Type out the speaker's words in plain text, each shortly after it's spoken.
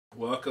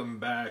welcome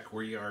back.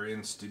 We are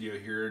in studio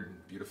here in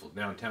beautiful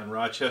downtown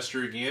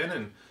Rochester again,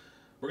 and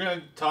we're going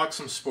to talk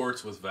some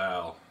sports with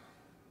Val.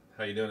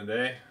 How you doing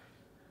today?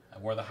 I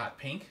wore the hot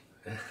pink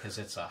because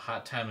it's a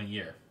hot time of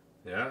year.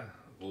 Yeah,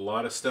 a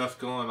lot of stuff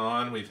going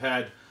on. We've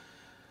had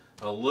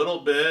a little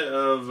bit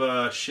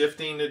of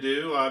shifting to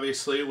do,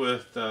 obviously,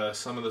 with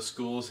some of the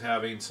schools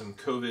having some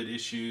COVID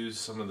issues.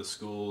 Some of the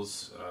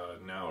schools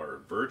now are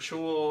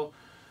virtual.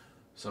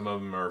 Some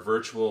of them are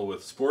virtual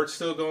with sports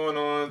still going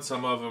on.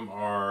 Some of them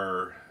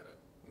are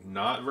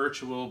not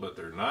virtual, but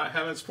they're not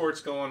having sports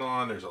going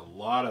on. There's a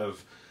lot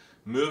of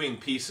moving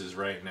pieces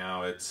right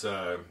now. It's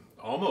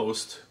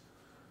almost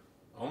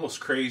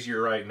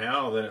crazier right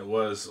now than it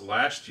was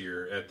last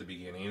year at the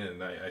beginning,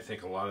 and I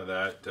think a lot of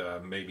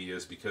that maybe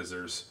is because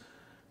there's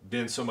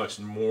been so much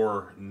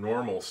more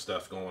normal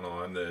stuff going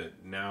on that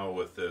now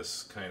with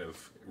this kind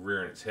of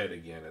rearing its head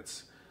again,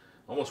 it's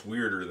almost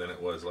weirder than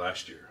it was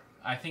last year.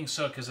 I think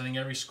so, because I think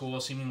every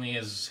school seemingly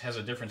has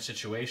a different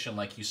situation,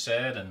 like you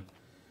said,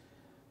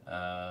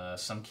 and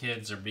some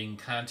kids are being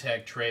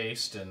contact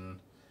traced and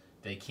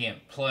they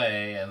can't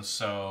play, and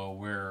so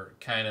we're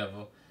kind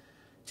of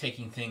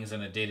taking things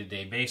on a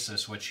day-to-day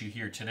basis, which you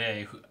hear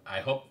today. I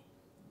hope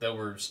that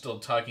we're still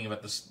talking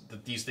about this,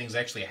 that these things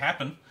actually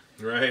happen.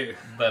 Right.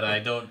 But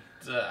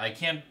I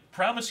can't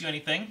promise you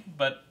anything,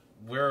 but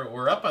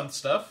we're up on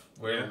stuff.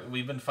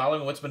 We've been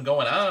following what's been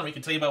going on. We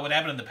can tell you about what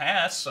happened in the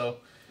past, so...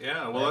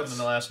 Yeah, well, what happened in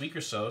the last week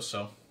or so.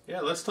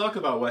 Yeah, let's talk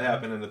about what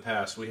happened in the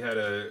past. We had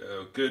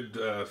a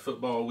good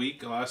football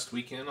week last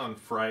weekend on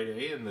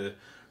Friday, and the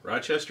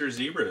Rochester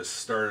Zebras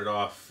started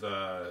off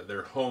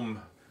their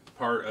home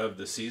part of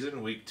the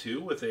season, week 2,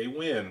 with a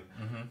win,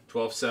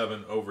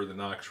 12-7 over the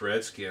Knox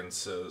Redskins.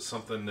 So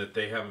something that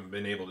they haven't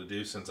been able to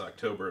do since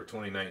October of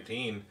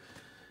 2019.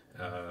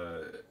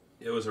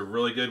 It was a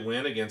really good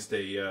win against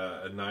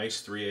a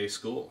nice 3A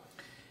school.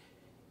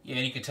 Yeah,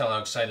 and you could tell how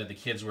excited the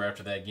kids were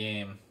after that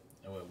game.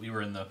 We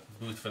were in the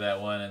booth for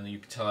that one, and you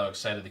could tell how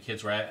excited the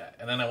kids were.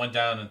 And then I went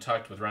down and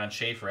talked with Ron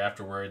Schaefer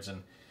afterwards,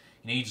 and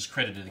he just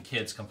credited the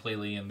kids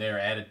completely and their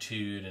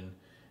attitude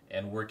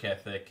and work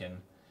ethic. And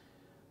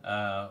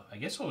I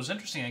guess what was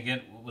interesting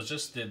again was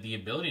just the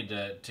ability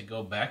to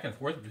go back and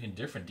forth between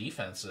different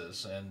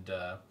defenses. And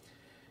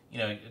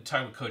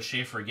talked with Coach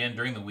Schaefer again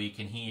during the week,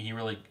 and he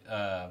really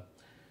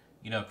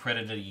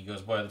credited. He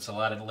goes, boy, that's a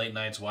lot of late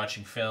nights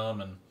watching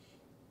film and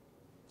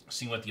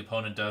seeing what the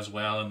opponent does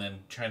well, and then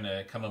trying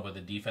to come up with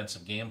a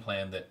defensive game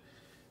plan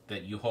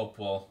that you hope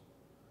will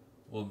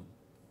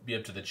be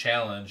up to the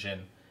challenge.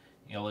 And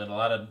a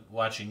lot of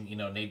watching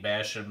Nate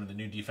Basham, the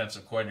new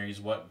defensive coordinator, he's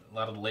a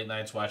lot of the late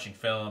nights watching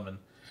film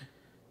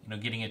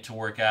and getting it to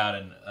work out.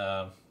 And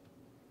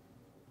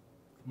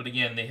but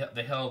again,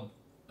 they held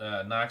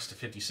Knox to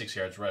 56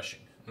 yards rushing,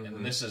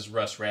 and this is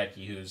Russ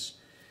Radke, whose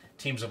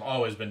teams have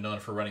always been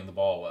known for running the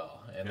ball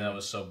well, and that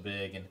was so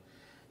big. And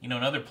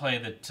another play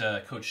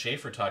that Coach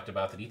Schaefer talked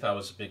about that he thought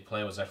was a big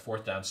play was that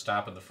fourth down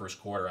stop in the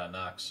first quarter on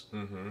Knox.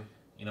 Mm-hmm.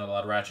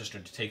 Allowed Rochester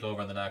to take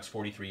over on the Knox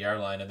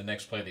 43-yard line, and the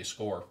next play they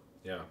score.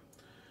 Yeah.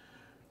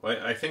 Well,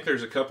 I think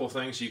there's a couple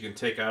things you can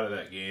take out of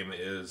that game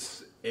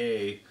is,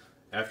 A,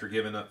 after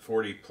giving up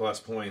 40-plus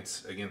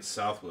points against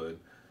Southwood,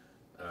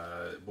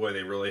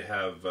 they really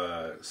have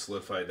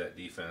solidified that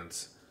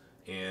defense.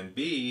 And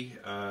B,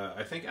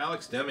 I think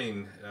Alex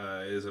Deming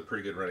is a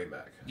pretty good running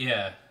back.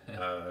 Yeah.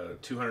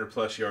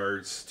 200-plus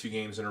yards, 2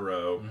 games in a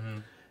row. Mm-hmm.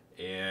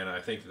 And I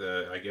think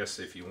I guess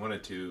if you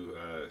wanted to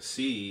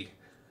see,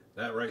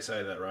 that right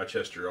side of that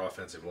Rochester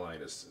offensive line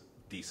is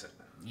decent.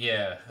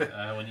 Yeah.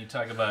 When you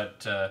talk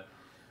about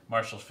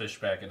Marshall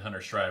Fishback and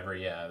Hunter Shriver,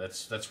 yeah,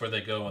 that's where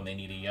they go when they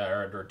need a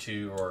yard or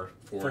 2 or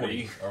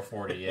 40 or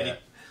 40, yeah.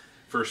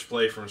 First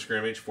play from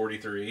scrimmage,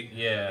 43.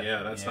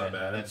 Yeah, that's not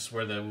bad. That's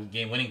where the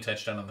game-winning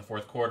touchdown in the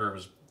fourth quarter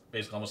was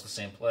basically almost the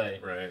same play.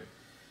 Right.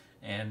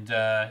 And,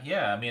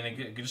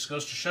 it just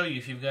goes to show you,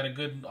 if you've got a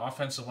good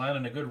offensive line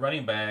and a good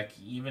running back,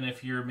 even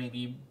if you're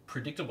maybe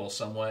predictable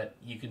somewhat,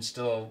 you can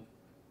still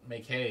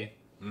make hay.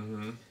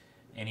 Mm-hmm.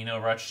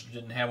 And, Rochester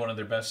didn't have one of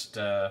their best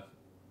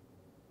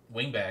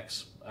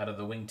wingbacks out of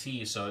the wing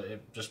T, so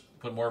it just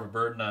put more of a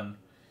burden on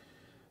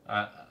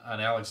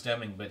Alex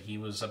Deming, but he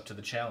was up to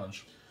the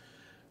challenge.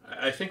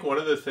 I think one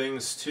of the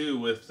things too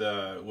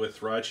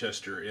with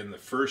Rochester in the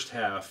first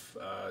half,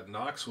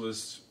 Knox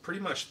was pretty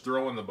much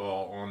throwing the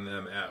ball on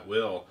them at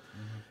will,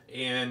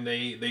 and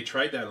they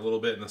tried that a little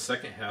bit in the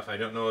second half. I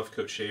don't know if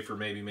Coach Schaefer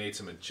maybe made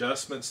some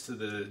adjustments to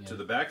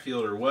the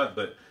backfield or what,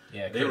 but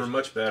they were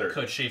much better.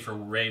 Coach Schaefer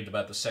raved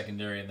about the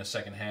secondary in the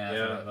second half,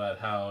 about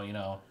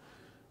how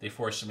they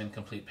forced some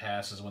incomplete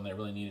passes when they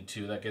really needed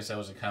to. I guess that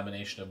was a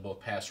combination of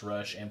both pass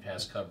rush and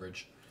pass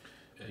coverage.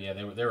 Yeah,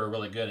 they were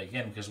really good,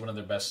 again, because one of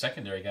their best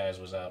secondary guys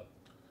was out.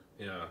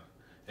 Yeah,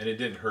 and it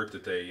didn't hurt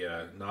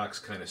that Knox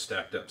kind of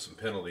stacked up some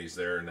penalties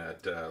there in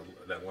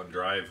that one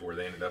drive where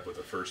they ended up with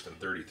a 1st and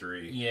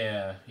 33.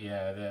 Yeah,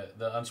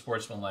 the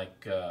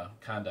unsportsmanlike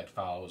conduct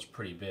foul was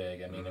pretty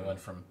big. I mean, it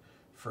went from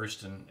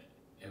first and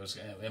it was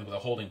with a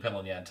holding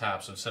penalty on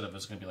top, so instead of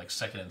it's going to be like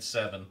 2nd and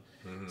 7,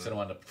 instead of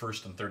on to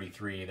 1st and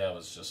 33, that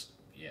was just,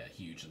 yeah,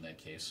 huge in that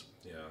case.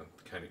 Yeah,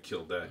 kind of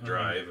killed that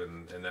drive,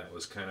 and that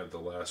was kind of the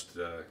last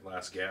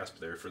gasp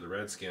there for the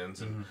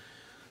Redskins. And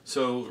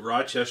so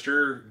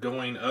Rochester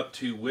going up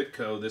to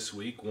Whitco this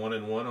week,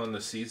 1-1 on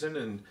the season,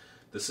 and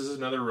this is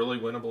another really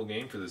winnable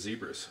game for the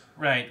Zebras.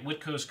 Right.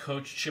 Whitco's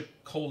coach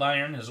Chip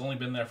Coldiron has only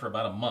been there for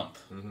about a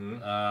month.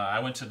 I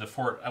went up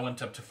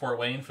to Fort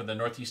Wayne for the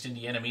Northeast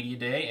Indiana Media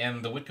Day,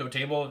 and the Whitco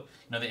table,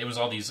 it was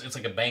all these. It's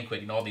like a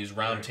banquet, all these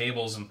round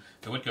tables, and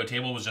the Whitco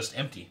table was just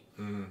empty.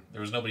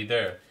 There was nobody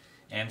there,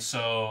 and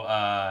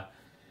so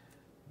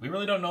we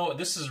really don't know.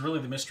 This is really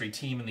the mystery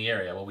team in the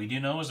area. What we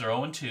do know is they're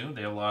 0-2.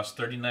 They lost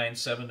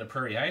 39-7 to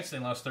Prairie Heights. They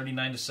lost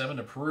 39-7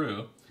 to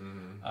Peru.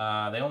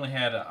 They only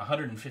had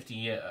 150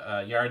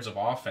 yards of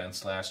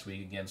offense last week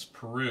against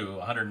Peru,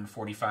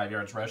 145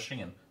 yards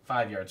rushing and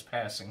 5 yards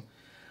passing.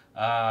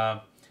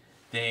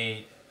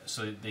 They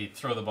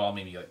throw the ball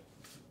maybe like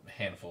a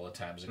handful of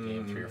times a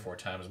game, 3 or 4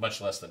 times, much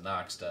less than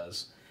Knox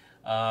does.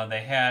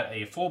 They had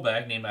a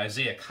fullback named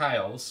Isaiah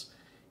Kiles.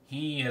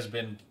 He has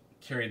been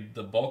carried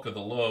the bulk of the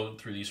load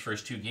through these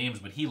first 2 games,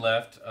 but he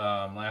left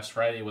last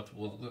Friday with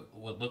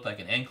what looked like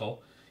an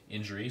ankle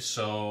injury.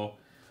 So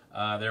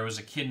there was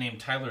a kid named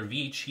Tyler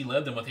Veach. He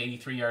led them with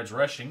 83 yards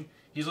rushing.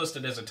 He's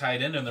listed as a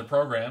tight end in their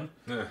program.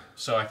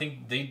 So I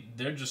think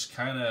they're just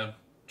kind of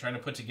trying to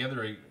put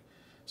together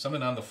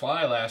something on the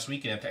fly last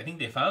week, and I think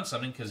they found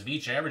something because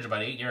Veach averaged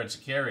about 8 yards a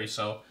carry.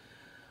 So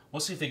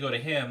we'll see if they go to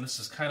him. This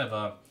is kind of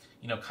a,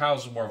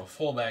 Kyle's more of a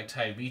fullback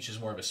type. Veach is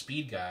more of a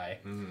speed guy.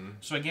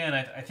 So again,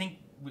 I think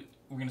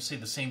we're going to say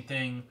the same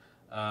thing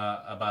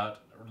about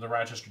the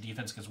Rochester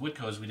defense against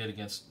Whitco as we did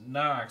against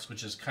Knox,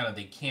 which is kind of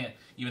they can't,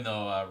 even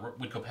though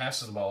Whitco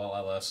passes the ball a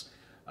lot less,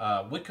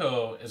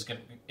 Whitco is going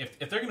to, if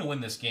they're going to win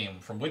this game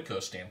from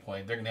Whitco's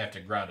standpoint, they're going to have to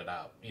ground it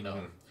out,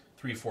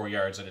 3-4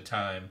 yards at a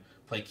time,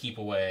 play keep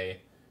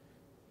away,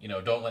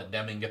 don't let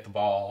Deming get the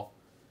ball,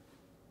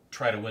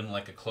 try to win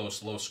like a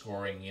close,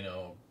 low-scoring,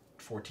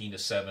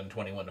 14-7,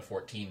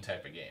 21-14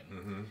 type of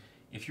game.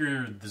 If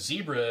you're the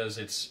Zebras,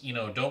 it's,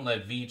 don't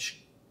let Veach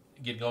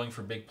get going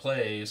for big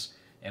plays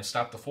and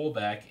stop the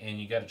fullback, and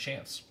you got a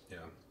chance. Yeah.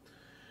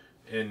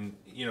 And,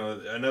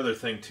 another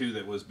thing, too,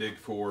 that was big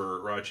for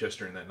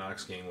Rochester in that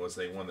Knox game was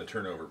they won the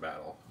turnover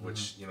battle,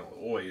 which,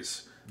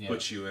 always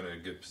puts you in a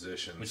good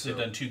position. Which they've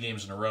done 2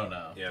 games in a row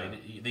now. Yeah.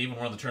 They even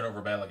won the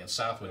turnover battle against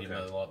Southwood, even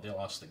though they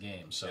lost the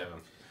game. So,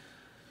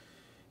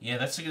 yeah,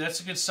 that's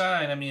a good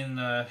sign. I mean,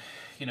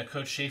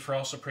 Coach Schaefer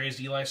also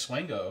praised Eli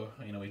Swengo.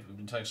 We've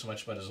been talking so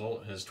much about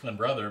his twin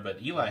brother,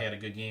 but Eli had a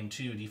good game,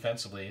 too,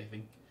 defensively. I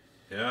think.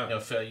 Yeah.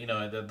 Just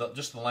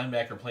the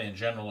linebacker play in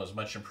general is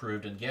much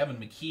improved. And Gavin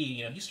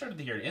McKee, he started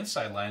the year at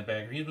inside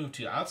linebacker. He moved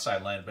to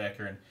outside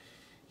linebacker, and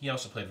he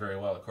also played very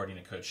well, according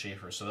to Coach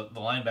Schaefer. So the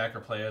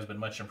linebacker play has been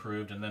much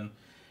improved. And then,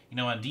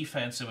 on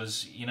defense, it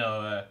was,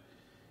 they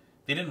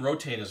didn't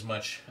rotate as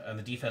much on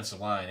the defensive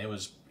line. It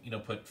was,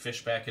 put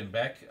Fishback and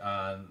Beck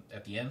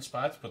at the end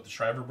spots, put the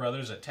Shriver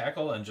brothers at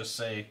tackle, and just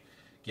say,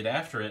 get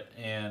after it.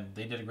 And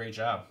they did a great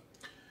job.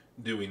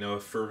 Do we know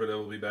if Furvida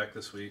will be back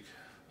this week?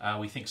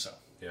 We think so.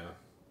 Yeah,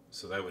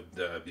 so that would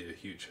be a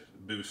huge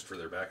boost for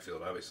their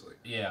backfield, obviously.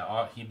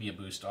 Yeah, he'd be a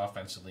boost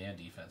offensively and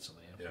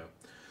defensively. Yeah.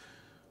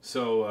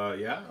 So,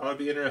 it'll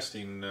be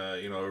interesting. A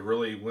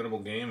really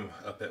winnable game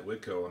up at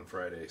Whitco on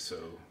Friday. So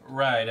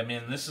right. I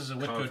mean, this is a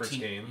Whitco team.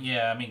 Game.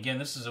 Yeah, I mean, again,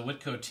 this is a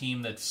Whitco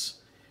team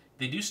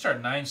they do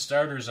start 9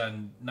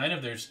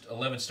 of their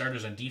 11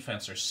 starters on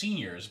defense are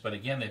seniors, but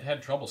again, they've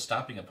had trouble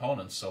stopping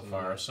opponents so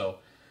far. So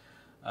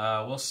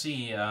we'll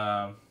see.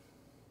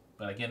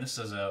 But again, this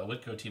is a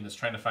Whitco team that's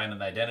trying to find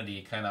an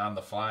identity kind of on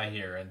the fly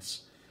here. And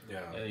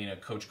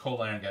Coach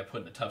Coldiron got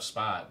put in a tough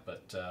spot.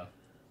 But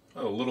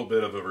a little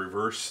bit of a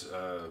reverse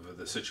of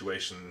the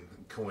situation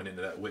going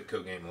into that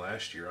Whitco game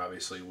last year,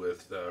 obviously,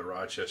 with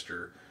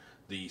Rochester,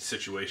 the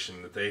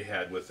situation that they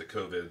had with the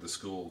COVID, the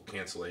school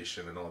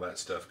cancellation and all that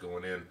stuff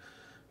going in.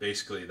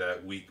 Basically,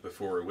 that week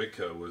before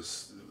Whitco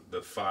was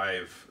the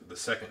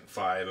second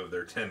 5 of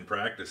their 10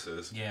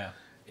 practices. Yeah.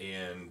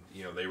 And,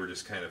 they were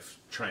just kind of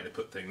trying to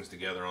put things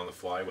together on the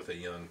fly with a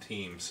young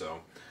team.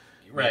 So,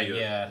 right,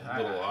 a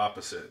little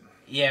opposite.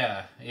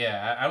 Yeah.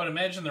 I would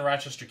imagine the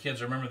Rochester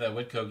kids remember that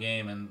Whitco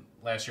game and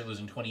last year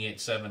losing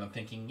 28-7 and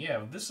thinking,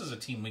 this is a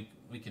team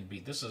we can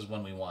beat. This is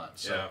one we want.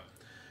 So. Yeah.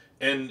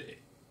 And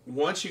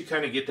once you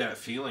kind of get that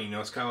feeling,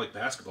 it's kind of like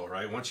basketball,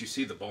 right? Once you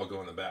see the ball go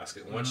in the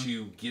basket, once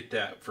you get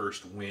that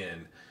first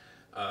win,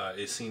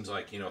 it seems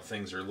like,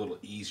 things are a little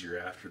easier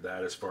after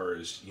that as far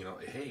as,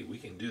 hey, we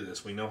can do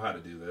this. We know how to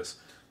do this.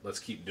 Let's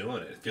keep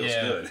doing it. It feels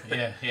good.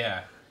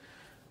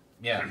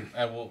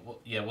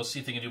 We'll see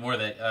if they can do more of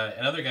that.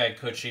 Another guy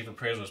Coach Schaefer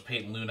praised was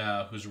Peyton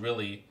Lunau, who's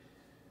really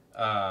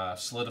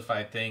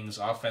solidified things,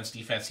 offense,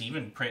 defense. He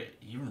even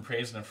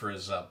praised him for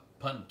his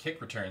punt and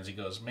kick returns. He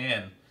goes,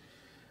 man,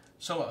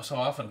 so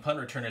often punt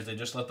returners, they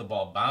just let the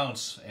ball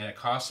bounce, and it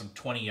costs them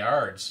 20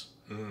 yards.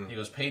 He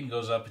goes, Peyton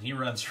goes up and he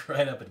runs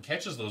right up and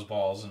catches those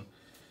balls,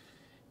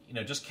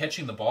 and just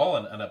catching the ball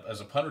and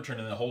as a punt returner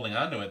and then holding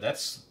on to it,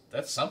 that's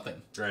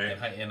something, right,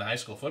 in high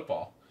school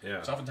football. Yeah.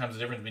 It's oftentimes the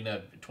difference between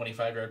a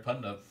 25-yard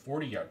punt and a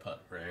 40-yard punt.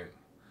 Right.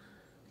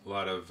 A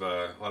lot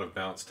of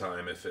bounce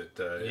time if it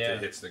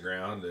hits the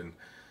ground, and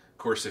of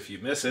course if you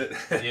miss it,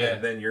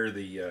 then you're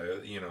the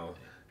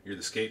you're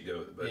the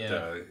scapegoat. But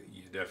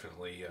you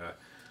definitely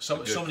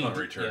so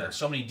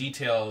many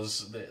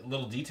details,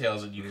 little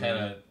details that you kind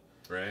of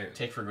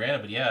take for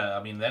granted. But yeah,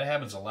 I mean that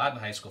happens a lot in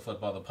high school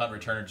football. The punt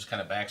returner just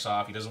kind of backs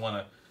off. He doesn't want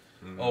to.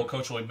 Oh,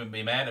 coach will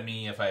be mad at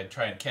me if I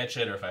try and catch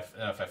it or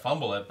if I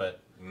fumble it. But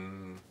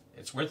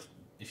it's worth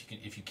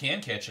if you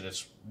can catch it.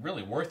 It's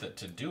really worth it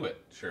to do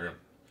it. Sure.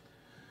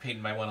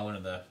 Peyton might want to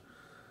learn the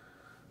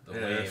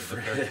way of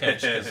the fair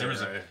catch, because there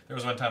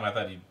was one time I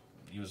thought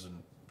he was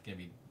going to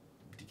be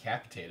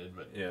decapitated.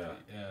 But yeah.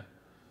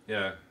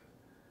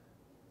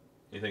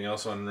 Anything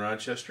else on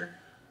Rochester?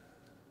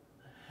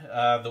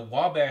 The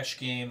Wabash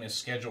game is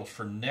scheduled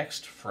for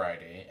next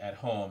Friday at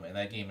home, and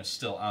that game is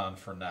still on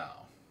for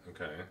now.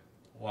 Okay.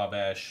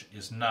 Wabash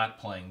is not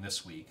playing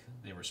this week.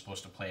 They were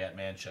supposed to play at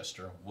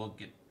Manchester. We'll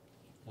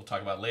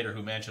talk about later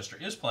who Manchester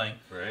is playing.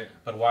 Right.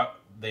 But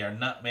they are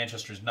not.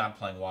 Manchester's not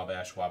playing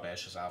Wabash.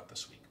 Wabash is out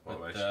this week.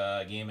 But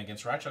the game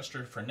against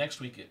Rochester for next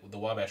week, the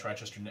Wabash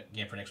Rochester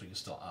game for next week is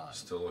still on.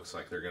 Still looks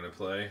like they're going to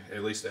play,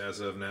 at least as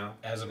of now.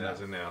 As of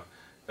now.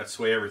 That's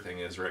the way everything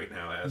is right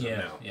now. As of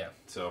now. Yeah.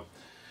 So.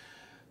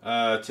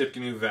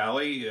 Tippecanoe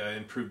Valley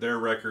improved their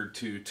record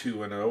to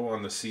 2-0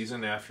 on the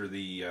season after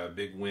the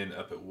big win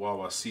up at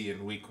Wawasee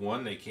in Week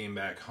 1. They came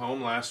back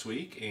home last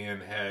week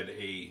and had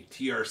a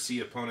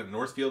TRC opponent,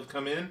 Northfield,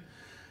 come in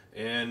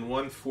and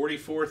won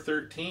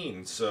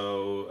 44-13.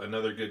 So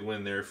another good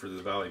win there for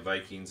the Valley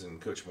Vikings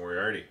and Coach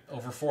Moriarty.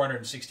 Over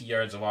 460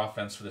 yards of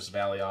offense for this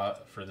Valley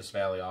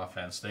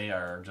offense. They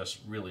are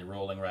just really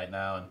rolling right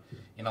now, and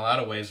in a lot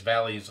of ways,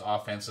 Valley's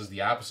offense is the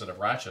opposite of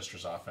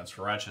Rochester's offense.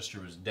 For Rochester,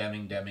 it was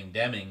Deming,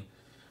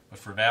 but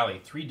for Valley,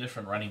 3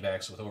 different running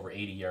backs with over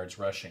 80 yards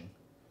rushing.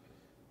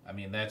 I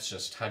mean, that's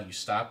just how do you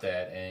stop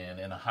that? And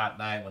in a hot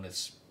night when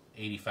it's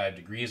 85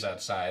 degrees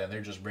outside, and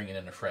they're just bringing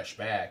in a fresh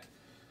back.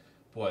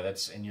 Boy,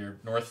 that's in your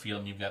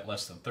Northfield and you've got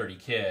less than 30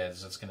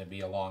 kids. It's going to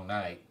be a long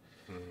night.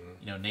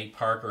 Mm-hmm. Nate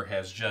Parker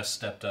has just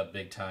stepped up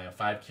big time.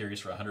 5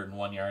 carries for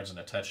 101 yards and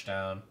a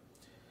touchdown.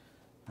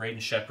 Braden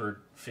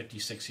Shepard,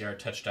 56-yard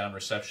touchdown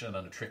reception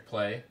on a trick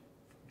play.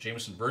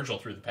 Jameson Virgil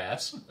threw the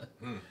pass.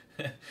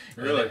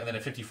 Really? And then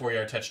a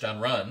 54-yard touchdown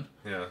run.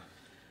 Yeah.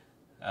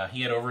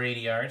 He had over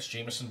 80 yards.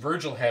 Jameson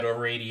Virgil had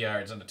over 80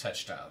 yards and a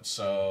touchdown.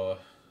 So,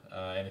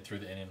 and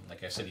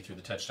like I said, he threw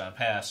the touchdown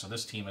pass. So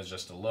this team is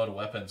just a load of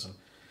weapons. And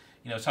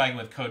talking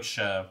with Coach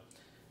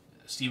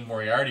Stephen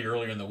Moriarty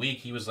earlier in the week,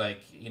 he was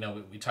like,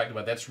 we talked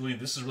about this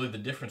is really the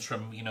difference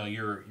from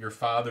your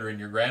father and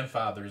your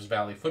grandfather's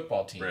Valley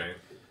football team. Right.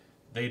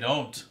 They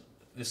don't.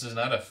 This is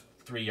not a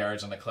 3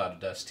 yards on a cloud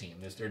of dust team.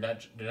 They're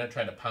not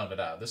trying to pound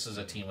it out. This is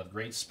a team with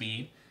great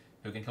speed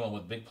who can come up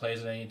with big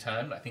plays at any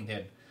time. I think they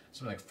had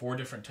something like 4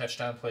 different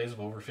touchdown plays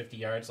of over 50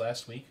 yards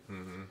last week.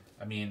 Mm-hmm.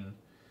 I mean,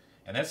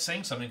 and that's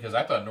saying something because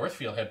I thought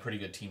Northfield had pretty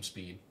good team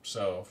speed.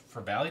 So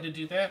for Valley to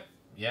do that,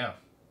 yeah.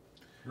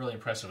 Really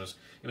impressive.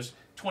 It was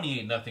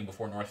 28-0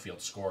 before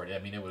Northfield scored. I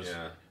mean, it was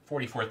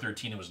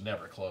 44-13. It was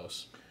never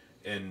close.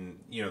 And,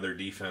 their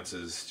defense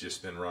has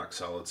just been rock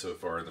solid so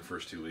far in the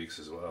first 2 weeks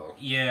as well.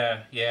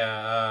 Yeah.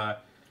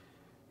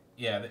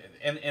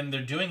 And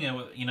they're doing it,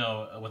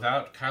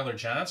 without Kyler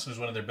Johnson, who's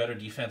one of their better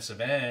defensive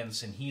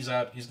ends, and he's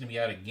out. He's going to be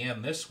out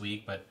again this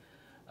week. But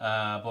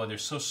boy,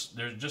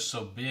 they're just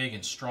so big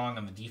and strong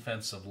on the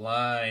defensive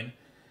line.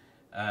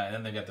 And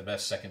then they've got the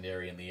best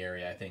secondary in the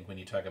area, I think, when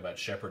you talk about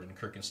Shepard and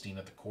Kirkenstein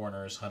at the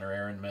corners, Hunter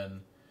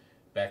Ehrenman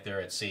back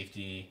there at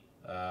safety.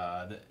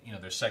 They're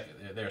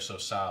so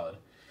solid.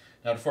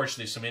 Now,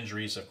 unfortunately, some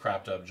injuries have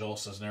cropped up. Joel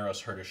Cisneros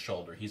hurt his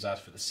shoulder. He's out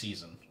for the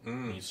season.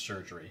 Needs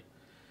surgery.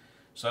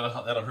 So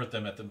that'll hurt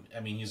them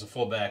he's a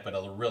fullback, but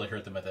it'll really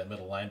hurt them at that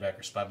middle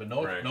linebacker spot. But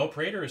Noah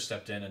Prater has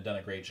stepped in and done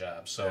a great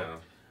job. So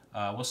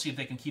we'll see if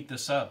they can keep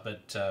this up.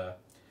 But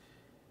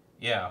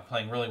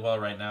playing really well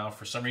right now.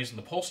 For some reason,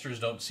 the pollsters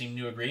don't seem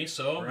to agree.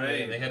 So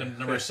they had him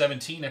number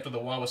 17 after the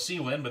Wawasee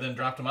win, but then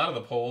dropped him out of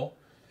the poll.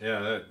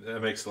 Yeah,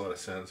 that makes a lot of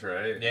sense,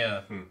 right?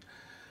 Yeah.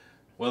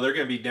 Well, they're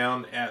going to be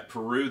down at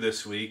Peru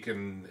this week,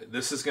 and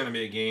this is going to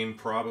be a game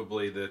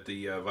probably that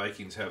the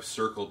Vikings have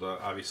circled,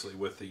 obviously,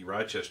 with the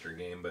Rochester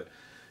game. But,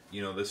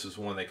 this is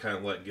one they kind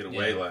of let get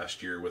away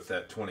last year with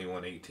that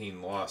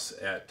 21-18 loss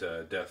at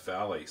Death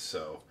Valley.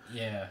 So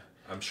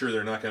I'm sure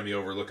they're not going to be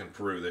overlooking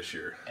Peru this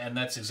year. And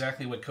that's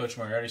exactly what Coach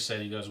Moriarty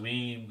said. He goes,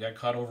 we got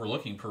caught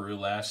overlooking Peru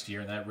last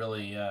year, and that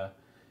really,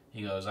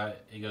 he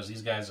goes,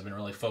 these guys have been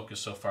really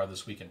focused so far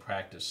this week in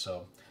practice.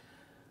 So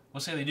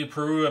we'll say they do.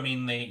 Peru, I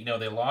mean, they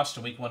lost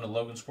in Week 1 to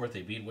Logansport.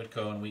 They beat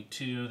Whitco in Week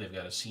 2. They've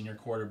got a senior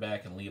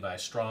quarterback in Levi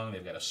Strong.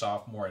 They've got a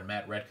sophomore in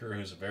Matt Redker,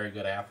 who's a very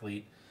good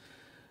athlete.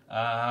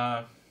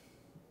 There's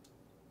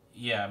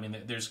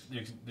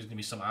going to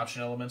be some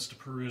option elements to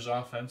Peru's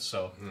offense.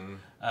 So,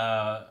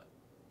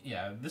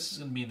 this is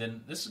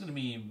going to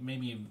be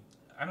maybe,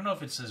 I don't know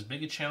if it's as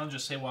big a challenge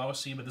as say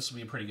Wawasee, but this will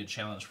be a pretty good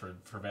challenge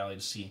for Valley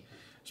to see,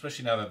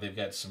 especially now that they've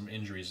got some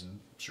injuries in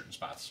certain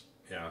spots.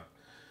 Yeah.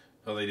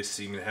 Well, they just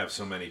seem to have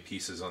so many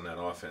pieces on that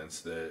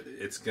offense that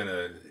it's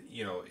gonna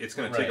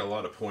Right. take a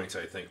lot of points,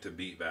 I think, to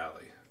beat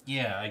Valley.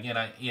 Yeah, again,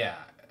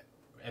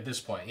 at this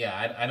point,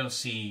 I don't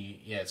see.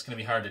 Yeah, it's going to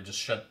be hard to just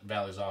shut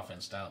Valley's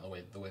offense down the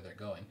way they're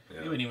going. Yeah.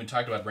 We haven't even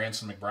talked about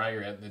Branson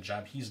McBride and the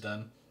job he's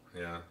done.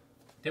 Yeah.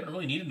 They haven't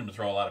really needed him to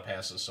throw a lot of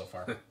passes so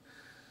far.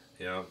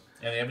 Yeah.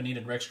 And they haven't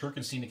needed Rex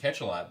Kirkenstein to catch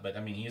a lot, but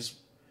I mean, he's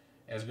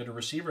as good a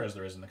receiver as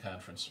there is in the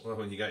conference. Well,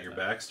 when you got your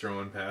backs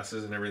throwing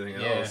passes and everything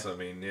Yeah. else, I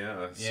mean,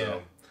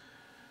 so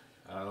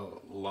a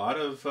lot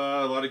of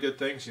good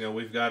things.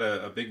 We've got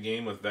a big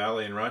game with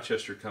Valley and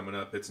Rochester coming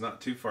up. It's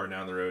not too far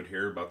down the road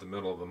here, about the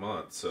middle of the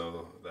month.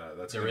 So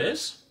that's there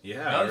is.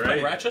 Yeah, Valley's right.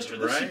 playing Rochester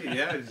this right? year?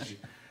 Yeah.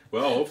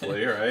 Well,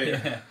 hopefully,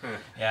 right?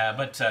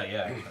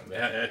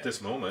 At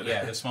this moment. Yeah,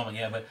 at this moment,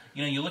 yeah. But,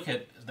 you look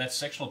at that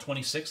sectional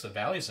 26 that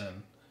Valley's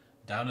in.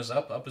 Down is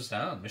up is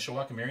down.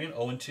 Mishawaka-Marion,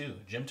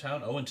 0-2.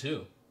 Jimtown,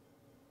 0-2.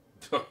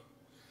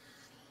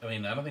 I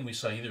mean, I don't think we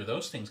saw either of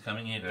those things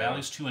coming. Yeah.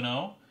 Valley's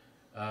 2-0.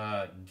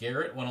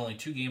 Garrett won only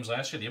 2 games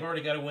last year. They've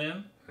already got a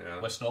win. Yeah.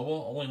 West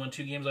Noble only won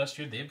 2 games last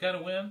year. They've got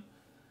a win.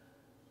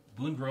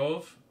 John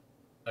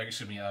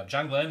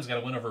Glenn's got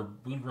a win over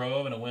Boone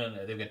Grove and a win.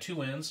 They've got 2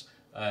 wins.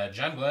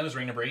 John Glenn is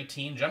ranked number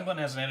 18. John Glenn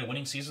hasn't had a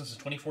winning season since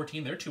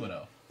 2014. They're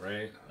 2-0.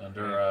 Right.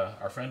 Under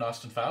our friend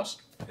Austin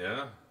Faust.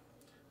 Yeah.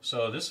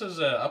 So this is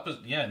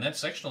in that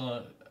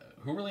sectional.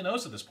 Who really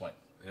knows at this point?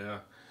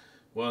 Yeah.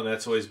 Well,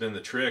 that's always been the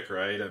trick,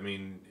 right? I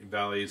mean,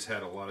 Valley's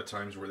had a lot of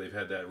times where they've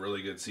had that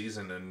really good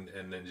season,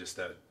 and then just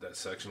that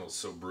sectional is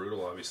so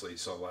brutal. Obviously, you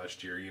saw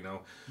last year,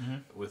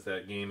 with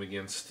that game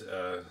against,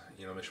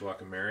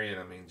 Mishawaka-Marion.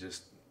 I mean,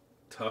 just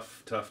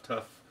tough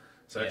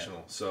sectional.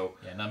 Yeah. So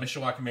now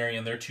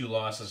Mishawaka-Marion, their 2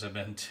 losses have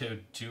been to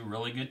 2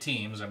 really good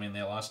teams. I mean,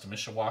 they lost to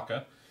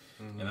Mishawaka,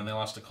 and then they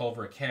lost to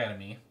Culver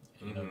Academy.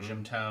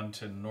 Jimtown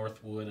to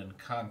Northwood and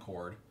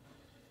Concord.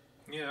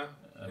 Yeah.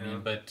 I mean,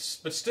 but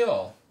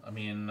still, I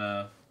mean.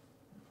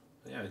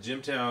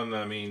 Jimtown.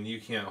 I mean, you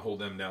can't hold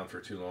them down for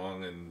too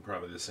long, and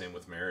probably the same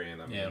with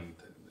Marion. I mean,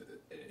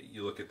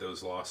 you look at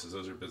those losses;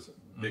 those are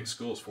big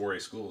schools,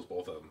 4A schools,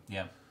 both of them.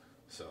 Yeah.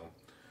 So,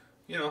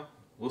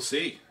 we'll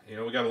see.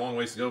 We got a long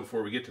ways to go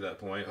before we get to that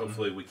point.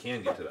 Hopefully, we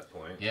can get to that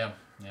point. Yeah.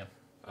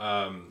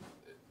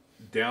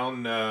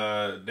 Down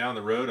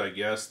the road, I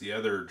guess, the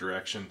other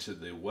direction to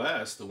the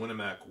west, the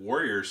Winamac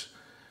Warriors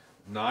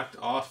knocked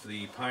off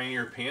the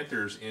Pioneer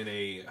Panthers in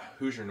a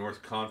Hoosier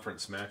North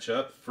Conference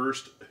matchup.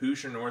 First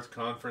Hoosier North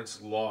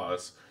Conference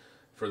loss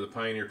for the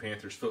Pioneer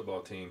Panthers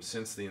football team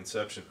since the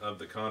inception of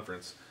the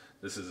conference.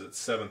 This is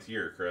its 7th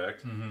year,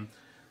 correct? Mm-hmm.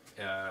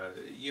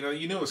 You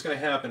knew it was going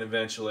to happen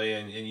eventually,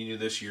 and you knew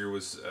this year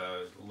was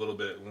a little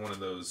bit one of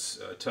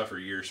those tougher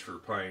years for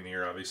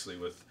Pioneer, obviously,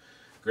 with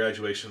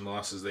graduation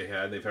losses they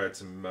had. They've had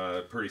some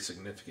pretty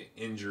significant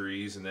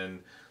injuries, and then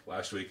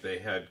last week they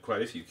had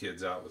quite a few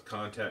kids out with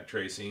contact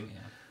tracing.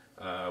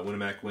 Yeah.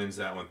 Winamac wins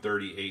that one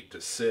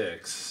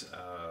 38-6,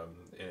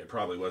 and it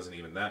probably wasn't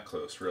even that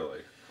close,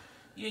 really.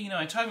 Yeah,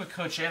 I talked with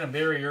Coach Adam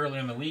Berry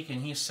earlier in the week,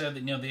 and he said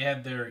that they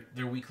had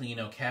their weekly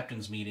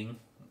captains meeting,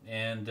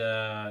 and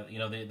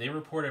they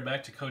reported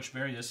back to Coach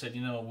Berry. They said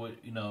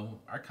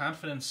our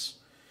confidence,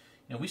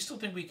 we still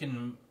think we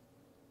can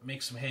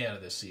make some hay out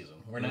of this season.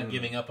 We're not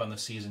giving up on the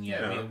season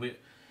yet.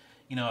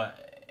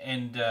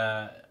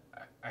 Yeah.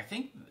 I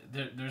think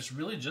there's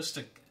really just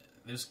a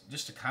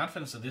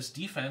confidence that this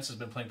defense has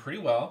been playing pretty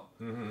well.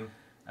 Mm-hmm.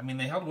 I mean,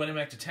 they held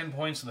Winamac to 10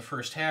 points in the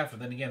first half, but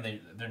then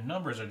again, their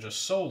numbers are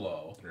just so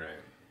low. Right.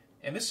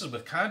 And this is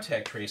with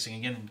contact tracing.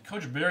 Again,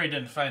 Coach Berry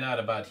didn't find out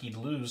about he'd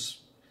lose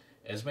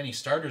as many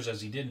starters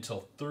as he did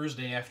until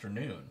Thursday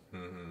afternoon,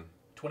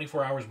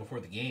 24 hours before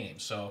the game.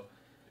 So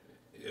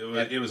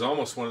it was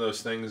almost one of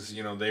those things.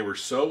 They were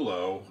so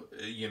low.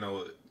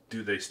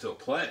 Do they still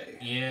play?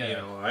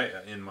 Yeah.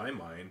 In my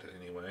mind,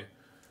 anyway.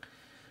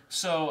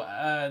 So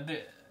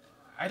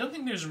I don't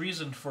think there's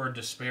reason for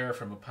despair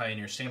from a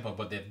Pioneer standpoint,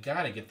 but they've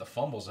got to get the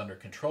fumbles under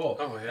control.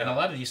 Oh, yeah. And a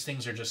lot of these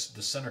things are just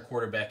the center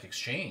quarterback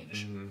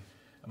exchange. Mm-hmm.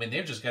 I mean,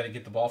 they've just got to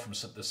get the ball from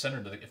the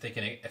center to if they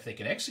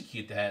can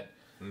execute that.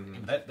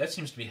 Mm-hmm. That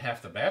seems to be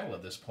half the battle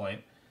at this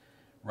point.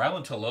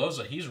 Rylan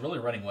Toloza, he's really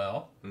running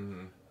well.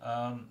 Mm-hmm.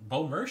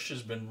 Bo Mersch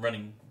has been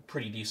running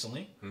pretty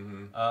decently.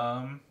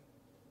 Mm-hmm.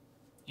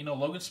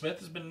 Logan Smith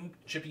has been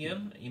chipping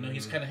in.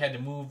 He's kind of had to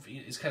move.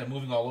 He's kind of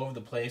moving all over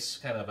the place.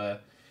 Kind of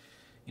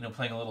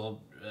playing a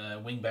little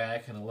wing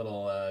back and a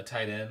little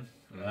tight end.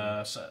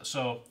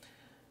 Mm-hmm.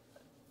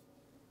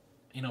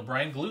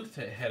 Brian Gluth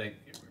had a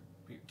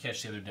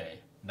catch the other day.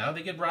 Now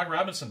they get Brock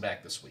Robinson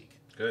back this week.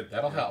 Good.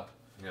 That'll help.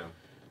 Yeah.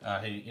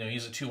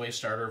 He's a two-way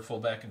starter,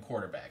 fullback and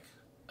quarterback.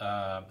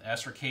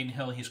 As for Caden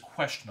Hill, he's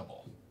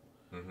questionable.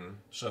 Mm-hmm.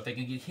 So if they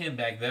can get him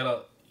back,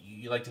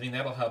 you like to think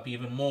that'll help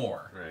even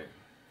more. Right.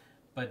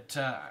 But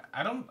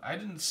I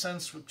didn't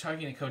sense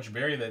talking to Coach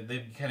Berry that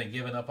they've kind of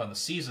given up on the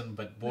season.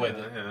 But boy,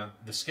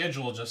 the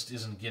schedule just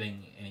isn't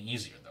getting any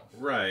easier though.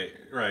 Right.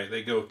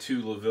 They go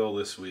to LaVille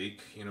this week.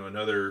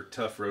 Another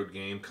tough road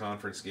game,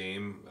 conference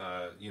game.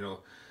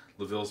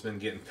 LaVille's been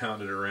getting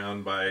pounded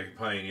around by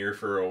Pioneer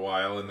for a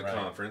while in the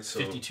conference. So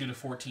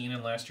 52-14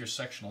 in last year's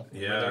sectional.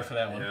 We were there for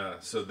that one. Yeah,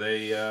 so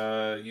they,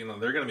 they're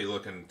going to be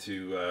looking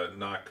to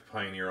knock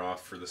Pioneer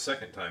off for the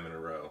second time in a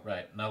row.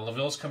 Right. Now,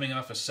 LaVille's coming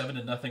off a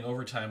 7-0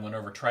 overtime win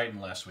over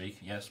Triton last week.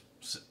 Yes,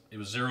 it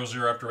was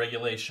 0-0 after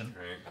regulation.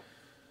 Right.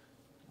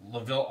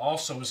 LaVille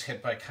also was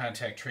hit by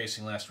contact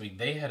tracing last week.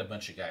 They had a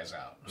bunch of guys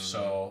out. Mm-hmm.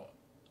 So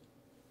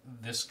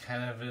this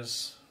kind of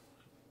is...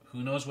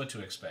 Who knows what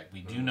to expect?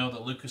 We do know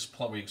that we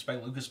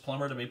expect Lucas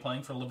Plummer to be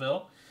playing for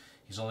LaVille.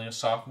 He's only a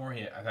sophomore.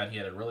 I thought he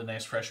had a really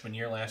nice freshman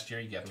year last year.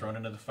 He got thrown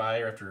into the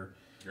fire after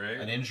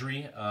an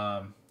injury.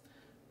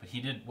 But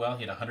he did well.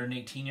 He had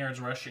 118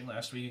 yards rushing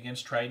last week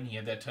against Triton. He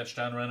had that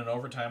touchdown run in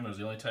overtime. It was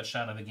the only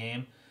touchdown of the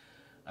game.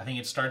 I think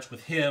it starts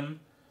with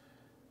him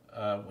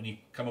when you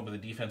come up with a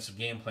defensive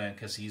game plan,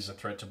 because he's a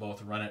threat to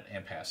both run it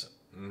and pass it.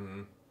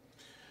 Mm-hmm.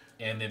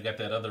 And they've got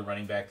that other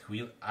running back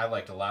who I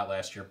liked a lot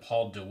last year,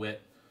 Paul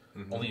DeWitt.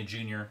 Mm-hmm. Only a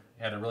junior,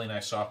 had a really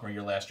nice sophomore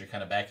year last year,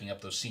 kind of backing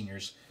up those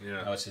seniors.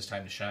 Yeah. Now it's his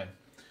time to shine.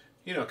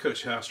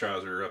 Coach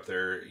Haustrauser up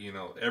there,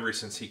 ever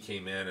since he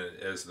came in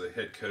as the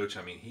head coach,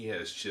 he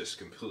has just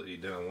completely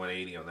done a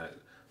 180 on that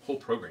whole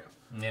program.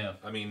 Yeah.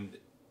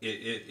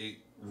 It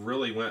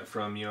really went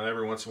from,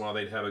 every once in a while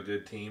they'd have a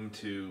good team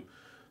to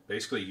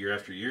basically year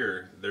after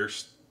year, they're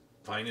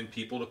finding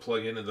people to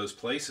plug into those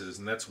places,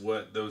 and that's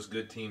what those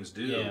good teams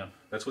do. Yeah.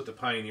 That's what the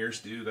Pioneers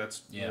do.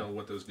 That's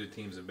what those good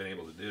teams have been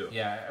able to do.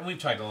 Yeah, and we've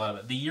talked a lot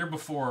about it. The year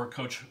before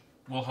Coach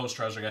Will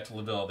Haustrauser got to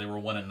LaVille, they were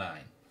 1-9.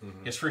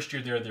 Mm-hmm. His first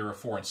year there, they were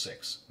 4-6.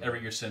 Mm-hmm.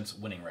 Every year since,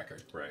 winning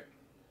record. Right.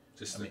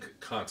 Just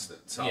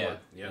constant, solid.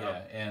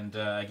 Yeah. And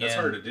again, that's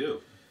hard to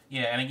do.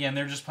 Yeah, and again,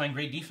 they're just playing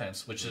great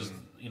defense, which is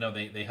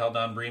they held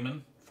on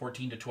Bremen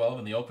 14-12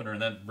 in the opener,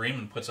 and then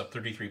Bremen puts up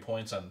 33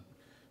 points on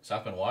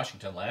South Bend,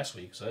 Washington last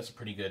week, so that's a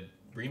pretty good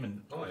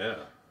Bremen. Oh yeah.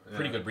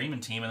 Pretty good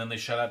Bremen team, and then they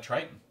shut out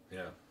Triton.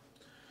 Yeah.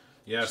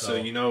 Yeah, so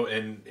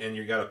and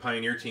you got a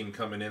Pioneer team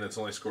coming in that's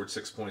only scored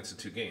 6 points in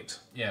 2 games.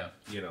 Yeah.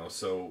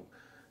 So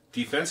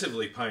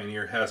defensively,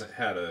 Pioneer hasn't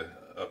had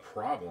a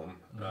problem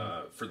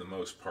for the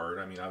most part.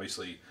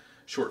 Obviously,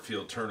 short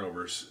field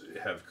turnovers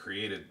have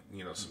created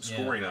some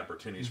scoring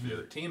opportunities for the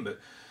other team, but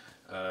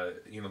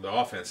the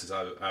offense has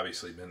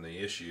obviously been the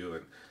issue.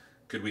 And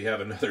could we have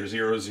another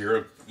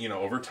 0-0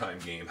 overtime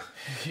game?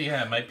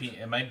 Yeah, it might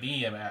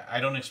be.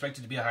 I don't expect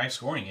it to be a high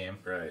scoring game.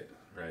 Right.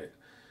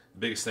 The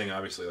biggest thing,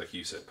 obviously, like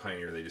you said,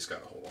 Pioneer, they just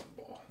got a hold on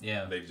the ball.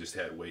 Yeah. They've just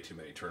had way too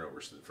many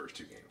turnovers in the first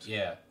 2 games.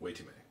 Yeah. Way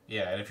too many.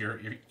 Yeah, and if you're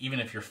even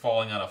if you're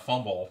falling on a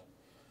fumble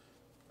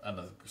on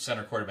the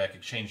center quarterback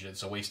exchange,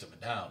 it's a waste of a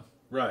down.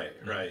 Right.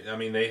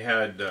 They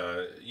had,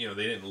 they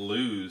didn't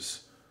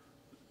lose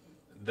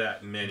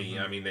that many.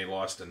 Mm-hmm. They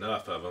lost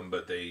enough of them,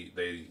 but they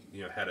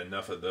had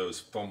enough of those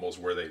fumbles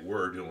where they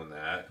were doing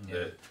that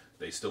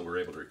they still were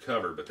able to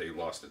recover, but they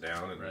lost it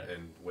down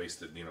and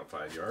wasted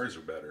 5 yards or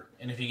better.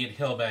 And if you get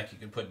Hill back, you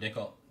can put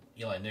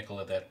Eli Nickel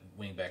at that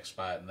wing back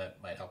spot, and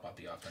that might help out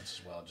the offense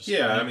as well.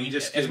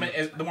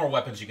 The more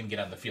weapons you can get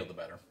on the field, the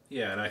better.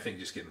 Yeah, and I think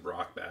just getting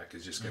Brock back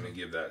is just going to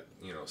give that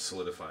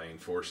solidifying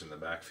force in the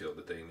backfield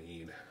that they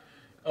need.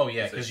 Oh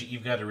yeah, because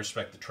you've got to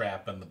respect the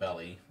trap and the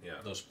belly. Yeah.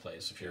 Those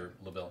plays if you're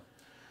LaVille.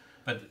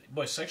 But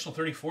boy, sectional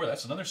 34,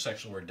 that's another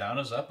section where down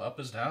is up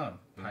is down.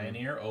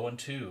 Pioneer 0-2.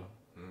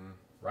 Mm-hmm.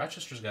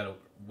 Rochester's got a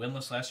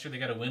winless last year. They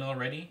got a win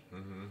already.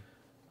 Mm-hmm.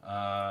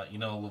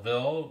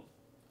 LaVille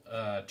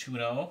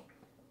 2-0,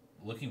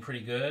 looking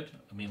pretty good.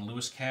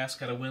 Lewis Cass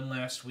got a win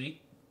last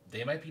week.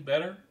 They might be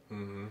better.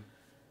 Mm-hmm.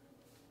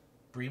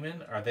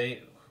 Bremen,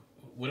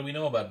 what do we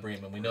know about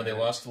Bremen? We know they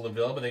lost to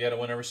LaVille, but they got a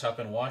win over South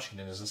Bend,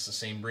 Washington. Is this the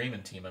same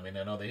Bremen team? I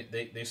know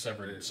they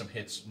suffered some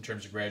hits in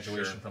terms of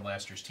graduation from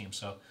last year's team.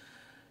 So,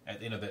 that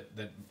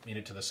made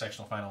it to the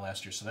sectional final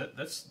last year. So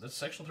that's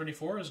sectional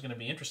 34 is going to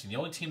be interesting. The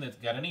only team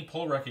that got any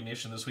poll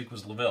recognition this week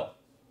was LaVille.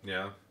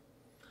 Yeah.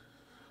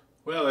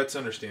 Well, that's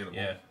understandable.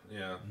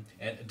 Yeah.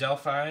 And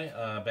Delphi,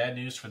 bad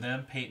news for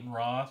them. Peyton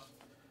Roth,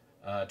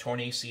 torn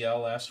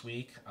ACL last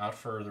week, out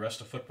for the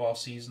rest of football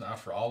season, out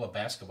for all of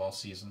basketball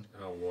season.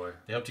 Oh boy.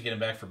 They hope to get him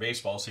back for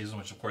baseball season,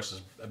 which of course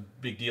is a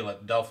big deal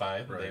at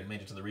Delphi. Right. They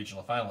made it to the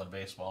regional final in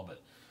baseball,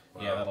 but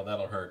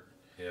that'll hurt.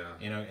 Yeah.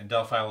 And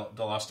Delphi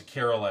lost to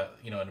Carroll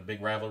in a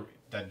big rivalry.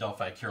 That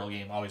Delphi-Carroll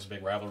game, always a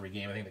big rivalry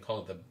game. I think they call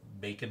it the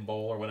Bacon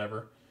Bowl or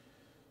whatever.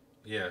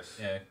 Yes.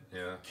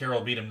 Yeah.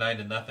 Carroll beat him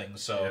 9-0.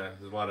 So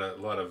there's a lot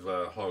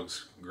of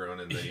hogs grown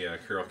in the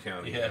Carroll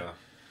County. Yeah.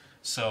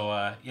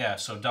 So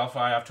so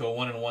Delphi off to a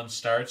 1-1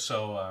 start.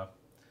 So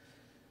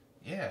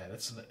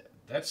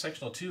that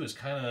sectional 2 is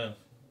kind of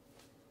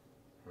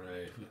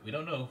right. We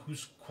don't know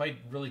who's quite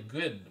really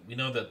good. We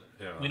know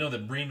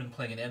that Bremen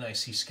playing an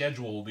NIC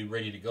schedule will be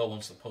ready to go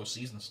once the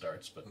postseason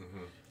starts, but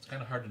it's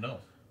kind of hard to know.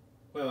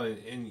 Well,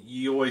 and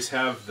you always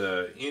have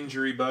the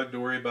injury bug to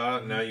worry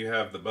about, and now you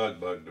have the bug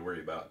to worry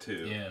about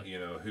too.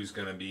 Yeah. Who's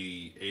going to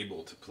be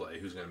able to play,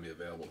 who's going to be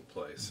available to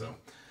play. So,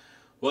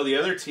 well, the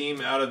other team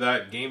out of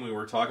that game we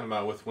were talking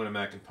about with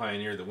Winnemac and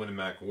Pioneer, the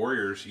Winnemac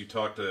Warriors, you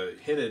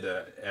hinted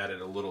at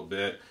it a little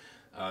bit.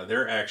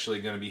 They're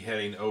actually going to be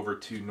heading over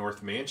to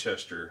North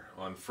Manchester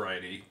on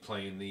Friday,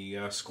 playing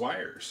the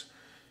Squires.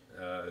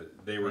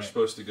 They were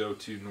supposed to go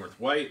to North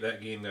White.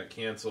 That game got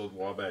canceled.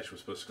 Wabash was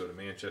supposed to go to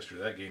Manchester.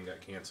 That game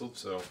got canceled.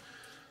 So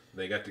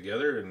they got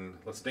together and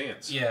let's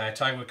dance. Yeah, I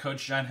talked with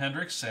Coach John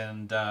Hendricks,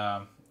 and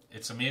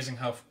it's amazing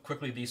how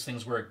quickly these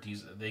things work.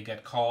 They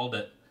got called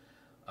at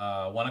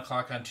 1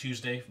 o'clock on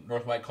Tuesday.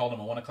 North White called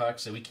them at 1 o'clock,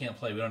 said, we can't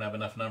play. We don't have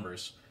enough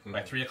numbers.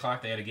 By 3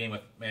 o'clock, they had a game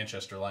with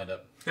Manchester lined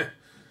up.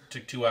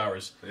 Took 2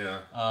 hours. Yeah.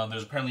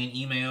 There's apparently an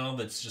email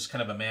that's just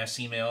kind of a mass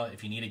email.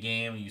 If you need a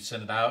game, you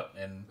send it out.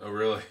 And oh,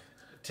 really?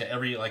 To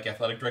every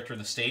athletic director in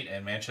the state,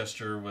 and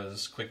Manchester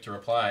was quick to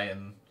reply,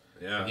 and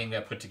the game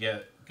got put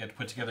together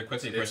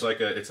quickly. It's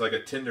like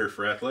a Tinder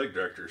for athletic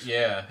directors.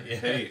 Yeah.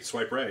 Hey,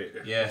 swipe right.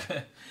 Yeah.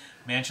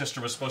 Manchester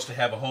was supposed to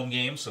have a home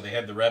game, so they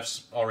had the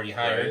refs already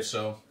hired. Right.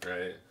 So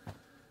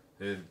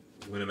And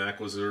Winnemac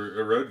was a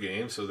road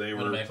game, so they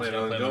were planning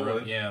on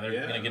going. Yeah, they're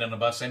going to get on the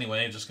bus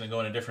anyway. Just going to go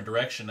in a different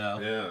direction now.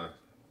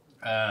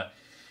 Yeah.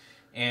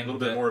 And a little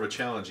bit more of a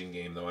challenging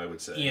game, though, I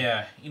would say.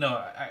 Yeah.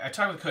 I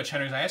talked with Coach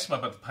Hendricks. I asked him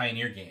about the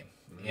Pioneer game,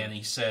 and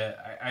he said,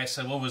 I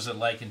said, what was it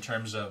like in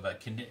terms of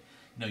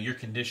your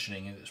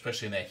conditioning,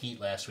 especially in that heat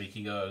last week?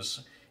 He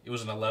goes, it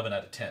was an 11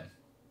 out of 10.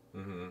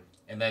 Mm-hmm.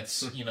 And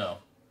that's,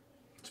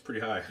 it's pretty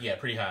high. Yeah,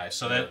 pretty high.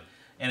 So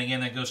and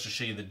again, that goes to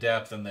show you the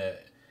depth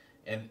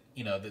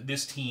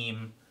this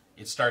team,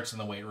 it starts in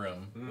the weight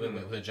room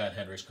with the John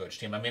Hendricks coach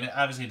team. I mean,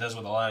 obviously it does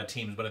with a lot of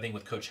teams, but I think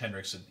with Coach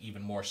Hendricks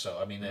even more so.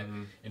 I mean,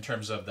 in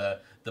terms of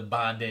the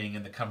bonding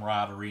and the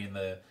camaraderie and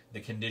the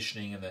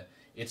conditioning and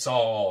it's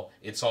all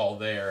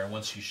there. And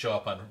once you show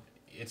up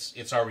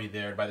it's already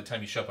there. By the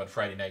time you show up on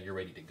Friday night, you're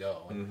ready to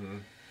go.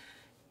 And,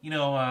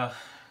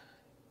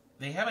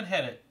 they haven't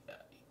had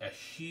a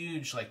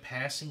huge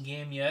passing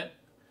game yet.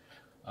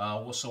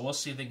 So we'll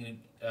see if they can.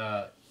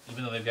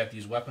 Even though they've got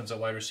these weapons at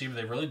wide receiver,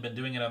 they've really been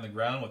doing it on the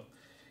ground with,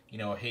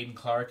 Hayden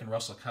Clark and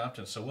Russell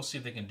Compton. So we'll see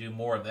if they can do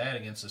more of that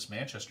against this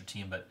Manchester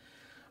team. But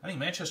I think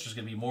Manchester's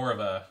going to be more of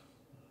a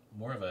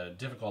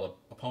difficult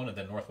opponent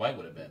than North White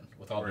would have been,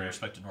 with all due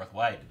respect to North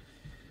White.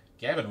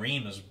 Gavin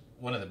Ream is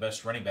one of the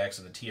best running backs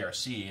in the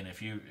TRC, and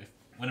if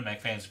Winnemac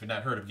fans, if you've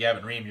not heard of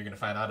Gavin Ream, you're going to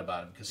find out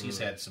about him because he's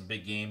had some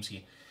big games.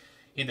 He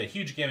had that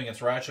huge game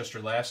against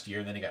Rochester last year,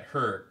 and then he got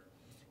hurt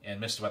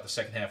and missed about the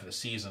second half of the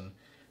season.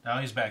 Now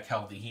he's back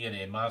healthy. He had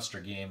a monster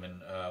game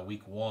in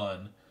week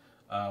 1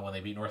 when they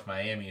beat North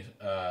Miami.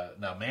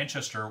 Now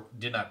Manchester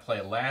did not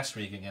play last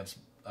week against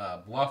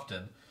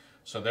Bluffton,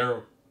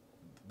 so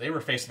they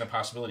were facing the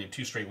possibility of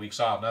 2 straight weeks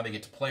off. Now they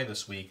get to play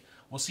this week.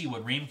 We'll see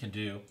what Ream can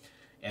do.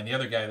 And the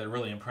other guy that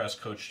really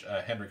impressed Coach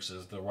Hendricks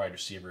is the wide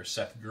receiver,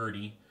 Seth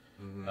Gurdy.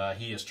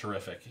 He is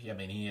terrific. I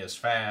mean, he is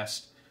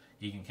fast.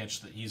 He can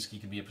catch he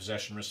can be a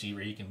possession receiver.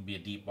 He can be a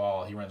deep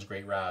ball. He runs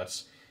great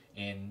routes.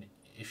 And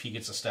if he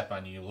gets a step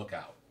on you, look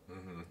out.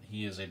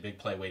 He is a big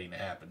play waiting to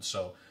happen.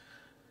 So,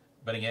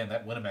 but again,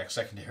 that Winnemac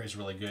secondary is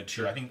really good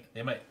too. I think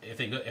they might if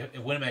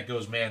Winnemac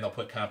goes man, they'll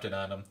put Compton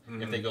on them.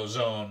 If they go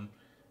zone,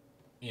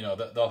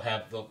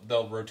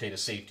 they'll rotate a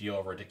safety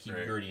over to keep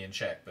Gurdy in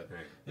check. But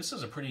this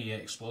is a pretty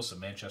explosive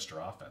Manchester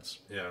offense.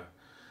 Yeah,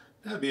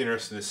 that'd be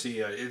interesting to see.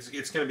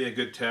 It's going to be a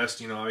good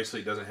test.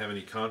 Obviously it doesn't have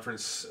any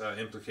conference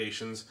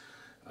implications.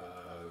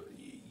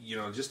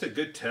 Just a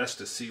good test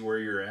to see where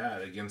you're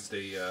at against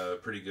a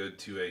pretty good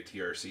 2A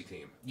TRC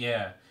team.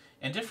 Yeah.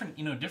 And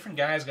different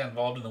guys got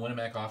involved in the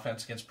Winnemac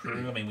offense against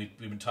Peru. I mean, we've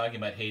been talking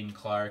about Hayden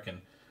Clark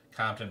and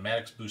Compton.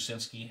 Maddox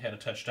Businski had a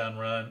touchdown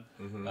run.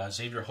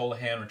 Xavier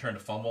Holohan returned a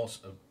fumble,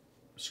 a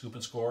scoop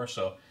and score.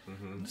 So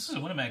this is a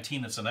Winnemac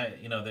team that's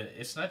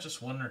it's not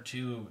just one or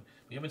two.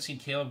 We haven't seen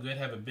Caleb Good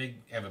have a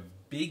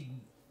big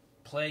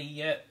play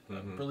yet.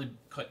 Really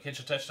catch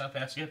a touchdown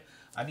pass yet.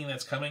 I think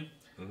that's coming.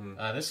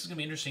 This is going to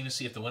be interesting to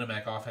see if the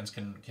Winnemac offense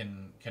can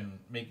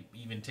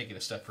take it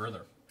a step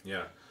further.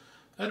 Yeah.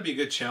 That'd be a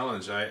good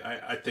challenge.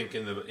 I think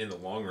in the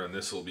long run,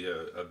 this will be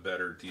a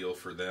better deal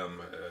for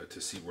them to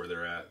see where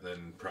they're at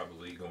than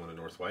probably going to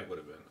North White would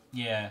have been.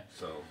 Yeah.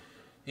 So,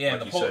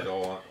 like you said,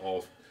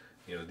 all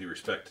due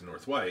respect to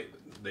North White,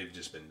 they've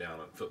just been down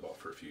on football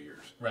for a few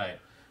years. Right.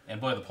 And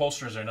boy, the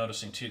pollsters are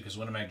noticing too, because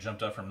Winnemac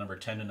jumped up from number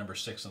 10 to number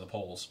 6 in the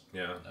polls.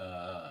 Yeah.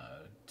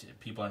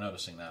 People are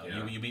noticing now.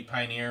 Yeah. You beat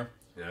Pioneer.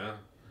 Yeah.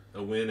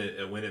 A win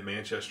at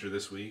Manchester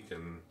this week,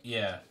 and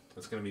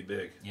that's going to be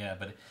big. Yeah,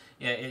 but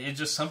it's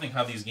just something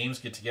how these games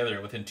get together.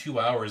 Within 2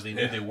 hours, they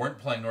knew they weren't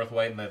playing North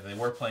White and that they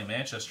were playing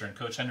Manchester. And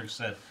Coach Hendricks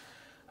said,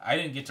 "I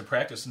didn't get to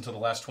practice until the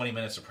last 20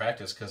 minutes of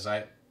practice because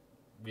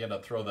we had to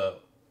throw the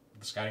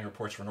scouting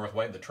reports for North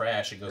White in the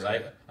trash." He goes,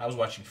 I was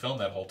watching film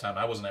that whole time.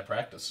 I wasn't at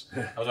practice.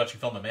 I was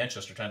watching film in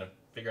Manchester trying to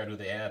figure out who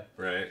they had.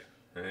 Right.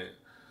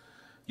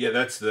 Yeah,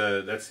 that's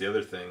the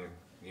other thing.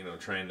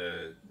 Trying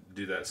to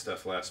do that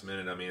stuff last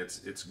minute. I mean,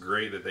 it's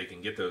great that they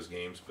can get those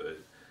games, but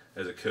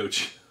as a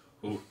coach,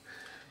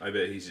 I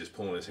bet he's just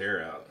pulling his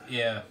hair out.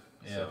 Yeah.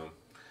 So,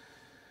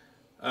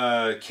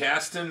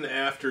 Caston,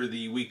 after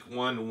the Week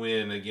 1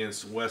 win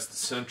against West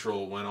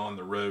Central, went on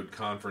the road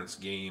conference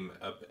game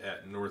up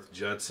at North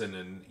Judson,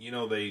 and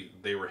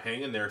they were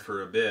hanging there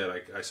for a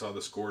bit. I saw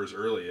the scores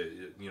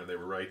early. They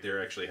were right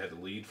there. Actually, had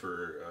the lead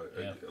for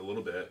a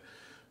little bit,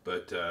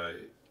 but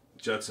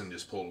Judson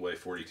just pulled away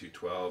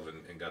 42-12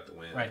 and got the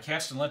win. Right,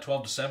 Caston led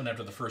 12-7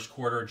 after the first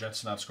quarter.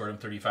 Judson outscored him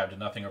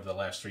 35-0 over the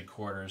last 3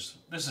 quarters.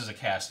 This is a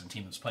Caston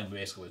team that's playing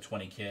basically with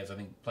 20 kids. I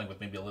think playing with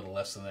maybe a little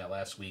less than that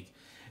last week.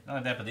 Not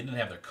only that, but they didn't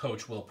have their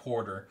coach, Will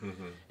Porter.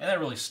 Mm-hmm. And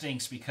that really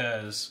stinks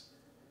because,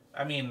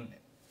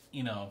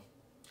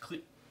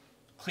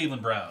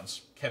 Cleveland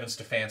Browns, Kevin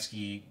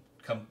Stefanski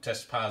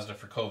tests positive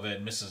for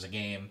COVID, misses a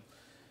game,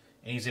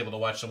 and he's able to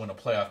watch them win a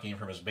playoff game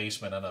from his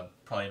basement on a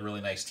probably really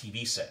nice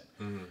TV set.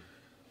 Mm-hmm.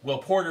 Will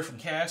Porter from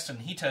Caston,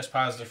 he tests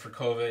positive for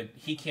COVID.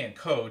 He can't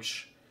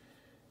coach,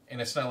 and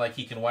it's not like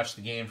he can watch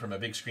the game from a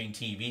big screen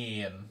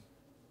TV and,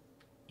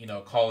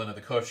 call into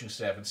the coaching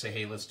staff and say,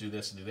 hey, let's do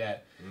this and do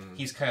that.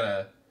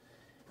 Mm-hmm.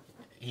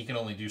 He can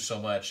only do so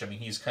much. I mean,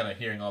 he's kind of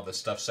hearing all this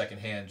stuff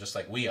secondhand just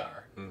like we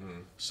are.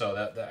 Mm-hmm. So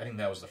that I think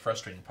that was the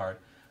frustrating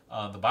part.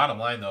 The bottom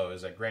line, though,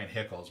 is that Grant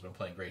Hickle has been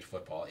playing great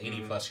football.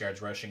 80-plus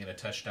yards rushing and a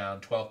touchdown,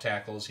 12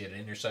 tackles. He had an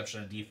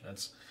interception on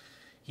defense.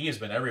 He has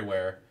been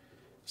everywhere.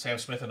 Sam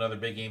Smith, another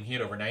big game. He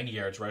had over 90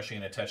 yards rushing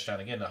and a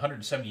touchdown. Again,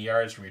 170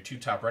 yards from your 2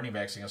 top running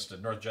backs against a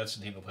North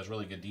Judson team that plays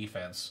really good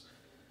defense.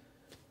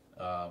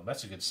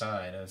 That's a good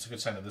sign, and it's a good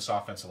sign that this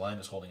offensive line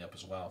is holding up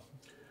as well.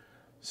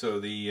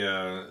 So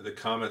the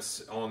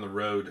Comets on the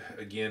road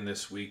again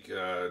this week,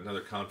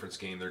 another conference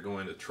game. They're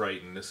going to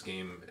Triton. This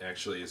game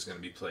actually is going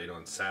to be played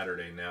on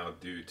Saturday now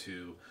due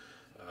to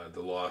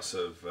the loss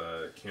of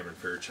Cameron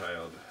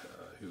Fairchild,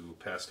 who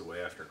passed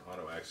away after an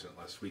auto accident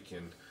last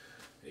weekend,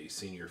 a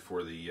senior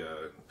for the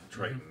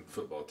Triton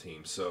football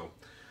team. So,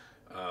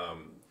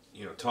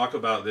 talk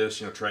about this.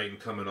 Triton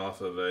coming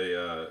off of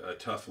a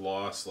tough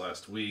loss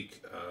last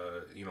week,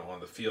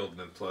 on the field, and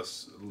then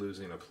plus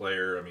losing a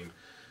player. I mean,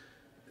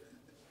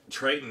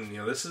 Triton,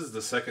 this is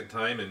the second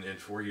time in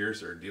 4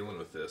 years they're dealing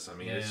with this. I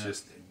mean, It's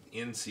just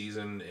in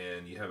season,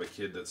 and you have a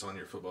kid that's on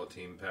your football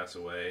team pass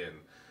away, and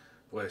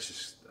boy, it's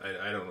just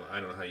I don't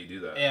know how you do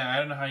that. I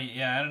don't know how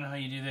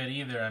you do that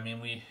either. I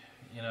mean,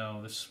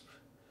 this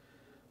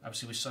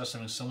obviously we saw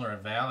something similar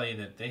at Valley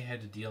that they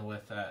had to deal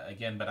with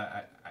again, but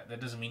I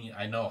that doesn't mean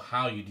I know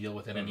how you deal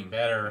with it any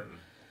better. Mm-hmm.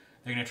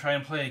 They're going to try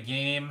and play a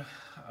game.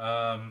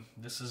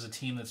 This is a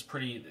team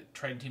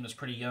Triton team that's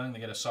pretty young. They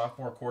got a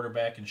sophomore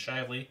quarterback in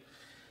Shively.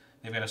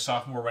 They've got a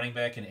sophomore running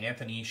back in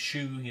Anthony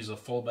Shue. He's a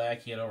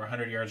fullback. He had over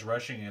 100 yards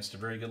rushing against a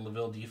very good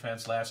LaVille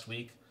defense last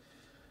week.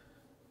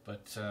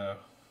 But,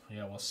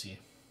 we'll see.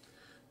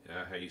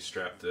 Yeah, how you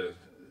strap the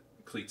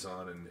cleats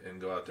on and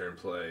go out there and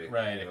play.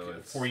 Right.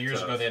 4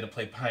 years ago, they had to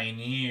play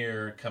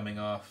Pioneer coming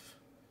off.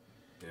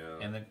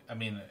 Yeah.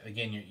 And,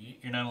 again,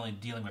 you're not only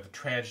dealing with a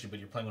tragedy, but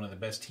you're playing one of the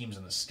best teams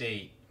in the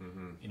state.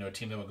 Mm-hmm. A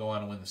team that would go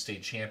on and win the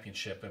state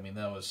championship. I mean,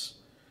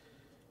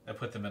 that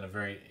put them in a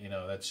very,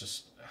 that's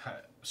just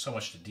so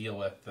much to deal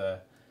with. We'll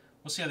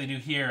see how they do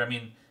here. I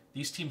mean,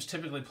 these teams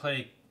typically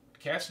play,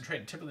 Cass and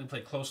Triton typically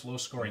play close,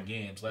 low-scoring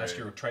games. Last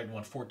year, Triton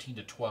won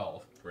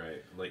 14-12.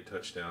 Right, late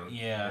touchdown.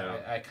 Yeah.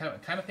 I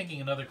kind of thinking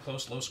another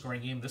close,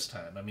 low-scoring game this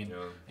time. I mean,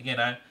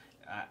 again,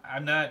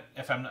 I'm not.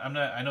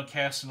 I know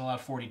Caston allowed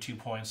 42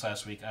 points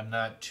last week. I'm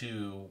not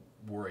too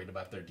worried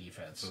about their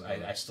defense.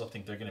 Mm-hmm. I still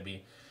think they're going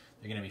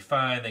to be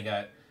fine. They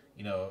got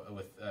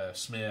with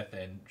Smith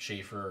and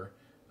Schaefer.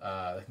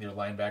 I think their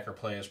linebacker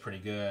play is pretty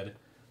good.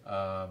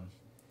 I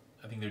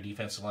think their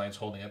defensive line's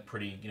holding up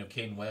pretty.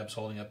 Caden Webb's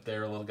holding up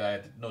there, a little guy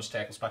at the nose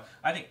tackle spot.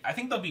 I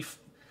think they'll be.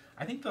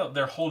 I think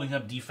they're holding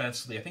up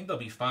defensively. I think they'll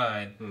be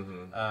fine.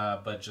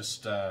 Mm-hmm. But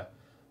just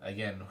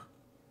again,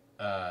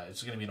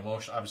 it's going to be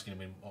obviously going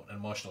to be an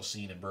emotional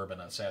scene in Bourbon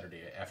on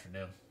Saturday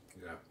afternoon.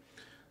 Yeah,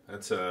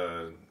 that's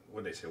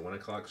what did they say? 1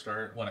 o'clock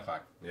start. 1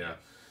 o'clock. Yeah.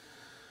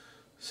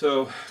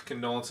 So,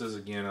 condolences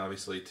again,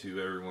 obviously,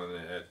 to everyone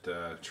at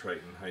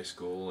Triton High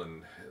School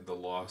and the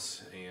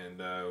loss,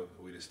 and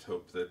we just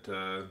hope that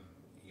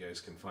you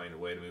guys can find a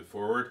way to move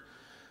forward.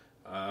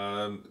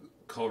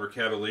 Culver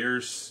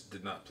Cavaliers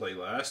did not play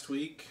last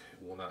week,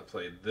 will not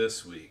play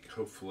this week,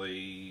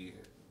 hopefully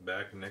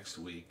back next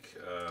week.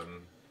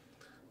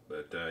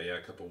 But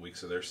a couple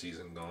weeks of their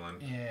season gone.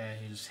 Yeah,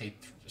 you just hate,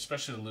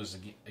 especially to lose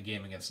a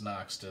game against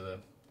Knox to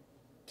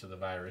the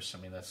Virus.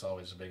 I mean, that's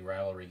always a big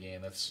rivalry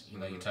game. That's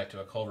you talk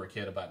to a Culver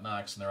kid about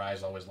Knox, and their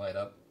eyes always light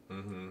up.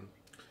 Mm-hmm.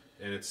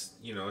 And it's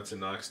it's a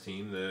Knox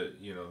team that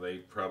they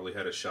probably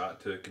had a shot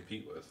to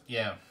compete with.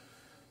 Yeah.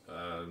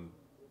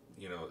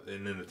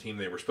 And then the team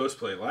they were supposed to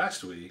play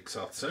last week,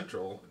 South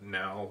Central,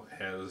 now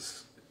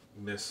has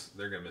missed.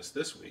 They're going to miss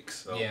this week.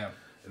 So yeah.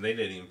 And they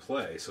didn't even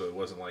play, so it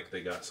wasn't like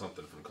they got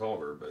something from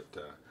Culver,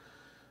 but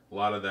a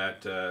lot of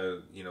that,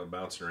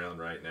 bouncing around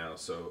right now.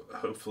 So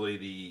hopefully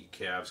the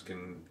Cavs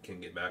can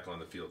get back on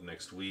the field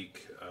next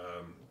week.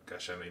 I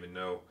don't even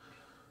know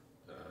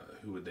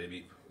who would they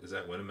be. Is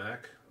that Winnemac?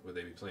 Would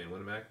they be playing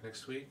Winnemac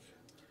next week?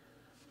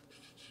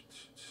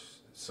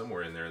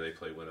 Somewhere in there they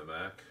play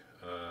Winnemac.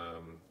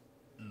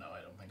 No,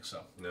 I don't think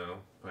so. No,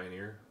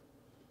 Pioneer.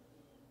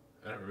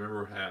 I don't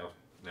remember how.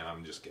 Now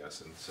I'm just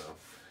guessing. So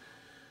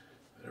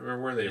I don't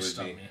remember where they would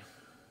be. Me.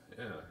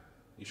 Yeah,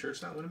 you sure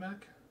it's not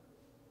Winamac?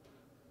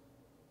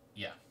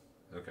 Yeah.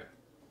 Okay.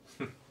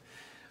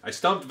 I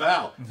stumped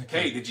Val.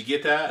 Okay. Hey, did you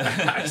get that?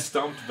 I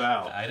stumped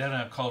Val. I don't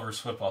have Culver's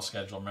football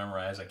schedule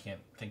memorized. I can't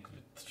think of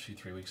it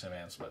 2-3 weeks in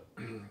advance, but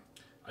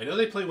I know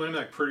they play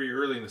Winamac pretty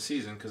early in the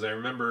season because I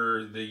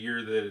remember the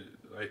year that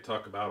I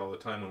talk about all the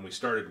time when we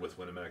started with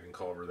Winamac and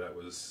Culver. That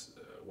was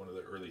one of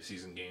the early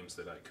season games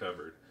that I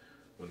covered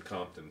when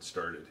Compton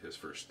started his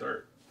first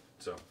start.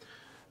 So,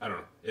 I don't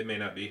know. It may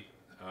not be.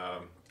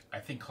 I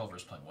think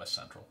Culver's playing West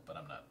Central, but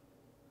I'm not.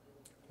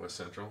 West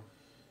Central?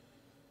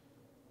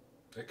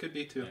 That could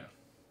be too.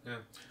 Yeah.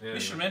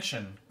 We should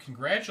mention,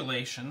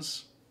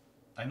 congratulations,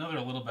 I know they're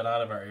a little bit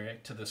out of our area,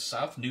 to the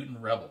South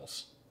Newton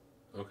Rebels.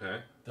 Okay.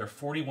 Their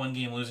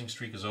 41-game losing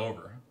streak is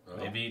over. Oh.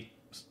 They beat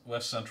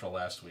West Central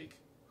last week.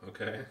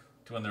 Okay.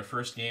 To win their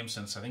first game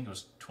since, I think it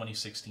was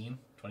 2016,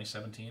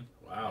 2017.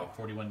 Wow.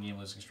 41-game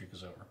losing streak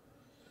is over.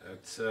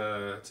 That's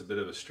a bit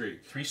of a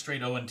streak. 3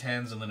 straight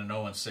 0-10s and then an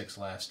 0-6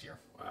 last year.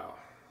 Wow.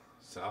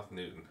 South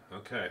Newton.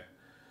 Okay.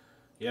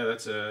 Yeah,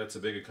 that's a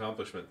big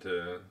accomplishment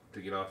to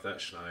get off that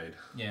schneid.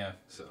 Yeah.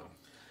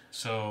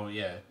 So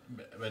yeah,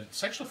 but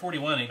Sectional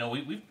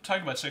 41, we've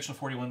talked about Sectional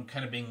 41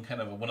 kind of being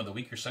one of the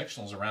weaker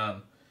sectionals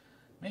around.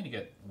 Man, you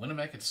got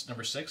Winamac at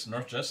number 6,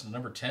 North Justin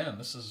number 10.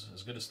 This is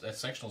as good as that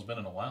sectional's been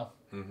in a while.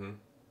 Mm-hmm.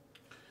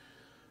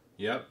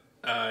 Yep.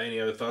 Any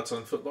other thoughts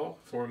on football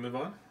before we move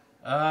on?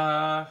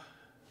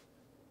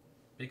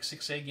 Big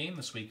 6A game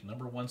this week.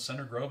 Number 1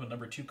 Center Grove and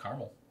number 2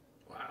 Carmel.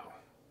 Wow.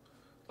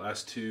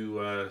 Last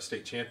 2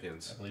 state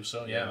champions. I believe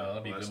so. Yeah,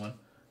 that'll be a good one.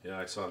 Yeah,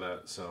 I saw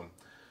that. So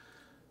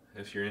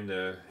if you're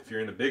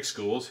into big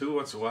schools, who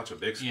wants to watch a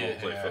big school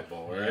play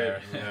football, right?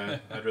 Yeah.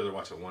 I'd rather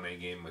watch a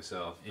 1A game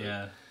myself. But.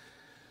 Yeah.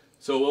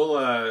 So we'll.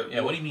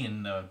 What do you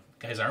mean?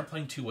 Guys aren't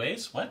playing 2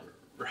 ways? What?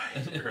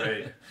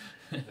 Right.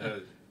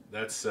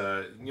 That's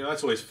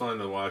that's always fun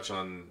to watch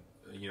on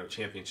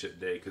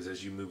championship day because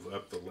as you move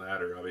up the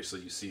ladder,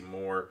 obviously you see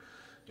more.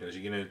 As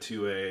you get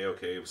into 2A,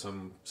 okay,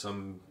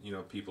 some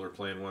people are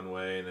playing one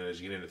way, and then as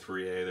you get into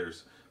 3A,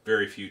 there's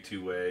very few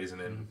 2 ways,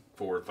 and then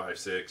 4, 5,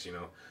 6,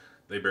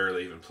 they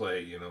barely even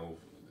play.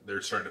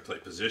 They're starting to play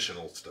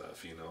positional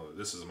stuff.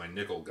 This is my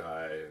nickel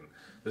guy, and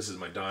this is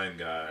my dime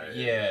guy.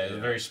 Yeah,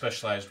 very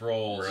specialized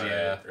roles. Right,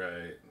 yeah,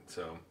 right.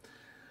 So,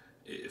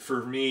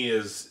 for me,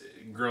 as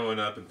growing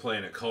up and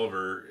playing at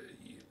Culver,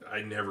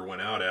 I never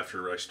went out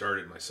after I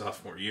started my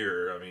sophomore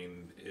year. I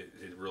mean,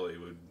 it really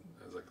would.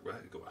 I was like,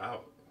 what? Go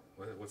out?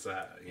 What's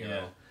that? You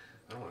know,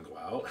 I don't want to go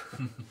out.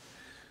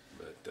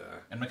 But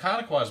and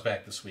Mechanicawa's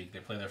back this week. They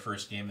play their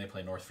first game. They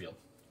play Northfield.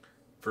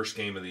 First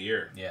game of the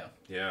year. Yeah.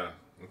 Yeah.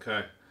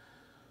 Okay.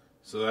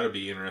 So that'll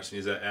be interesting.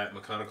 Is that at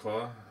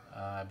Mechanicawa?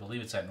 I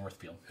believe it's at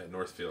Northfield. At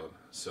Northfield.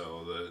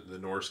 So the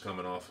Norse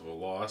coming off of a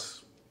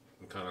loss,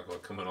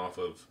 Mechanicawa coming off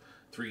of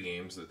 3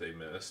 games that they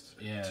missed.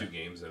 Yeah. 2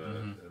 games in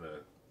a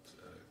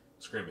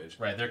scrimmage.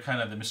 Right, they're kind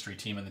of the mystery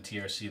team in the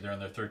TRC. They're on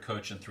their 3rd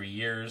coach in 3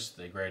 years.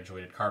 They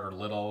graduated Carter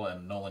Little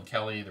and Nolan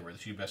Kelly. They were the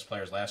 2 best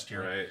players last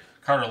year. Right.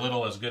 Carter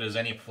Little as good as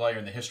any player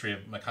in the history of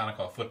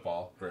Mechanicawa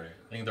football. Right.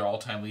 I think they're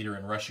all-time leader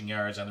in rushing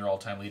yards and they're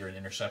all-time leader in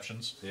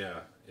interceptions.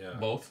 Yeah, yeah.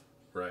 Both.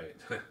 Right.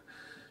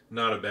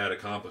 Not a bad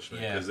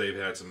accomplishment because they've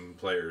had some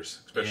players,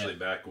 especially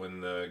back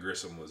when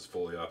Grissom was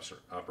fully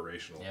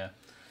operational. Yeah.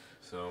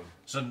 So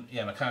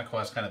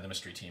Mechanicawa is kind of the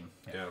mystery team.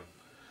 Yeah.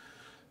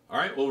 All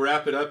right, we'll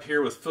wrap it up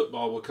here with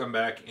football. We'll come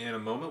back in a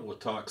moment. We'll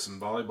talk some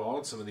volleyball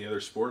and some of the other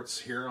sports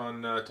here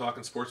on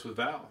Talking Sports with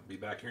Val. Be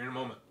back here in a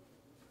moment.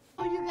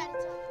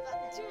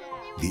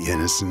 The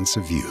innocence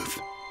of youth.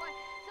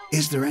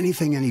 Is there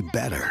anything any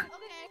better?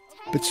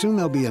 But soon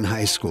they'll be in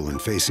high school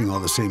and facing all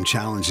the same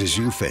challenges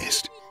you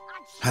faced.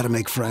 How to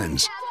make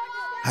friends,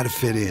 how to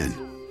fit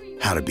in,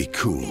 how to be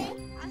cool.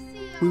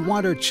 We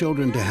want our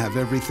children to have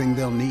everything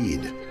they'll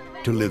need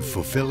to live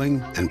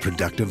fulfilling and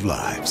productive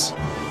lives.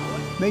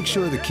 Make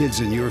sure the kids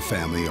in your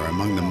family are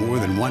among the more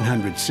than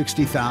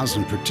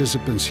 160,000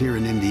 participants here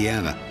in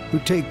Indiana who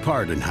take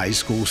part in high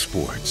school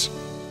sports.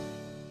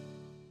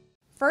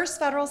 First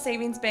Federal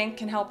Savings Bank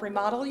can help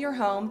remodel your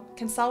home,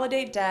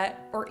 consolidate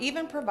debt, or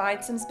even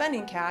provide some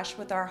spending cash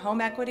with our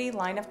home equity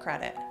line of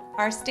credit.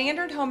 Our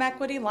standard home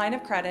equity line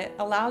of credit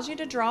allows you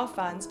to draw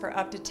funds for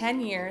up to 10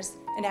 years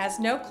and has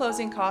no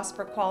closing costs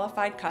for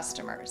qualified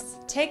customers.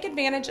 Take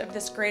advantage of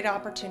this great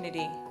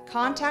opportunity.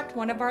 Contact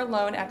one of our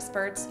loan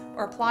experts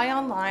or apply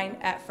online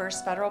at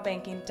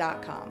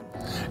firstfederalbanking.com.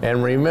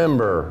 And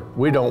remember,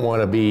 we don't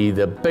want to be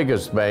the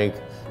biggest bank,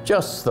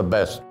 just the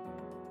best.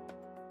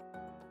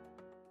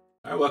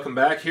 All right, welcome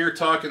back here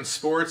talking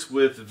sports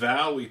with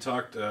Val. We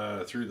talked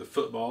through the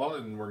football,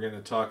 and we're going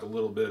to talk a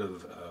little bit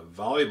of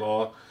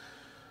volleyball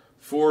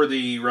for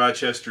the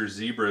Rochester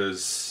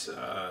Zebras.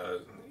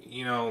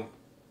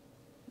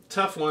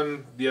 Tough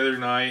one the other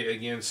night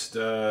against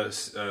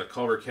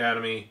Culver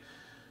Academy.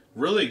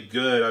 Really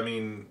good. I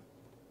mean,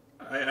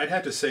 I'd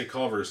have to say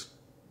Culver's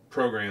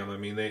program. I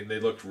mean, they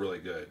looked really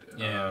good.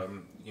 Yeah.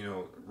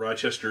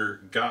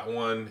 Rochester got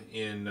one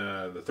in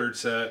the third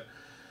set.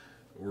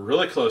 We're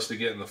really close to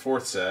getting the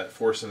fourth set,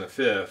 forcing the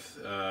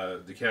fifth.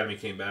 The Academy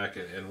came back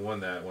and won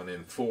that one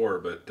in 4,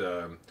 but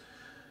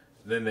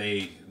then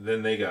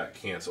they got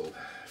canceled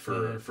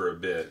for a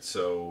bit.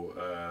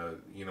 So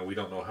we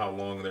don't know how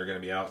long they're going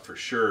to be out for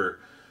sure.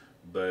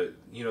 But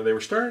they were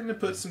starting to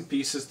put some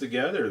pieces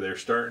together. They're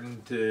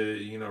starting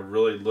to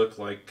really look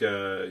like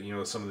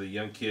some of the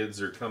young kids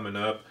are coming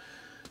up.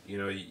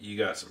 You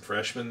got some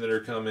freshmen that are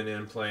coming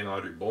in playing.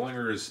 Audrey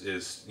Bollinger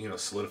is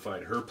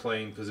solidified her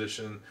playing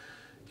position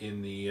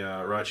in the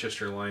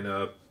Rochester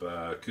lineup.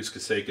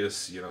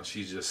 Kuskasekis,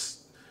 she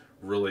just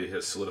really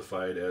has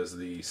solidified as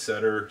the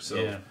setter.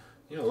 So,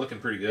 looking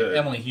pretty good.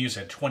 Emily Hughes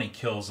had 20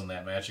 kills in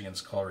that match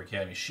against Culver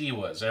Academy. She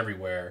was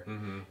everywhere.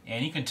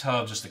 And you can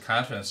tell just the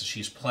confidence that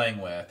she's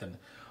playing with. And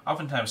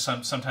oftentimes,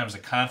 sometimes the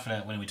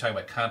confident, when we talk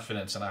about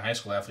confidence in a high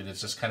school athlete,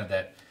 it's just kind of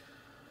that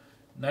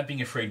not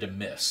being afraid to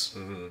miss.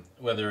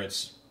 Whether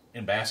it's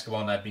in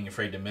basketball, not being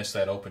afraid to miss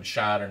that open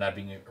shot or not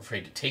being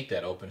afraid to take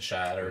that open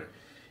shot. Or,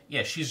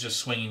 she's just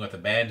swinging with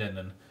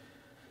abandon.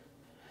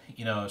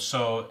 And,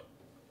 so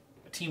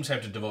teams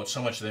have to devote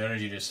so much of their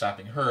energy to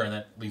stopping her, and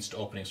that leads to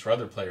openings for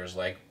other players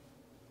like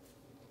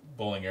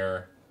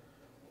Bollinger,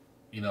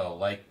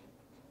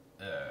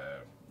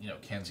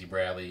 Kenzie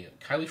Bradley.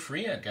 Kylie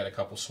Freant got a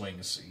couple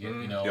swings.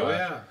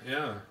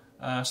 So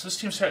this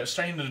team's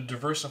starting to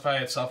diversify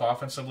itself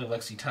offensively.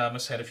 Lexi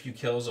Thomas had a few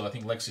kills, though I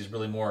think Lexi's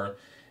really more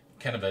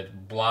kind of a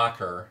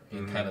blocker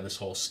in kind of this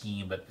whole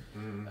scheme, but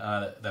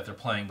that they're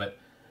playing. But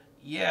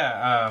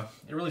it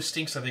really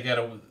stinks that they got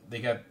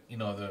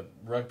the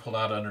rug pulled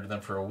out under them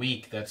for a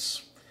week.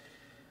 That's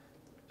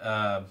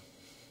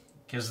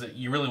because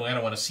you really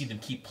want to see them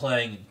keep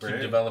playing and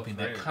keep developing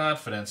that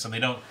confidence. And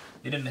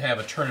they didn't have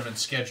a tournament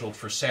scheduled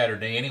for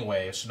Saturday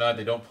anyway, so now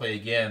they don't play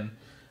again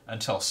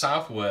until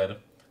Southwood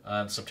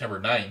on September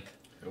 9th.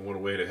 And what a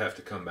way to have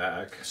to come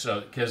back.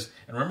 So, and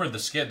remember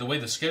the way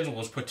the schedule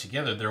was put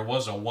together, there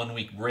was a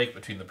 1-week break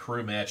between the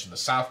Peru match and the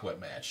Southwood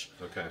match.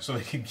 Okay. So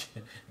they could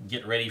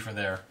get ready for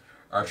their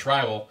arch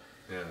rival.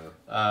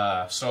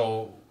 Yeah.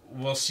 So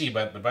we'll see,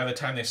 but by the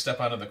time they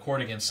step onto the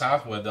court against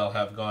Southwood, they'll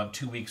have gone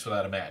 2 weeks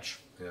without a match.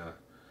 Yeah.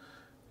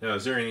 Now,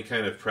 is there any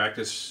kind of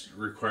practice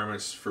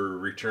requirements for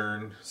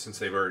return since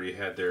they've already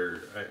had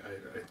their?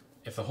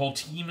 If the whole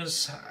team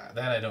is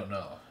that, I don't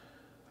know.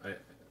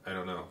 I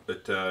don't know,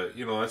 but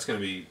that's going to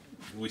be.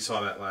 We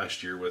saw that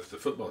last year with the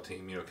football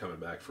team, coming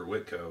back for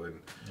Whitco, and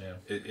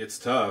it's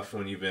tough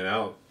when you've been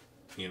out,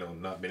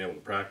 not being able to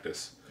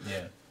practice.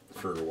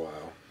 For a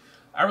while.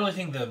 I really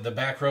think the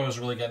back row has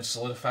really gotten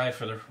solidified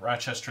for the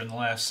Rochester in the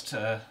last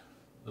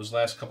those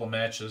last couple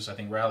matches. I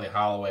think Riley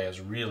Holloway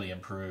has really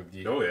improved.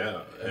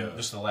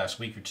 Just in the last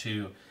week or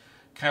two.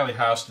 Kylie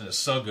Houston is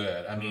so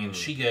good. I mean,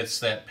 she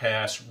gets that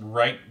pass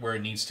right where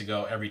it needs to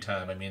go every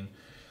time. I mean,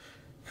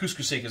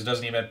 Kuskasekis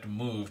doesn't even have to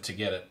move to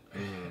get it.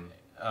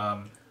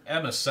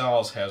 Emma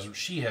Sells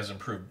has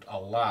improved a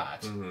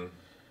lot.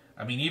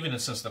 I mean, even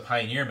since the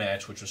Pioneer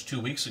match, which was 2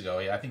 weeks ago,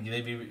 I think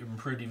they've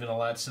improved even a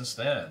lot since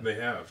then. They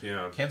have,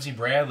 yeah. Kenzie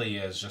Bradley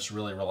is just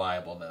really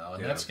reliable now,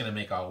 and that's going to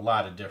make a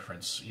lot of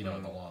difference, in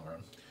the long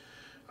run.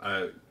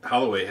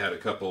 Holloway had a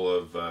couple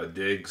of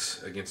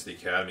digs against the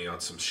Academy on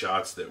some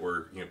shots that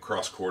were,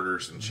 cross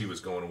quarters, and she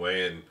was going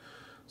away and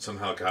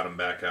somehow got him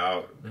back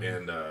out.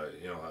 And,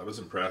 that was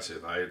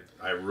impressive.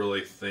 I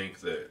really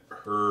think that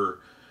her,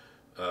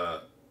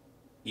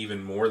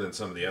 even more than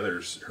some of the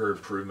others, her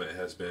improvement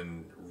has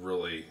been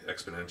really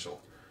exponential.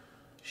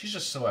 She's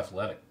just so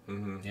athletic.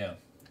 Yeah.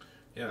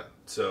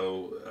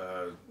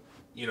 So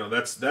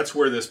that's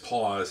where this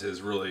pause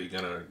is really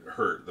going to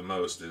hurt the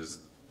most, is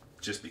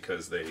just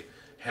because they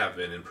have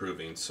been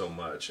improving so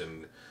much.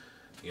 And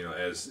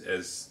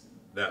as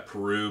that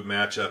Peru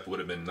matchup would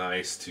have been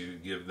nice to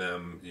give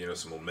them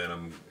some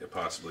momentum,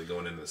 possibly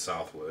going into the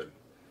Southwood.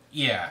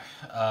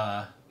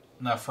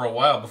 Now, for a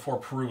while, before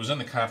Peru was in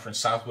the conference,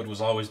 Southwood was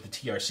always the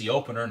TRC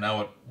opener.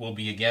 Now it will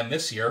be again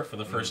this year for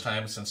the first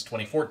time since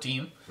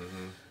 2014.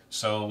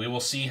 So we will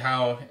see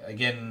how,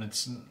 again,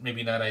 it's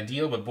maybe not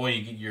ideal, but boy,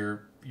 you get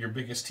your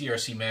biggest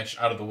TRC match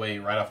out of the way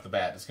right off the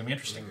bat. It's going to be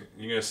interesting.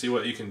 You're going to see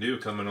what you can do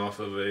coming off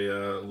of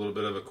a little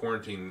bit of a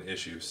quarantine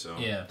issue. So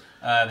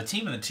the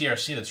team in the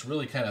TRC that's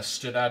really kind of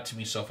stood out to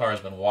me so far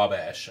has been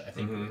Wabash. I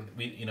think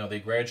they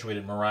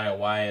graduated Mariah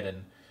Wyatt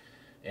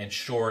and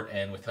Short,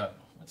 and we thought,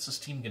 what's this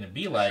team going to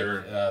be like?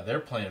 They're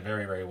playing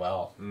very, very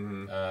well.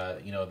 The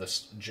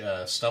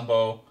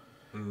Stumbo,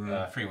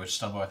 I forget which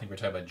Stumbo. I think we're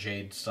talking about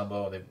Jade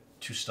Stumbo. They have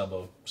 2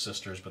 Stumbo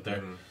sisters, but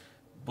they're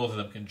both of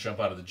them can jump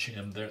out of the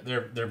gym.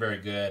 They're very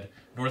good.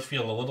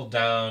 Northfield a little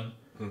down.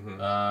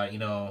 I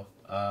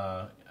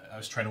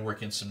was trying to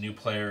work in some new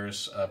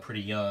players,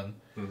 pretty young,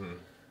 and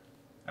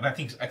I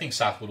think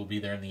Southwood will be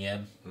there in the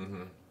end.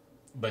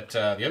 But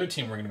the other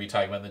team we're going to be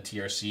talking about in the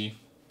TRC.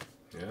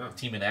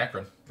 Team in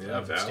Akron.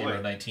 State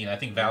Road 19. I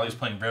think Valley's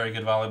playing very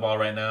good volleyball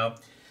right now.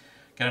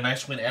 Got a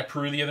nice win at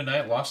Peru the other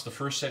night. Lost the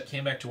first set,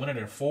 came back to win it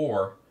in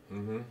 4.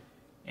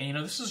 And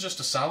this is just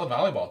a solid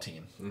volleyball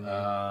team.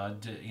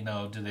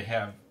 Mm-hmm. Do they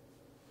have?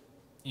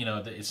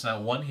 It's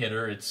not one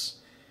hitter. It's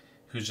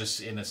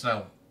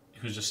not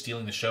who's just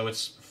stealing the show.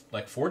 It's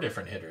like 4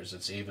 different hitters.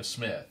 It's Ava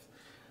Smith.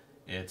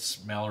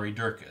 It's Mallory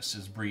Durkis.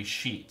 It's Bree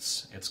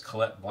Sheets. It's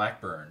Colette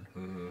Blackburn.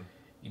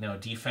 Mm-hmm.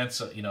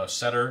 Defense.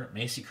 Setter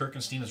Macy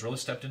Kirkenstein has really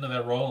stepped into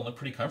that role and looked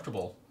pretty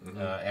comfortable.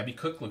 Mm-hmm. Abby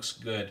Cook looks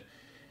good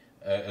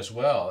as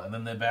well. And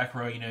then the back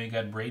row, you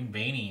got Braden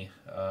Bainey.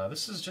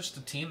 This is just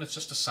a team that's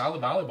just a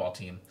solid volleyball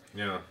team.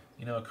 Yeah.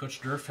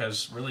 Coach Durf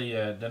has really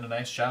done a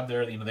nice job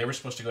there. They were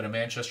supposed to go to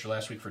Manchester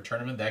last week for a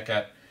tournament. That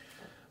got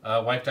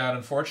wiped out,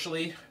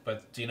 unfortunately,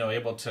 but,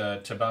 able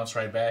to bounce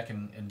right back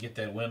and get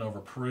that win over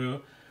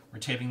Peru. We're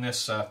taping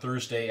this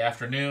Thursday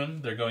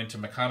afternoon. They're going to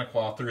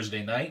Mechanical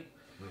Thursday night.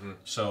 Mm-hmm.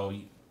 So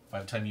by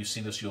the time you've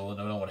seen this, you'll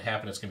know what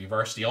happened. It's going to be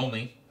varsity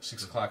only,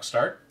 6 o'clock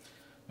start.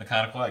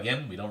 Mechanical,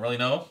 again, we don't really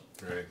know.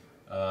 Right.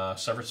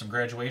 Suffered some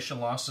graduation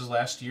losses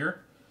last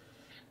year,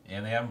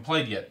 and they haven't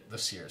played yet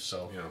this year.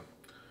 So, yeah.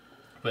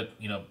 But,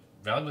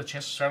 Valley with a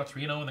chance to start out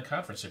 3-0 in the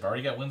conference. They've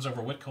already got wins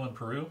over Whitco and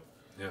Peru.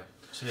 Yeah.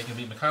 So they can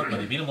beat Mechanical.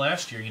 They beat them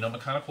last year.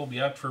 Mechanical will be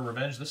out for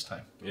revenge this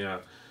time. Yeah.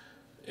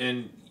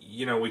 And,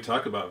 we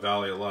talk about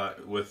Valley a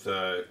lot with,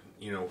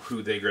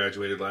 who they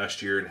graduated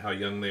last year and how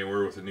young they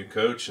were with a new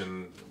coach.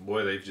 And,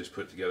 boy, they've just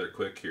put together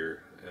quick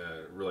here.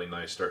 Really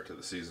nice start to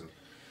the season.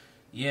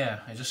 Yeah.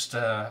 Just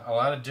a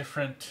lot of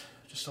different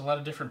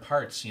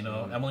parts.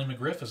 Mm-hmm. Emily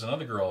McGriff is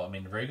another girl.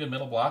 Very good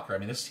middle blocker.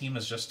 This team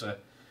is just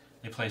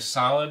they play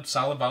solid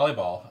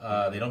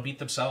volleyball. They don't beat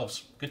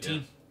themselves. Good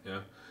team.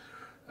 Yeah.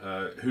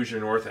 Hoosier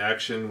North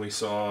action. We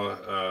saw,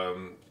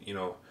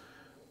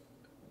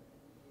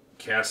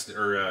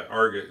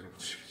 Arga.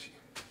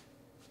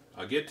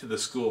 I'll get to the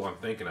school I'm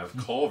thinking of.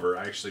 Culver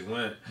actually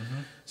went.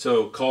 Mm-hmm.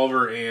 So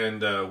Culver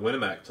and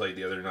Winnemac played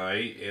the other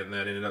night, and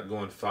that ended up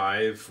going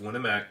 5.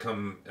 Winnemac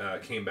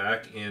came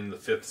back in the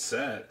 5th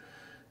set.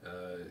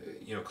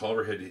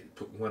 Culver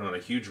went on a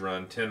huge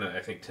run.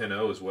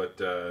 10-0 is what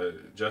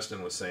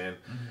Justin was saying.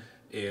 Mm-hmm.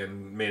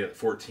 And made it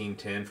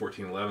 14-10,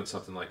 14-11,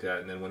 something like that.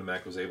 And then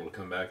Winnemac was able to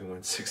come back and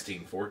win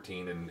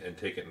 16-14 and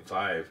take it in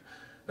 5.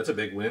 That's a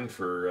big win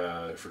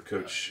for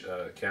Coach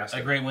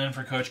Caston. A great win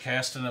for Coach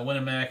Caston at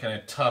Winnemac, and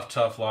a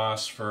tough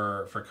loss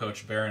for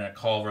Coach Barron at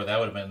Culver. That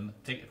would have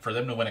been, for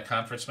them to win a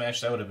conference match,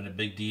 that would have been a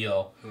big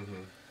deal.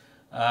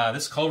 Mm-hmm.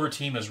 This Culver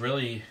team is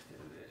really,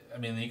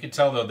 you can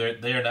tell though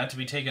they are not to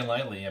be taken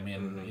lightly.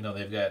 Mm-hmm.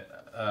 They've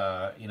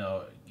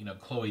got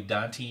Chloe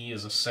Dante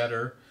is a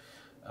setter.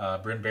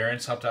 Bryn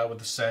Barron's helped out with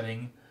the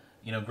setting.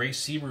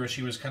 Grace Sieber,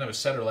 she was kind of a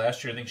setter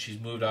last year. I think she's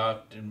moved off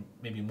in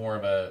maybe more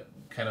of a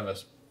kind of a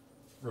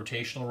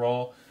rotational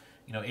role.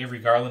 Avery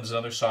Garland is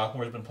another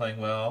sophomore, has been playing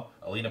well.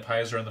 Alina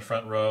Pizer in the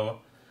front row.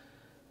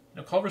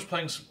 Culver's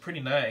playing pretty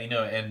nice.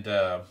 And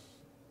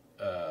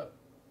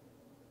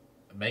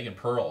Megan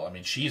Pearl.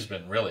 She's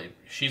been really.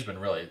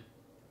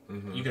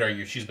 Mm-hmm. You could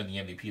argue she's been the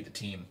MVP of the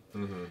team.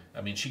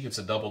 Mm-hmm. She gets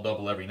a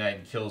double every night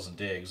and kills and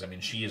digs.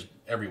 She is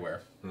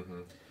everywhere.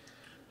 Mm-hmm.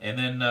 And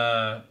then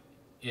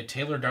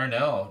Taylor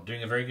Darnell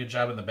doing a very good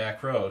job in the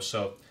back row.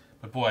 So,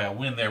 but boy, a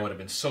win there would have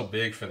been so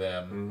big for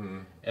them. Mm-hmm.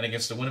 And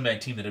against the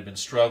Winnemac team that had been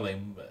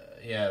struggling,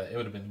 it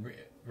would have been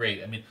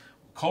great.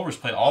 Culver's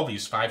played all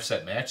these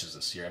 5-set matches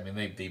this year.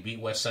 They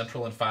beat West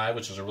Central in 5,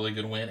 which was a really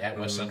good win at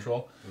West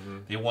Central. Mm-hmm.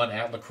 They won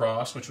at La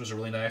Crosse, which was a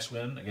really nice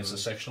win against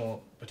a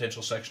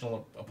potential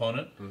sectional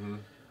opponent.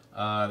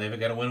 Mm-hmm. They've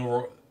got a win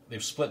over.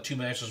 They've split 2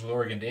 matches with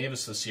Oregon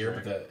Davis this year,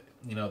 right. But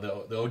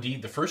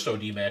the first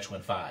OD match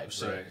went 5,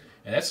 so right.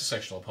 And that's a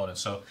sectional opponent.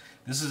 So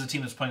this is a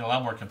team that's playing a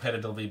lot more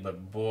competitively.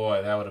 But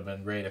boy, that would have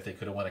been great if they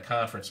could have won a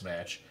conference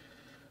match.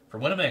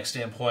 From Winnemac's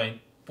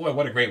standpoint, boy,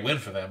 what a great win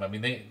for them.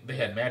 They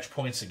had match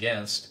points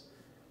against,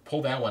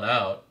 pulled that one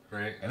out,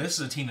 right. And this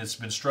is a team that's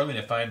been struggling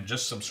to find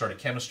just some sort of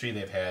chemistry.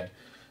 They've had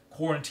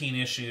quarantine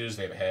issues.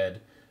 They've had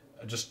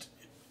just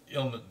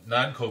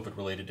non-COVID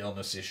related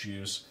illness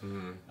issues.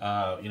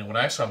 Mm-hmm. When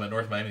I saw them at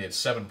North Miami, they had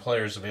 7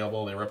 players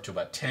available. They were up to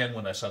about 10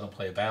 when I saw them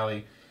play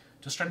Valley.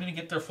 Just starting to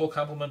get their full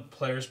complement of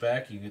players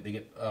back. They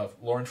get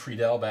Lauren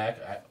Friedel back.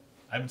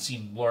 I haven't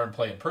seen Lauren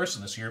play in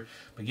person this year,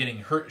 but getting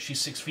her,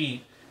 she's 6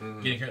 feet,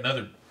 mm-hmm. Getting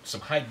her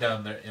some height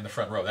down there in the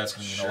front row, that's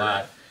going to mean a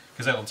lot,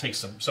 because that'll take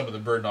some of the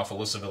burden off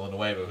Alyssa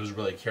Villanueva, who's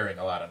really carrying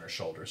a lot on her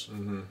shoulders.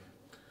 Mm-hmm.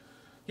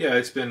 Yeah,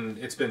 it's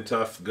been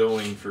tough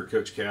going for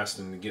Coach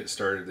Caston to get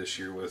started this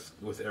year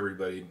with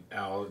everybody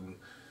out, and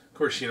of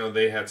course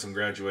they had some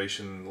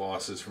graduation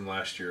losses from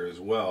last year as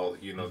well.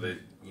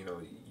 Mm-hmm.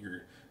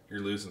 You're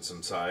losing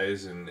some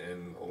size and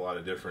a lot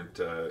of different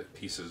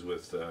pieces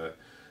with the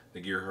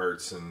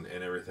Gearharts and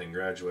everything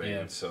graduating.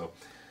 Yeah. So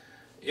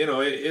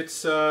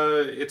it's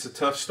a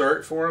tough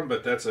start for them,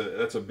 but that's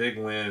a big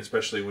win,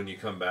 especially when you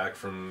come back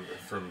from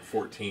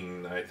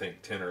 14, I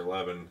think 10 or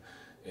 11.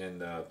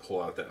 And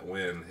pull out that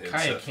win in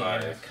set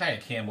 5. Kaya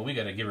Campbell, we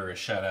got to give her a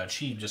shout out.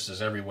 She just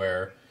is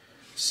everywhere,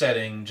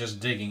 setting, just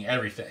digging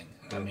everything.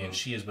 Mm-hmm.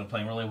 She has been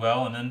playing really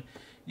well. And then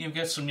you've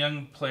got some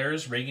young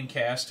players, Reagan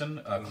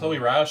Caston, mm-hmm. Chloe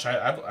Roush.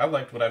 I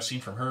liked what I've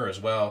seen from her as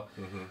well.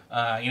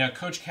 Mm-hmm.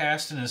 Coach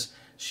Caston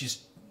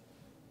she's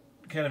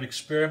kind of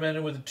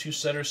experimented with the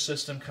two-setter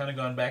system, kind of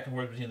gone back and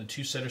forth between the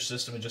two-setter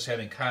system and just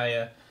having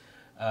Kaya.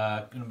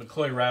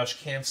 McCloy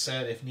Roush can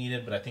set if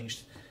needed, but I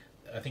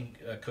think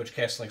Coach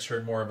Castellane's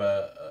heard more of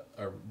a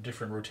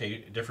different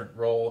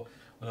role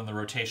within the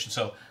rotation.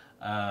 So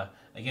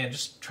again,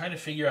 just trying to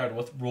figure out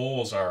what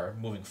roles are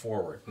moving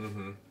forward.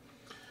 Mm-hmm.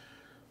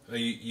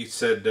 You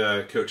said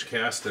Coach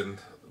Caston.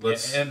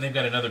 And they've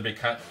got another big.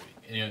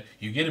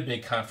 You get a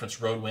big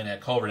conference road win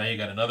at Culver. Now you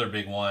got another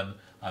big one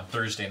on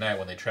Thursday night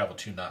when they travel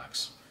to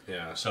Knox.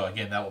 Yeah. So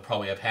again, that will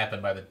probably have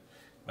happened by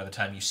the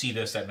time you see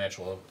this. That match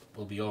will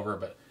be over.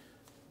 But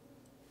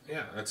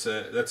yeah,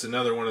 that's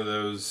another one of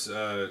those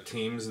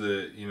teams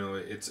that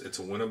it's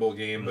a winnable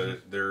game, mm-hmm.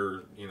 but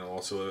they're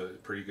also a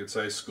pretty good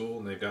sized school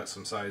and they've got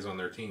some size on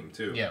their team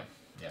too. Yeah.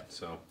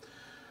 So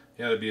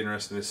yeah, it'd be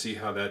interesting to see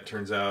how that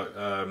turns out.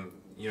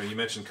 You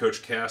mentioned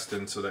Coach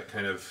Caston, so that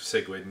kind of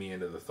segued me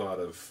into the thought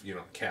of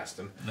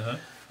Caston.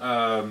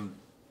 Uh-huh.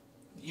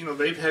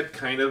 They've had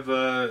kind of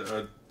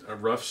a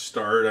rough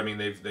start. I mean,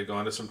 they've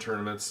gone to some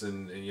tournaments,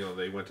 and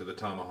they went to the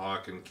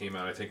Tomahawk and came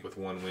out, I think, with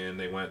one win.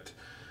 They went,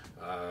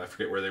 I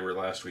forget where they were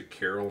last week.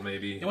 Carroll,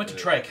 maybe. They went to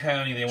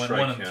Tri-County. They went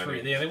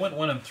 1-3. They went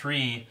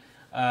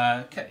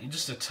 1-3.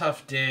 Just a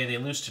tough day. They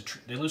lose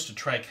to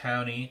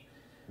Tri-County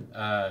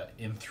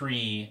in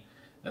 3.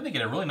 Then they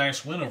get a really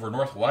nice win over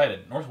North White,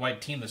 a North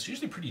White team that's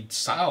usually pretty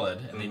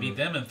solid, and they beat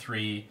them in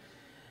 3.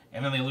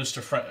 And then they lose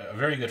to a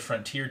very good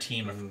Frontier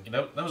team. Mm-hmm.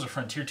 That was a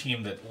Frontier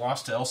team that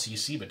lost to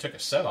LCC but took a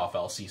set off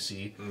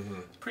LCC. Mm-hmm.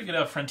 It's a pretty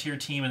good Frontier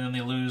team, and then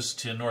they lose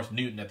to North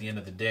Newton at the end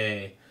of the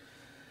day.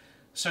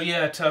 So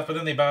yeah, tough. But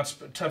then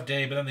tough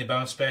day. But then they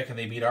bounce back and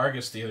they beat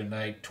Argus the other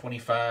night,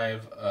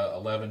 25-11,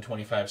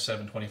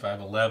 25-7,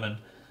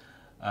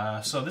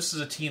 25-11. So this is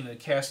a team, the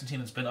Caston team,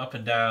 that's been up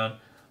and down.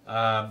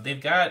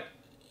 They've got.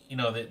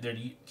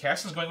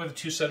 Caston's going with a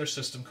two-setter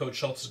system. Coach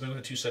Schultz is going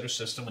with a two-setter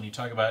system. When you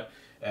talk about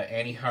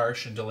Annie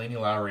Harsh and Delaney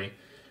Lowry,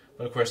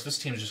 but of course this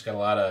team's just got a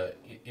lot of,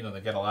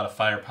 they've got a lot of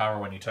firepower.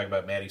 When you talk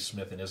about Maddie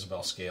Smith and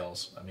Isabel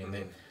Scales, I mean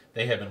mm-hmm.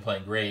 they have been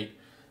playing great,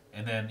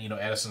 and then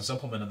Addison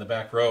Simpleman in the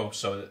back row.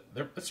 So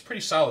it's a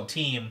pretty solid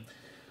team,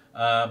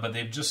 but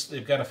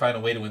they've got to find a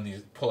way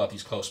to pull out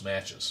these close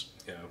matches.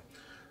 Yeah.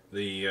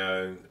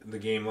 The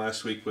game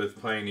last week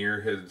with Pioneer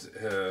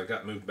had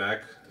got moved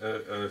back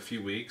a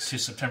few weeks to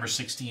September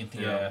 16th.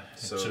 Yeah,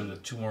 so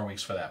 2 more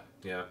weeks for that.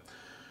 Yeah,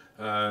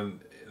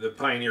 the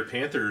Pioneer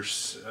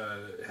Panthers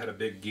had a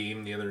big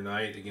game the other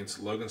night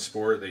against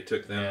Logansport. They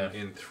took them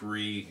in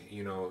 3.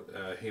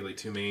 Haley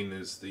Tumaine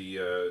is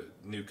the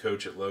new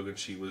coach at Logan.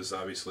 She was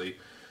obviously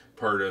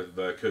part of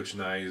Coach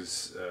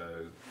Nye's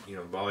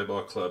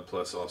volleyball club,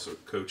 plus also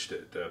coached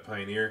at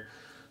Pioneer.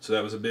 So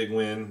that was a big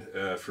win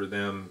for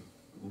them.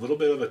 A little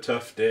bit of a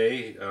tough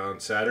day on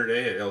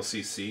Saturday at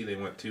LCC. They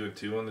went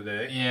 2-2 on the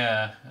day.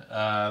 Yeah,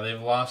 they've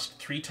lost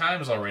 3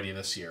 times already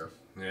this year.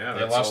 Yeah,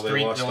 they lost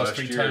three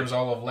times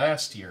all of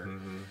last year.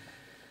 Mm-hmm.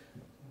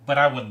 But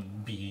I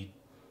wouldn't be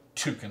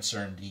too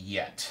concerned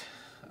yet.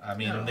 I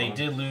mean, They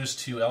did lose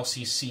to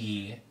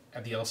LCC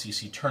at the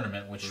LCC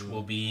tournament, which mm-hmm.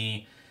 will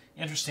be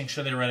interesting.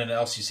 Should they run into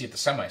LCC at the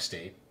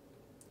semi-state?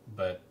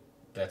 But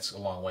that's a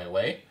long way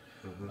away.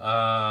 Mm-hmm.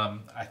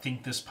 I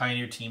think this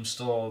Pioneer team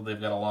they've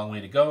got a long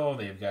way to go.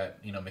 They've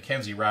got,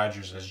 Mackenzie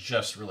Rogers has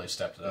just really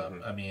stepped it up.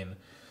 Mm-hmm. I mean,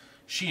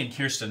 she and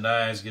Kirsten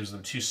Nyes gives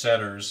them 2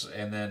 setters,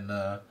 and then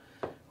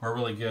we're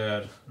really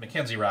good.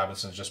 Mackenzie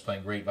Robinson's just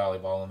playing great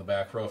volleyball in the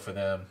back row for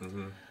them.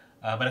 Mm-hmm.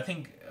 But I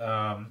think,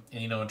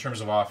 in terms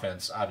of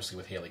offense, obviously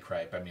with Haley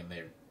Kripe, I mean,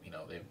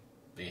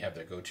 they have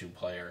their go-to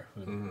player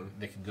who mm-hmm.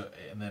 they can go,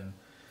 and then,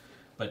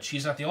 but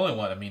she's not the only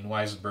one. I mean,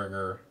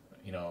 Weisenberger,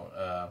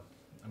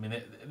 I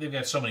mean, they've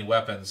got so many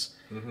weapons.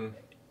 Mm-hmm.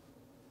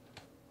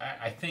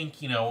 I think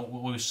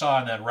what we saw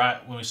in that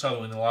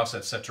when they lost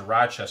that set to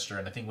Rochester,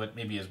 and I think what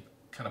maybe has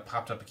kind of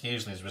popped up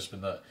occasionally has just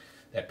been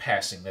that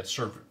passing, that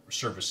serve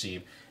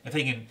receive. If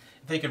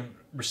they can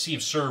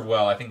receive serve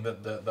well, I think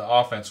that the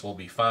offense will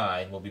be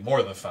fine, will be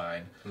more than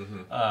fine.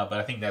 Mm-hmm. But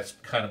I think that's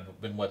kind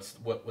of been what's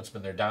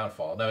been their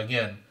downfall. Now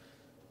again,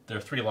 their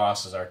 3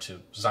 losses are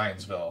to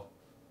Zionsville,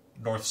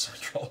 North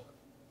Central.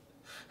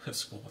 A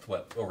school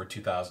with over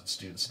 2,000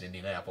 students in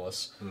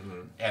Indianapolis, mm-hmm.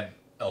 and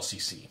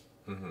LCC.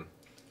 Mm-hmm.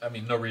 I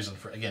mean, no reason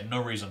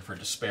for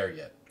despair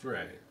yet.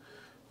 Right.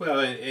 Well,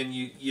 and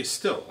you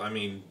still, I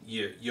mean,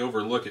 you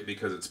overlook it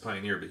because it's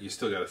Pioneer, but you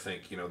still got to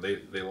think,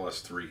 they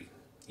lost 3,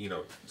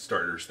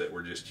 starters that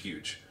were just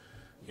huge.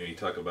 You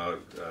talk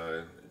about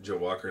Joe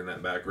Walker in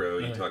that back row.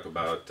 You mm-hmm. talk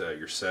about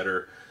your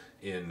setter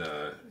in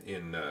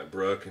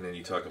Brooke, and then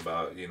you talk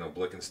about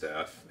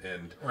Blickenstaff,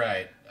 and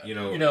right,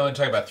 and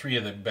talk about 3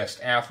 of the best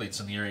athletes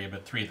in the area,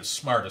 but 3 of the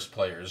smartest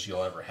players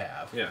you'll ever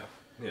have. Yeah.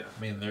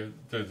 I mean, they're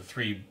the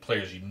 3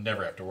 players you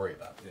never have to worry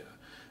about. Yeah,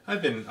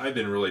 I've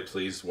been really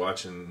pleased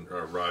watching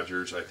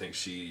Rogers. I think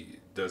she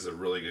does a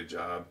really good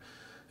job,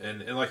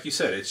 and like you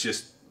said, it's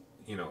just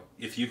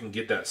if you can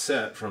get that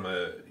set from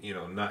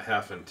not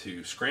having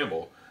to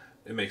scramble,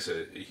 it makes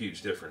a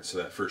huge difference. So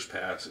that first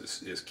pass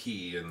is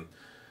key, and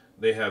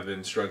they have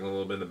been struggling a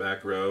little bit in the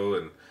back row,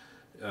 and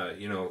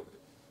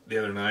the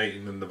other night,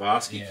 and then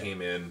Novoski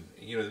came in.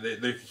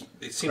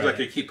 It seems like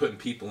they keep putting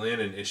people in,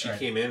 and she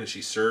came in and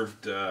she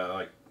served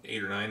like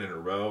 8 or 9 in a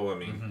row. I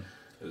mean,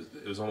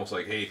 it was almost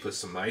like, hey, put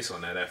some ice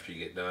on that after you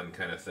get done,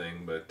 kind of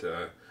thing. But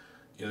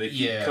they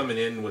keep coming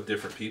in with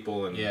different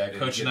people and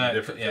Coach getting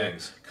different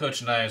things.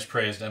 Coach Nye has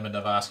praised Emma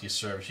Novoski's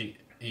serve. He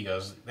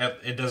goes,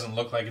 it doesn't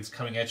look like it's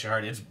coming at you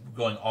hard. It's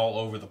going all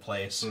over the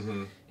place.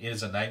 Mm-hmm. It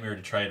is a nightmare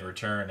to try to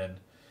return. And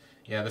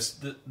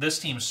this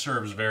team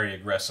serves very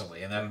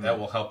aggressively, and that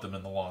will help them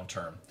in the long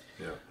term.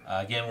 Yeah.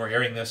 Again, we're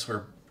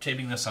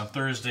taping this on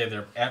Thursday.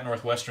 They're at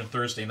Northwestern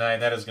Thursday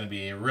night. That is going to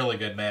be a really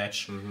good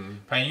match. Mm-hmm.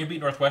 Pioneer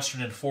beat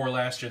Northwestern in 4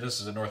 last year. This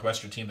is a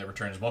Northwestern team that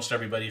returns most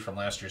everybody from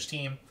last year's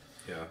team.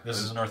 Yeah. This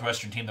is a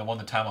Northwestern team that won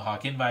the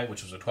Tomahawk Invite,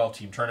 which was a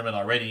 12-team tournament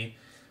already.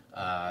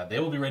 They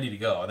will be ready to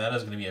go, and that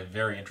is going to be a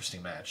very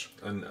interesting match.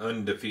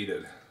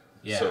 Undefeated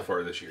so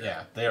far this year.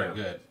 Yeah, they are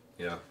good.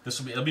 Yeah,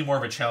 it'll be more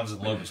of a challenge than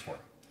Logansport.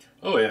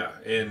 Oh yeah,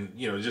 and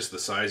just the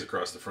size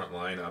across the front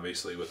line,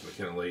 obviously with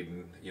McKenna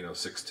Layden,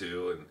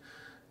 6'2", and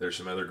there's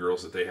some other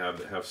girls that they have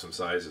that have some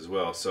size as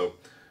well. So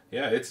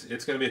yeah, it's going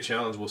to be a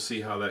challenge. We'll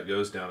see how that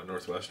goes down at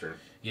Northwestern.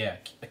 Yeah,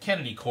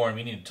 Kennedy Korn,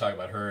 we need to talk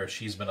about her.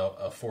 She's been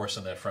a force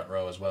in that front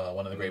row as well.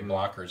 One of the great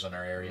blockers in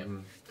our area.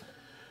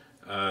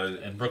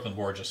 And Brooklyn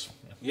Borges.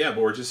 Yeah,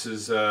 Borges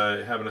is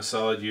having a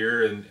solid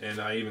year,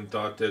 and I even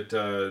thought that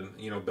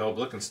Belle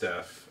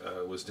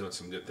Blickenstaff was doing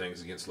some good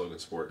things against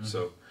Logansport. Mm-hmm.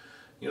 So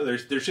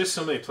there's just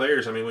so many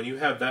players. I mean, when you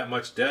have that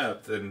much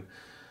depth, and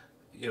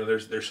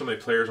there's so many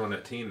players on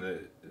that team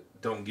that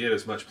don't get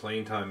as much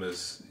playing time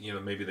as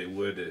maybe they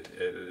would at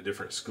a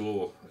different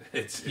school.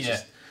 It's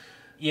just.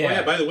 Yeah. Oh,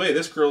 yeah. By the way,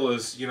 this girl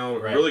is, a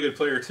really good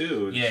player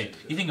too. Yeah.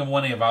 You think of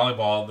 1A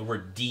volleyball, the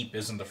word deep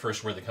isn't the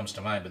first word that comes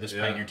to mind, but this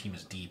Pioneer team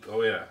is deep.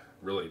 Oh yeah,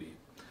 really deep.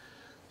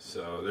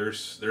 So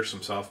there's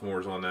some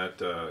sophomores on that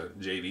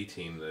JV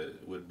team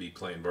that would be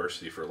playing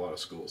varsity for a lot of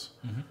schools.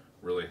 Mm-hmm.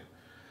 Really.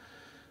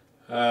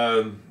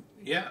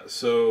 Yeah.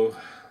 So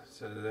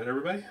is that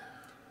everybody?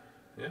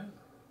 Yeah.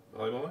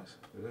 Volleyball wise,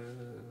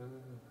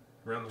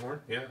 around the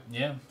horn. Yeah.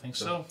 Yeah, I think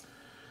so.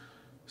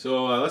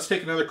 So let's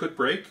take another quick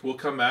break. We'll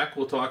come back.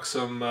 We'll talk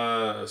some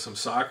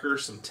soccer,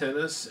 some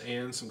tennis,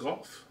 and some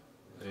golf,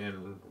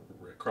 and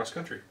cross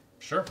country.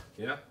 Sure.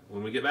 Yeah,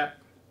 when we get back.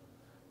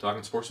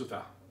 Talking Sports with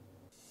Val.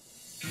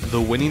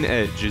 The Winning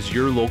Edge is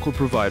your local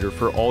provider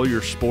for all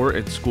your sport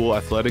and school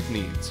athletic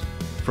needs.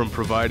 From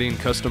providing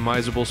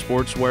customizable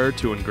sportswear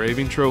to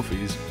engraving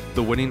trophies,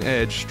 The Winning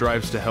Edge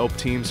strives to help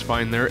teams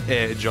find their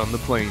edge on the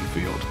playing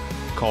field.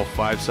 Call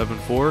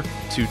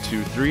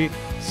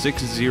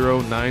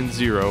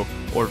 574-223-6090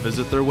 or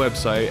visit their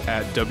website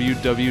at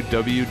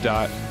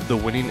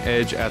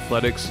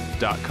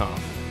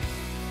www.thewinningedgeathletics.com.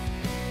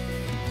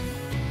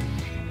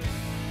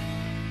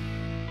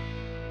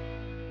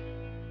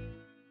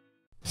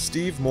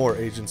 Steve Moore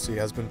Agency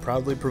has been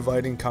proudly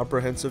providing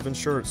comprehensive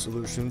insurance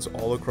solutions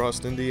all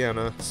across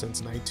Indiana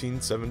since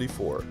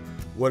 1974.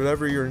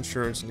 Whatever your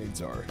insurance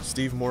needs are,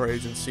 Steve Moore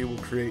Agency will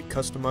create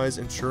customized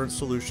insurance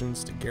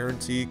solutions to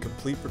guarantee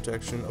complete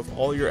protection of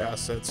all your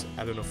assets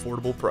at an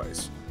affordable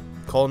price.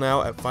 Call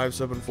now at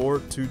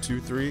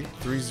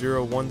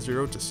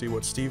 574-223-3010 to see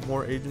what Steve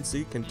Moore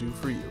Agency can do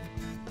for you.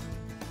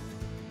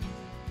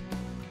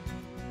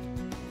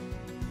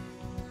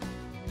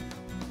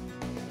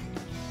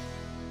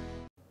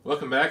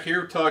 Welcome back.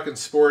 Here, talking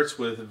sports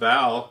with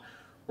Val.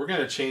 We're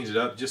going to change it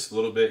up just a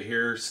little bit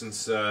here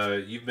since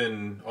you've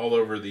been all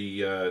over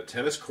the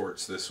tennis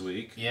courts this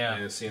week. Yeah.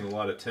 And seeing a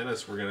lot of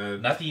tennis. We're going to...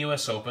 Not the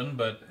U.S. Open,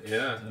 but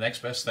the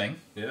next best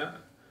thing. Yeah.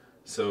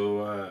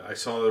 So I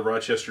saw the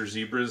Rochester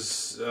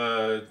Zebras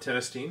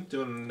tennis team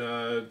doing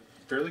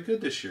fairly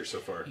good this year so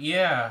far.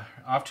 Yeah.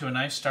 Off to a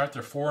nice start.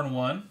 They're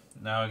 4-1.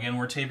 Now, again,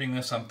 we're taping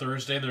this on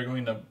Thursday. They're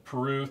going to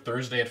Peru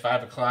Thursday at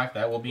 5 o'clock.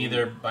 That will be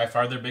by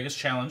far their biggest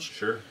challenge.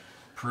 Sure.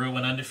 Peru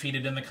went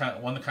undefeated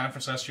won the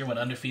conference last year. Went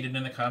undefeated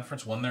in the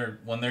conference. Won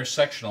their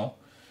sectional.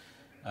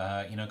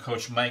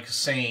 Coach Mike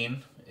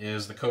Sane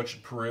is the coach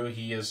at Peru.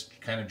 He is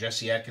kind of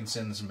Jesse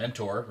Atkinson's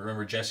mentor.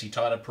 Remember, Jesse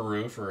taught at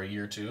Peru for a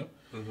year or two,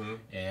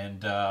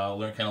 and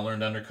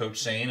learned under Coach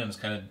Sane, and has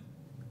kind of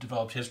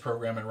developed his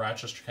program at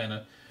Rochester, kind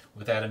of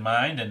with that in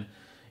mind. And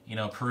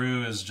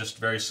Peru is just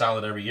very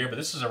solid every year. But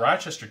this is a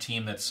Rochester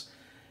team that's.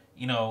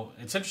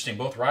 It's interesting.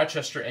 Both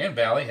Rochester and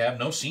Valley have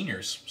no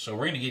seniors, so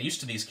we're going to get used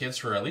to these kids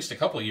for at least a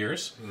couple of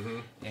years,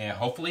 and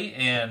hopefully.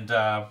 And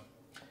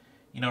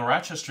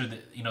Rochester,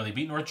 they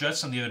beat North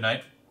Judson the other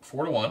night,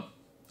 4-1.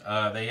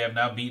 They have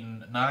now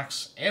beaten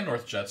Knox and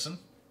North Judson.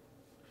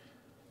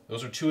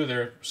 Those are two of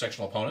their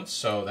sectional opponents,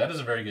 so that is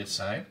a very good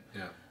sign.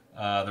 Yeah.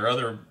 Their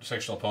other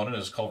sectional opponent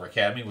is Culver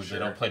Academy, which they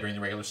don't play during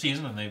the regular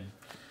season, and they've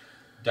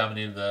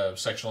dominated the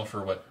sectional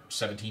for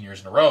 17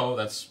 years in a row.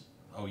 That's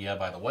oh yeah,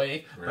 by the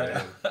way.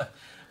 Right. But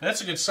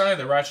that's a good sign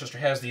that Rochester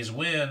has these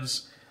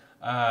wins.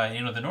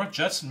 The North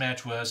Judson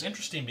match was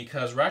interesting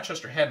because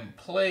Rochester hadn't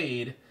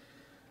played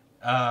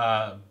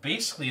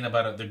basically in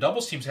their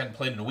doubles teams hadn't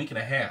played in a week and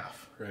a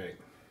half. Right.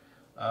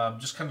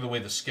 Just kind of the way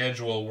the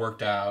schedule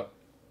worked out.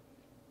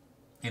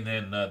 And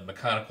then the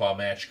McConaughey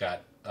match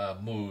got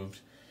moved.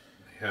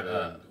 had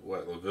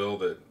LaVille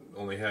that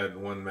only had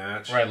one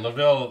match. Right,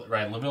 LaVille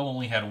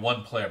only had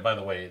one player. By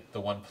the way, the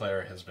one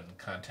player has been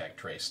contact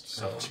traced.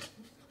 So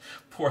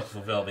poor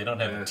LaVille. They don't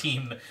have a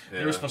team.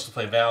 They were supposed to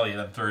play Valley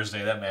on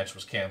Thursday. That match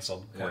was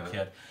canceled. Poor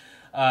kid.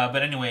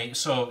 But anyway,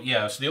 so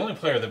the only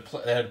player that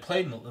had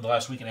played in the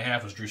last week and a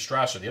half was Drew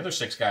Strasser. The other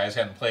 6 guys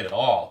hadn't played at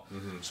all.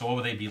 Mm-hmm. So what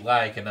would they be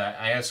like? And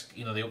I asked,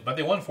 but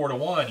they won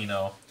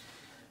 4-1.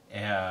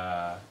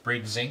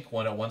 Braden Zink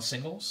won at 1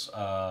 singles.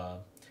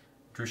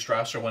 Drew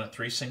Strasser won at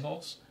 3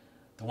 singles.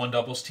 The 1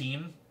 doubles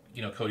team,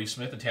 Cody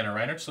Smith and Tanner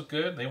Reinertz looked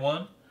good. They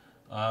won.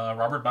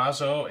 Robert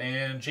Bazzo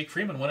and Jake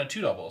Freeman won at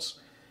 2 doubles.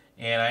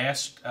 And I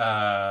asked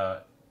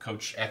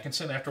Coach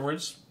Atkinson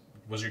afterwards,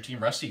 was your team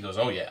rusty? He goes,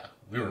 oh yeah,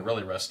 we were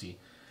really rusty.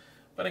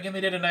 But again,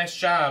 they did a nice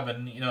job.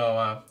 And,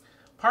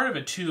 part of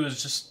it too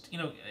is just,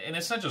 and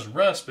it's not just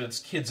rust, but it's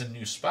kids in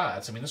new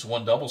spots. I mean, this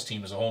 1 doubles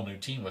team is a whole new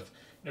team with,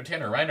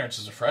 Tanner Reinertz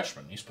is a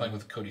freshman. He's playing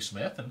with Cody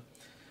Smith, and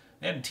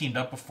they hadn't teamed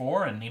up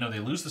before. And, they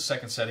lose the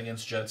second set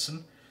against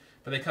Judson.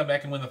 But they come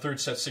back and win the third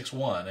set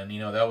 6-1, and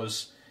that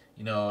was,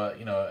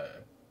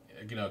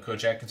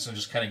 Coach Atkinson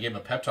just kind of gave him a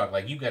pep talk,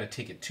 like, you got to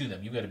take it to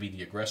them, you got to be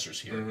the aggressors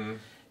here,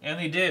 and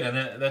they did,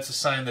 and that's a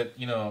sign that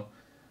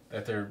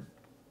that they're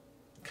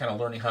kind of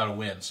learning how to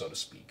win, so to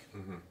speak.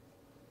 Mm-hmm.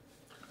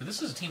 But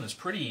this is a team that's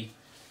pretty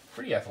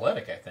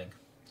athletic, I think.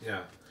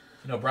 Yeah.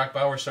 Brock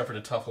Bauer suffered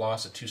a tough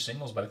loss at 2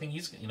 singles, but I think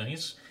he's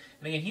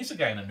a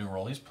guy in a new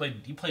role. He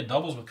played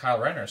doubles with Kyle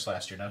Reinertz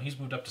last year. Now he's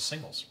moved up to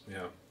singles.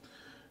 Yeah.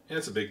 Yeah,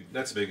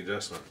 that's a big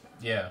adjustment.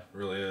 Yeah, it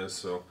really is.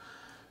 So,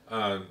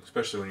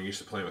 especially when you're used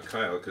to playing with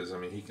Kyle, because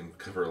he can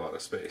cover a lot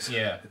of space.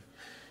 Yeah,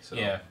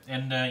 yeah,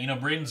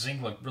 and Braden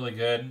Zink looked really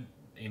good.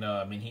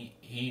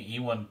 He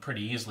won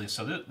pretty easily.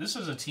 So this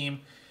is a team,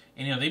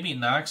 and they beat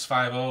Knox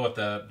 5-0 at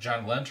the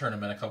John Glenn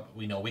tournament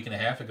a week and a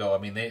half ago. I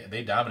mean,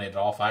 they dominated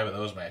all 5 of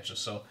those matches.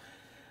 So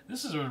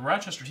this is a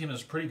Rochester team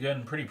that's pretty good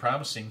and pretty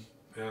promising.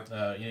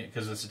 Yeah,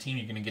 because it's a team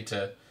you're going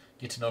to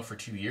get to know for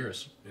 2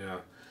 years. Yeah,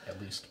 at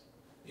least.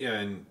 Yeah,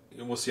 and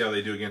we'll see how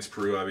they do against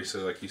Peru.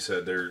 Obviously, like you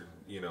said, they're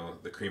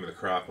the cream of the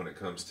crop when it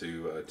comes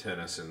to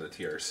tennis and the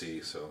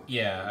TRC. So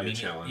yeah, a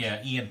challenge.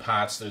 Yeah, Ian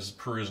Potts is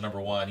Peru's number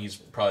 1. He's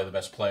probably the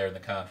best player in the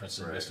conference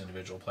and the best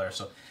individual player.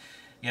 So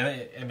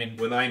yeah, I mean,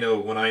 when I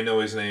know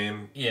his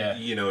name,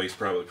 he's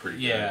probably pretty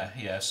good.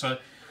 Yeah. So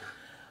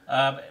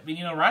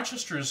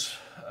Rochester's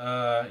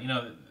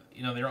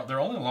their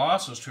only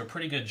loss was to a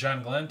pretty good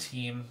John Glenn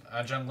team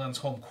on John Glenn's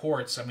home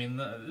courts. I mean,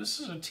 this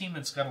is a team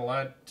that's got a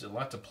lot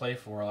to play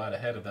for, a lot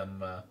ahead of them.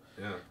 But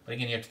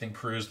again, you have to think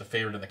Peru's the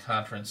favorite in the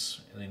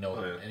conference,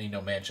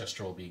 and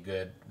Manchester will be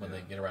good when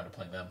they get around to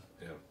playing them.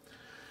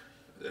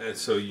 Yeah. And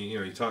so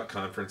you talk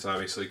conference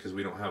obviously because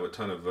we don't have a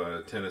ton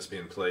of tennis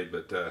being played,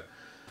 but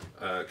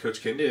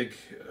Coach Kindig,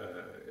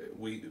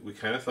 we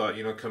kind of thought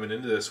coming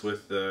into this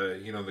with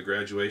the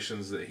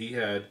graduations that he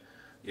had.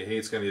 Yeah, hey,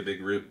 it's going to be a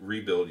big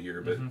rebuild year,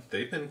 but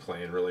they've been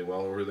playing really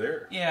well over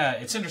there. Yeah,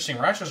 it's interesting.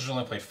 Rochester's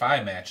only played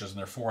 5 matches, and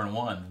they're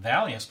 4-1.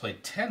 Valley has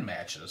played 10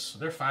 matches, so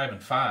they're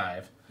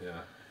 5-5.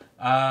 Yeah.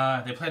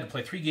 They had to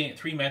play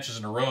 3 matches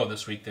in a row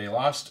this week. They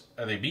lost.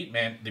 They beat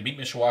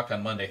Mishawaka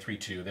on Monday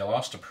 3-2. They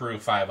lost to Peru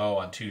 5-0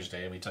 on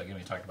Tuesday. We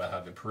talked about how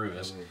good Peru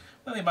is.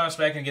 Then they bounced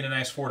back and get a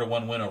nice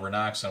 4-1 win over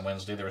Knox on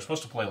Wednesday. They were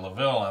supposed to play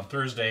LaVille on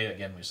Thursday.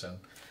 Again, we said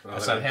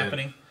that's not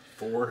happening.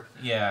 4.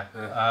 Yeah.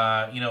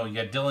 You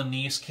got Dylan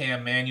Neese,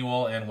 Cam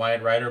Manuel, and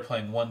Wyatt Ryder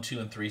playing 1, 2,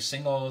 and 3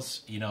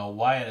 singles.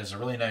 Wyatt is a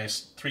really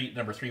nice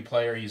number 3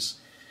 player. He's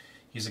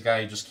a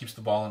guy who just keeps the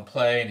ball in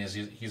play, and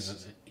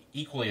he's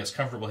equally as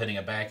comfortable hitting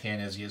a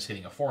backhand as he is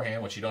hitting a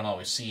forehand, which you don't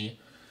always see.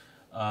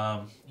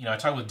 I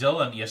talked with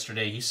Dylan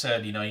yesterday. He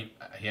said,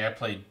 I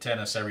played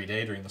tennis every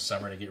day during the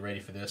summer to get ready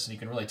for this, and you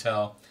can really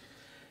tell,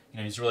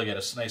 he's really got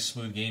a nice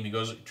smooth game. He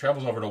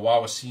travels over to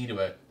Wawasee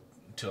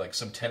to like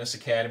some tennis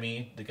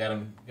academy that got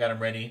him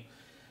ready.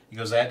 He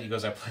goes, I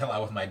play a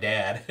lot with my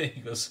dad.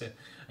 I said,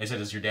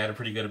 is your dad a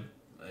pretty good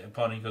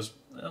opponent? He goes,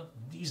 well,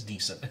 he's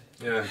decent.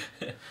 Yeah.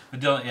 But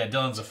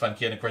Dylan's a fun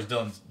kid. Of course,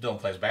 Dylan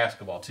plays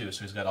basketball too,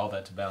 so he's got all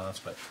that to balance.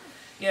 But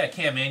yeah,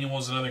 Cam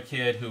Manuel's another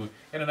kid who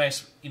had a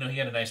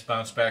nice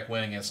bounce back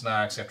win against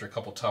Knox after a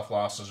couple tough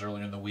losses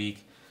earlier in the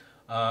week.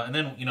 And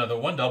then the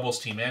 1 doubles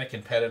team,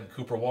 Anakin Pettit and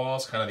Cooper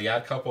Walls, kind of the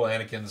odd couple.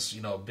 Anakin's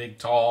big,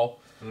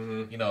 tall,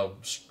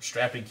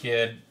 strapping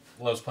kid,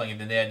 loves playing in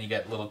the net. And you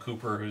got little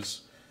Cooper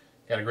who's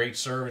got a great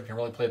serve and can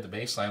really play at the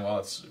baseline. While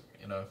it's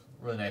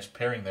really nice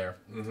pairing there.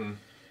 Mm-hmm.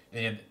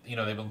 And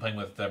they've been playing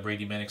with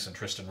Brady Minix and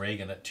Tristan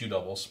Reagan at 2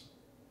 doubles.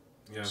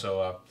 Yeah.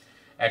 So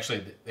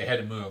actually they had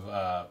to move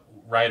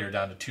Ryder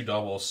down to 2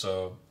 doubles,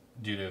 so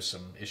due to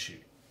some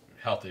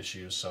health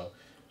issues, so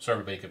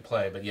everybody could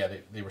play. But yeah,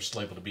 they were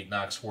still able to beat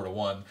Knox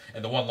 4-1,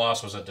 and the 1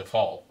 loss was a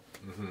default.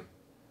 Mm-hmm.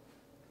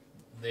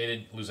 They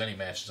didn't lose any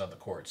matches on the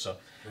court. So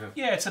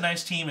yeah, it's a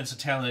nice team. It's a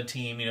talented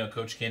team.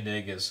 Coach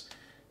Kindig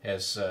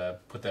has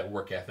put that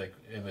work ethic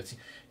in the team.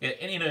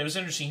 And it was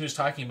interesting. He was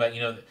talking about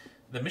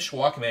the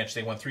Mishawaka match.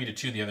 They won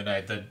 3-2 the other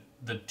night.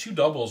 The 2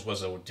 doubles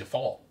was a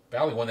default.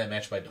 Valley won that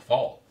match by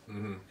default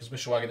because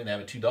Mishawaka didn't have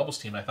a 2 doubles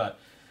team. I thought,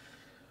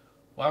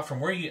 Well, from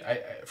where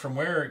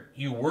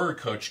you were,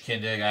 Coach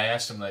Kindig, I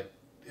asked him, like,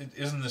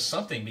 isn't this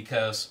something?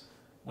 Because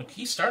when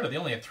he started, they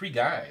only had 3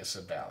 guys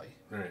at Valley.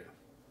 Right.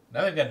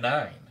 Now they've got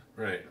 9.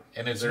 Right.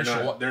 And it's they're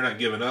not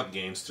giving up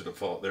games to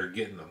default. They're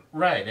getting them.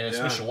 Right, and it's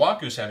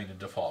Mishawaka's having to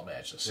default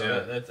matches,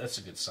 so that's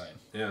a good sign.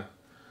 Yeah,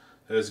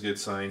 that is a good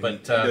sign. But he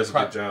does a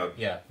good job.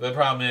 Yeah, the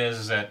problem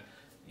is that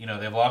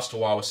they've lost to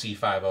Wawasee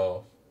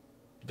 5-0.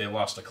 They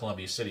lost to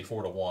Columbia City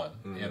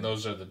 4-1, and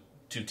those are the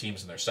 2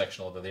 teams in their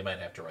sectional that they might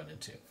have to run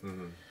into.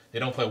 Mm-hmm. They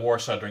don't play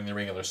Warsaw during the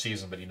regular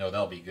season, but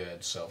they'll be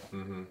good. So,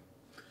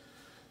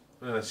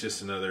 well, that's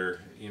just another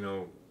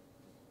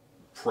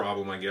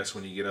problem, I guess,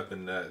 when you get up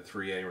in that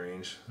 3A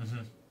range. Mm-hmm.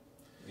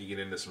 You get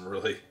into some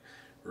really,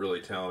 really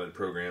talented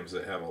programs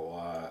that have a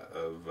lot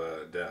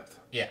of depth.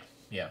 Yeah,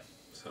 yeah.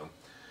 So,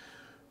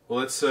 well,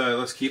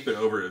 let's keep it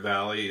over at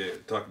Valley.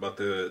 Talk about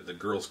the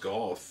girls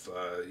golf.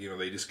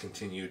 They just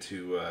continue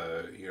to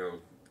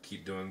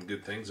keep doing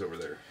good things over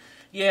there.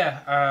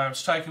 Yeah, I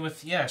was talking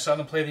with I saw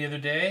them play the other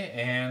day,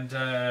 and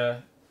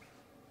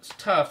it's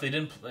tough. They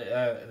didn't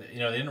they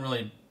didn't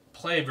really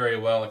play very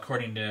well,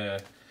 according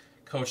to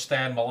Coach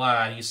Thad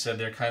Malad. He said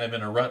they're kind of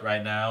in a rut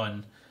right now,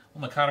 and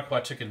Mechanical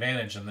took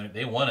advantage, and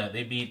they won it.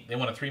 They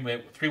won a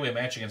three-way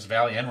match against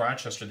Valley and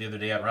Rochester the other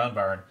day at Round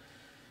Bar.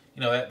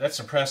 And, that's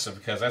impressive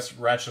because that's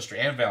Rochester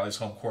and Valley's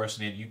home course,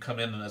 and you come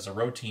in as a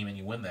road team and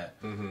you win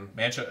that. Mm-hmm.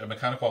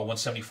 Mechanical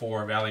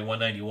 174, Valley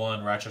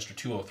 191, Rochester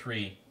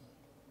 203.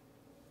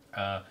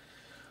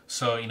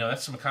 So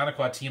that's the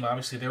Mechanical team.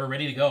 Obviously, they were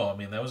ready to go. I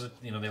mean, that was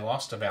they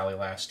lost to Valley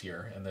last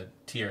year in the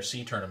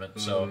TRC tournament,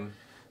 so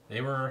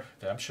they were.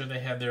 I'm sure they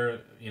had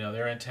their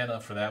their antenna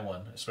for that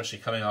one, especially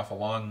coming off a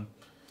long.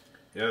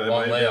 Yeah,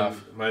 that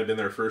might have been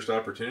their first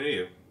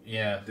opportunity.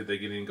 Yeah. Did they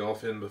get any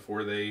golf in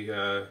before they?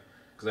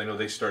 Because I know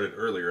they started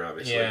earlier,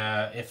 obviously.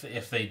 Yeah,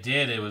 if they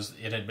did, it was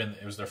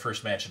their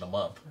first match in a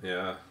month.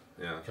 Yeah,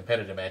 yeah.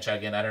 Competitive match.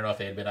 Again, I don't know if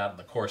they had been out in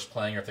the course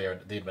playing or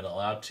if they'd been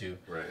allowed to.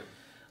 Right.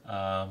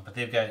 But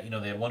they've got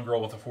they had 1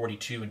 girl with a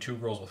 42 and 2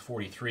 girls with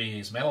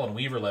 43s. Madeline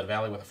Weaver led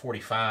Valley with a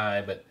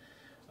 45, but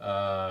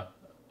I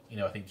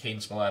think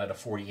Cadence Millett at a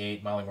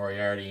 48, Molly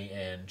Moriarty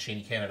and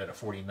Cheney Canada at a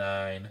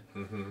 49.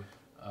 Mm-hmm.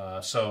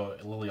 So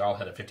Lily all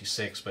had a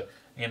 56,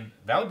 and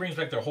Valley brings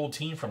back their whole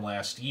team from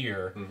last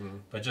year,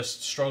 but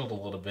just struggled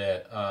a little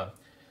bit.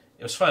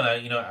 It was fun.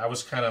 I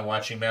was kind of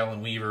watching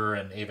Madeline Weaver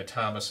and Ava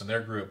Thomas and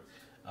their group.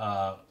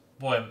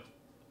 Boy,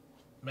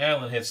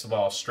 Madeline hits the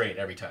ball straight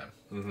every time.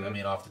 Mm-hmm. I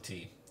mean, off the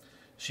tee.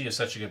 She is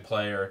such a good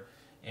player.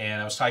 And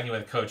I was talking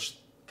with Coach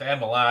Thad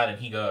Malad, and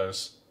he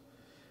goes,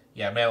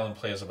 "Yeah, Madeline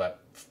plays about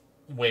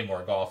way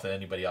more golf than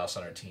anybody else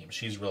on our team.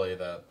 She's really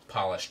the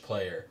polished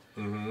player."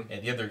 Mm-hmm.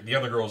 And the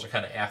other girls are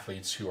kind of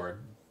athletes who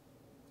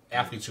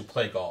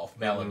play golf.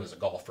 Madeline is a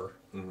golfer,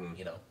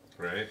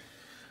 Right.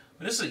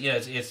 But this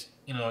is it's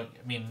I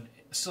mean,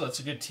 still it's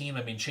a good team.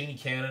 I mean, Cheney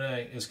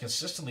Canada is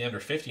consistently under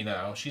 50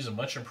 now. She's a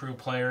much improved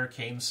player.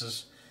 Cadence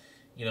is,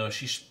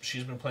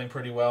 she's been playing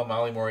pretty well.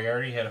 Molly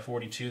Moriarty had a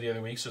 42 the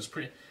other week, so it's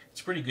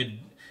pretty good.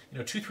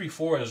 2, 3,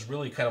 4 is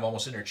really kind of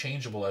almost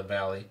interchangeable at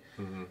Valley,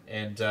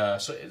 and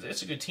so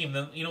it's a good team.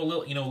 Then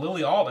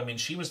Lily Alt. I mean,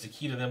 she was the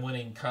key to them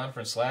winning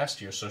conference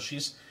last year. So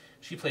she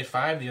played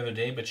 5 the other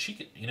day, but she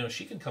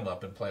can come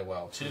up and play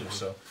well too.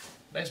 So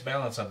nice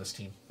balance on this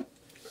team.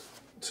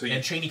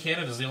 And Cheney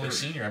Canada is the only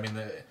senior. I mean,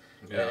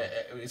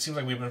 it seems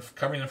like we've been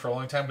covering them for a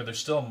long time, but they're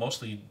still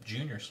mostly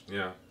juniors.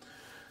 Yeah.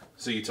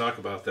 So you talk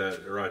about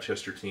that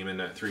Rochester team in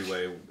that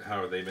 3-way.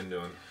 How have they been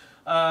doing?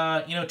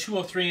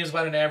 203 is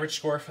about an average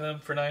score for them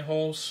for 9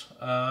 holes.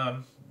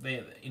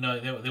 They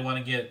want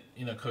to get,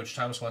 Coach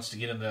Thomas wants to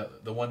get in the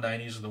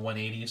 190s or the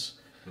 180s.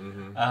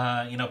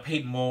 Mm-hmm.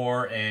 Peyton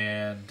Moore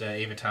and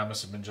Ava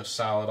Thomas have been just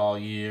solid all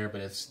year,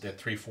 but it's the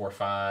 3, 4,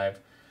 5.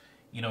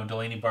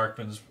 Delaney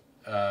Barkman's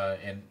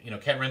and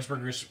Kat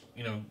Rensberger's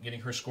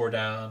getting her score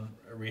down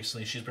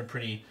recently. She's been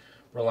pretty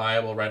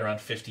reliable, right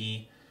around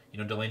 50.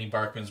 Delaney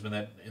Barkman's been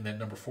in that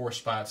number 4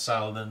 spot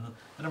solid. Then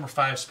the number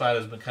 5 spot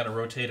has been kind of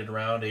rotated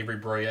around. Avery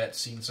Broyette's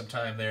seen some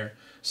time there.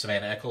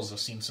 Savannah Eccles has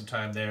seen some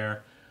time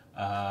there.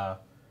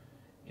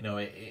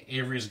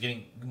 Avery's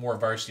getting more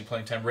varsity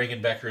playing time.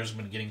 Reagan Becker has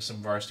been getting some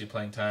varsity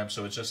playing time.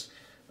 So it's just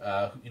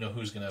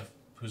who's gonna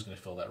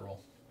fill that role.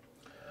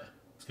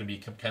 It's gonna be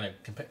kind of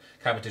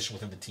competition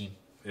within the team.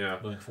 Yeah.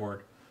 Moving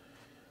forward.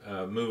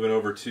 Moving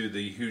over to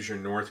the Hoosier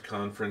North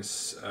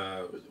Conference,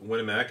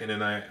 Winnemac, and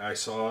then I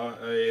saw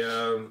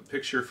a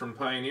picture from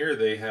Pioneer.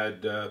 They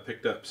had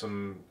picked up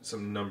some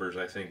numbers,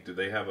 I think. Do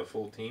they have a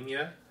full team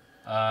yet?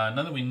 None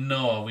that we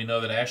know of. We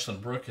know that Ashlyn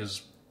Brook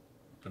has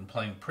been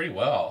playing pretty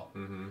well,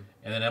 and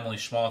then Emily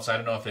Schmaltz. I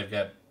don't know if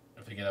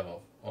they can have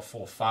a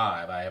full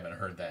 5. I haven't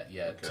heard that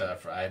yet.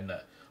 Okay.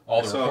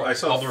 I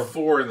saw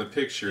 4 in the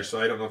picture,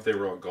 so I don't know if they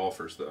were all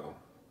golfers though.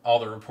 All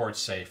the reports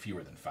say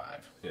fewer than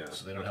 5. Yeah.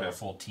 So they don't have a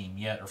full team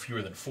yet, or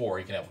fewer than 4.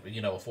 You can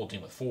have a full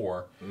team with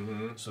 4.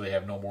 Mm-hmm. So they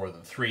have no more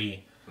than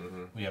 3.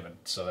 Mm-hmm. We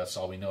haven't. So that's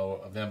all we know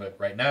of them. But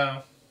right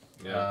now,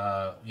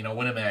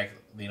 Winnemac.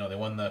 They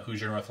won the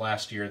Hoosier North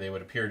last year. They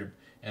appear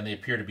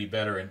to be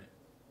better in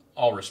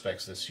all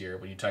respects this year.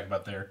 When you talk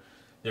about their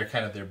they're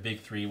kind of their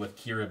big three with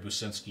Kira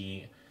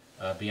Businski,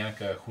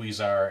 Bianca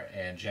Huizar,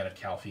 and Janet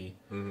Calfee.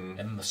 And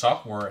then the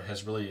sophomore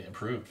has really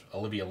improved,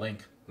 Olivia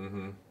Link.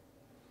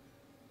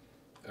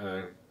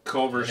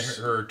 Culver's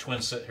her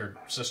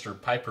sister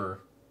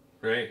Piper.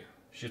 Right.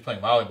 She's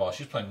playing volleyball.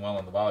 She's playing well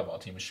on the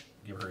volleyball team. We should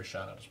give her a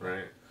shout out as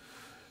well.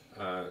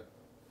 Right.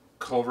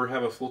 Culver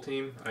have a full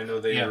team? I know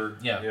they were.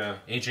 Yeah.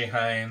 AJ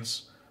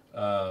Hines,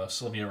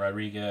 Sylvia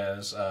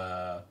Rodriguez.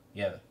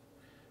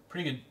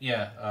 Pretty good.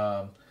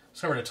 Yeah.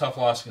 Suffered a tough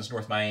loss against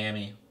North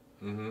Miami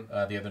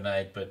the other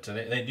night, but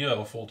they do have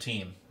a full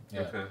team.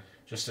 Yeah. Okay.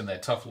 Just in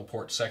that tough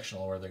LaPorte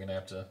sectional where they're going to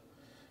have to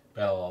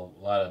battle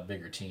a lot of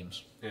bigger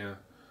teams. Yeah.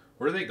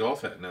 Where do they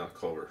golf at now,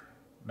 Culver?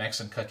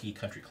 Maxencucky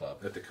Country Club.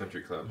 At the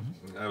country club.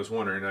 I was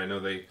wondering. I know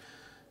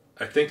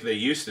I think they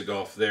used to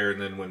golf there,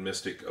 and then when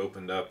Mystic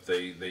opened up,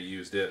 they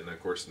used it, and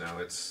of course now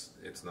it's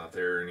not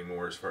there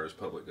anymore as far as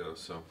public goes.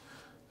 So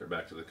they're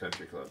back to the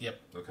country club. Yep.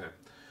 Okay.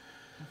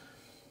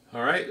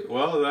 All right.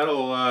 Well,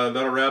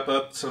 that'll wrap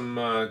up some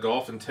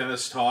golf and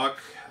tennis talk.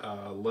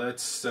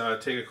 Let's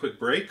take a quick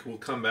break. We'll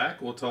come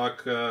back. We'll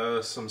talk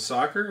some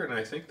soccer, and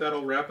I think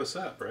that'll wrap us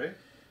up. Right.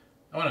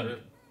 I want to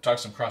talk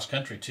some cross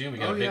country too. We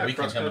got a big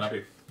weekend coming up.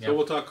 So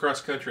we'll talk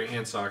cross country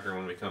and soccer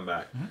when we come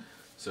back.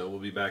 So we'll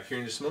be back here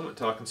in just a moment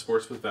talking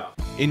sports with Val.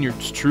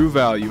 Inyard's True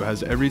Value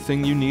has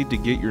everything you need to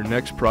get your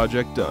next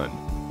project done.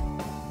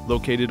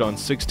 Located on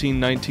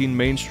 1619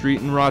 Main Street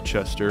in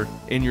Rochester,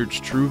 Inyard's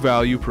True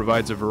Value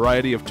provides a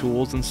variety of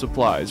tools and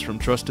supplies from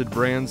trusted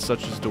brands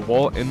such as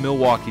DeWalt and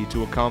Milwaukee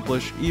to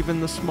accomplish even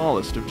the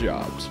smallest of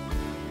jobs.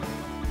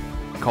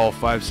 Call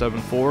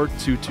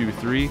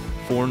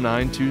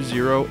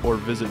 574-223-4920 or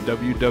visit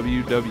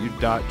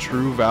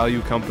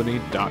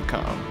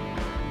www.truevaluecompany.com.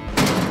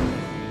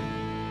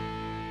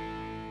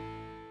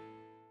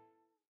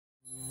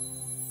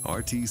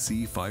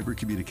 RTC Fiber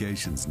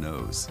Communications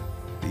knows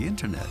the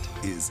internet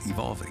is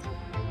evolving,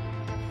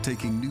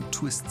 taking new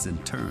twists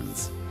and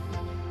turns.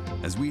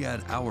 As we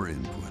add our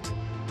input,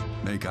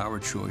 make our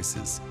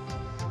choices,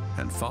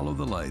 and follow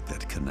the light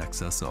that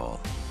connects us all.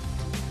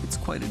 It's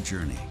quite a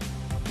journey,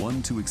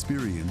 one to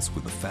experience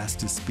with the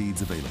fastest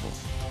speeds available.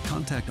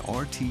 Contact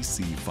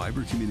RTC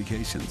Fiber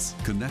Communications.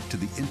 Connect to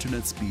the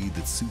internet speed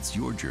that suits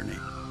your journey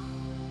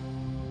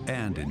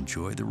and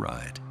enjoy the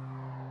ride.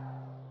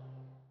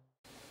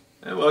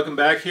 And welcome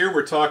back here.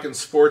 We're talking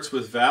sports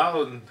with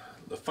Val, and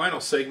the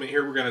final segment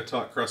here we're going to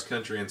talk cross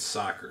country and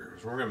soccer.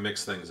 We're going to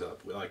mix things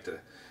up. We like to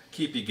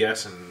keep you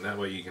guessing, that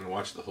way you can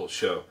watch the whole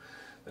show.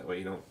 That way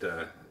you don't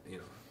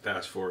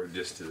fast forward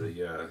just to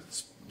the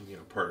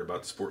part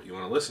about the sport you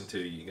want to listen to.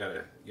 You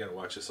gotta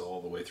watch this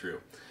all the way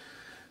through.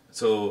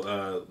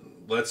 So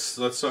let's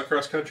talk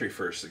cross country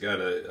first. We got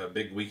a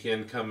big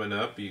weekend coming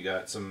up. You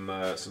got some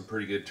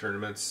pretty good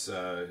tournaments.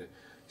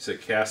 You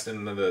said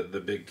Caston,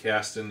 the big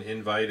Caston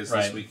invite is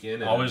this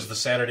weekend. Always the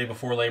Saturday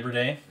before Labor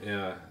Day.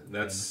 Yeah,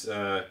 that's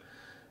that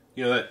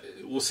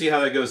we'll see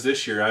how that goes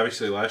this year.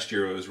 Obviously, last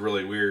year it was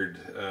really weird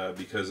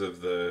because of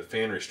the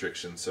fan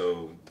restrictions,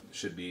 so it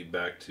should be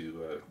back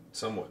to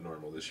somewhat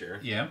normal this year.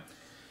 Yeah,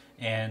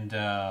 and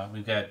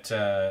we've got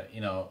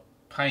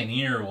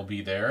Pioneer will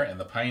be there, and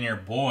the Pioneer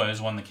boys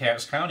won the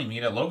Cass County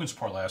meet at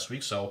Logansport last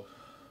week, so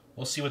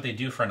we'll see what they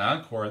do for an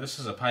encore. This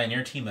is a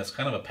Pioneer team that's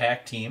kind of a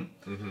packed team,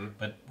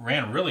 but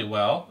ran really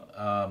well.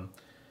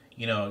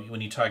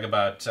 When you talk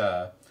about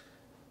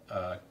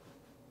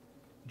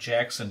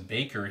Jackson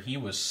Baker, he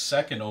was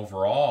second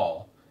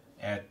overall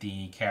at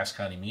the Cass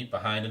County meet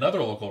behind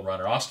another local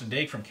runner. Austin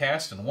Dake from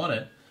Caston won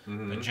it,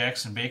 but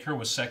Jackson Baker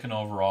was second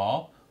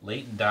overall.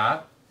 Leighton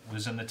Dott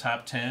was in the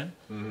top 10.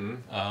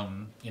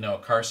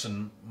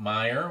 Carson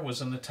Meyer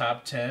was in the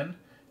top 10.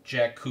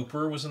 Jack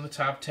Cooper was in the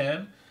top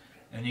 10.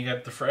 And you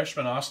got the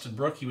freshman, Austin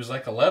Brook. He was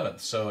like 11th,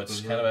 so it's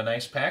kind of a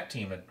nice pack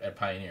team at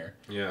Pioneer.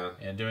 Yeah.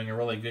 And doing a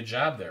really good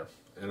job there.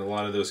 And a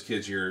lot of those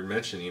kids you're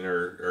mentioning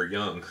are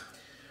young.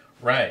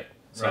 Right.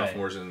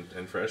 Sophomores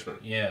and freshmen.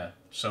 Yeah.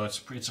 So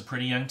it's a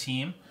pretty young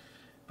team.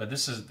 But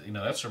this is,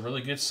 that's a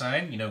really good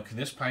sign. Can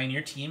this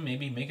Pioneer team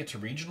maybe make it to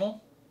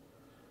regional?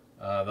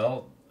 They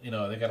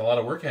got a lot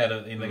of work ahead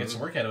of them. They got some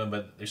work ahead of them,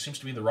 but there seems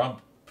to be the raw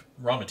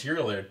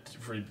material there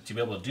to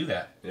be able to do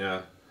that.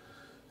 Yeah.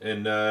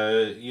 And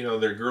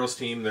their girls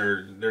team,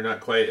 they're not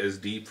quite as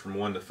deep from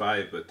 1 to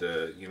 5, but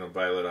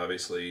Violet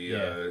obviously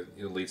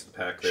leads the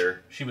pack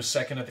there. She was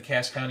second at the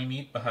Cass County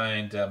meet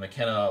behind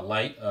McKenna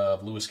Light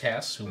of Lewis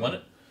Cass, who won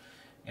it.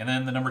 And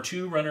then the number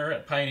 2 runner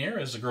at Pioneer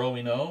is a girl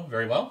we know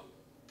very well,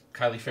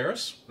 Kylie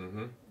Ferris.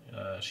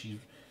 She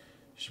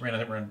ran,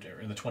 I think,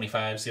 in the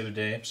 25s the other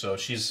day. So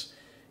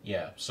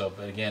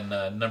but again,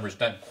 numbers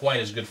not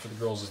quite as good for the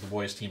girls as the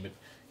boys team,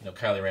 but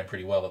Kylie ran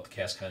pretty well at the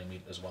Cass County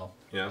meet as well.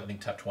 Yeah, I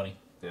think top 20.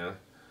 Yeah.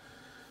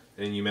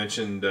 And you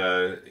mentioned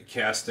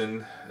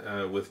Caston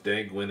with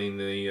Degg winning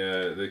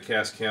the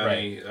Cass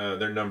County. Right.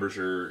 Their numbers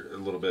are a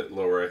little bit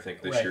lower, I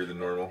think, this year than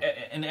normal.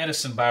 And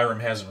Edison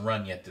Byram hasn't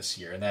run yet this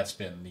year, and that's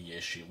been the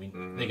issue.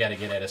 They got to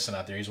get Edison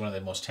out there. He's one of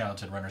the most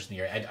talented runners in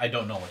the year. I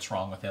don't know what's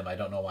wrong with him. I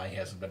don't know why he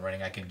hasn't been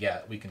running.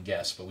 We can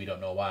guess, but we don't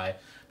know why.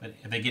 But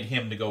if they get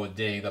him to go with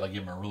Degg, that'll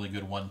give him a really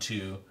good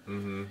 1-2.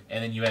 And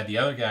then you add the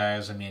other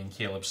guys. I mean,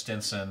 Caleb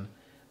Stinson,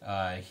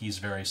 he's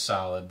very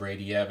solid.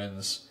 Brady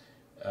Evans.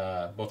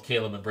 Both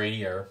Caleb and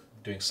Brady are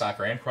doing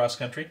soccer and cross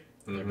country.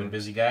 They've been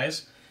busy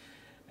guys,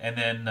 and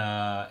then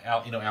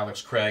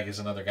Alex Craig is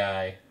another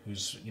guy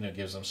who's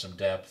gives them some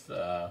depth.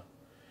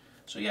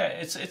 So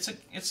yeah,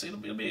 it'll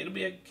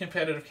be a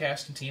competitive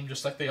casting team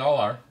just like they all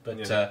are. But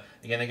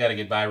again, they got to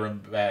get Byram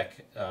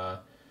back.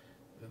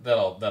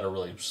 That'll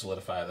really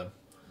solidify them.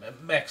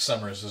 Max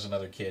Summers is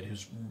another kid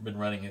who's been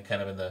running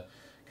kind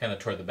of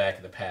toward the back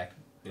of the pack.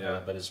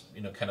 But is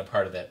kind of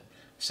part of that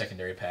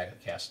secondary pack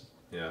of casting.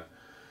 Yeah.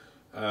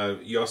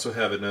 You also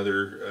have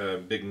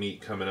another big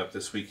meet coming up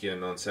this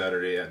weekend on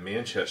Saturday at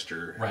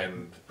Manchester,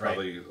 and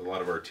probably a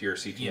lot of our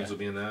TRC teams will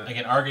be in that.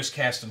 Again, Argus,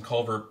 Caston,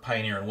 Culver,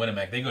 Pioneer, and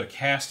Winnemac, they go to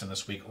Caston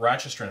this week.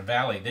 Rochester and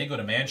Valley, they go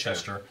to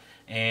Manchester,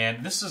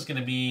 and this is going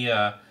to be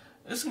an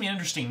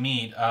interesting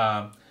meet.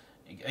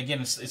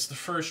 Again, it's the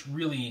first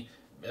really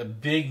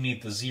big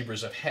meet the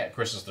Zebras have had. Of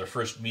course, it's their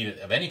first meet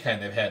of any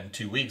kind they've had in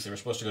 2 weeks. They were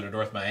supposed to go to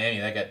North Miami.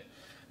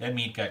 That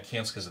meet got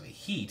canceled because of the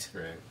heat.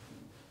 Right.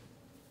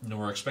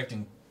 We're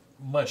expecting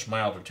much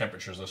milder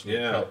temperatures this week.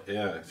 Yeah,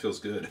 it feels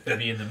good. It'll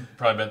be in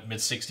probably about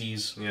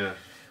mid-60s. Yeah.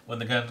 When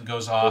the gun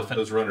goes off.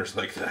 Those runners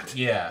like that.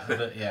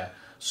 Yeah.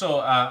 So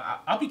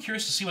I'll be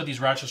curious to see what these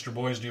Rochester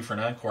boys do for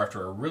an encore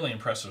after a really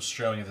impressive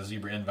showing at the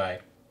Zebra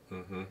Invite.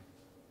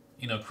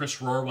 Chris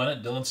Rohr won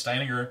it. Dylan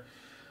Steininger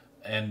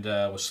and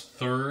was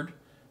third.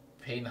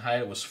 Peyton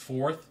Hyatt was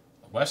fourth.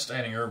 Wes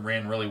Steininger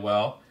ran really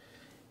well.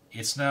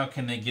 It's now,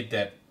 can they get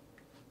that?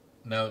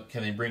 Now,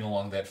 can they bring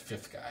along that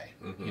fifth guy?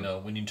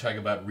 When you talk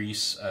about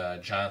Reese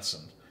Johnson,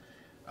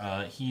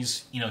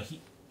 he's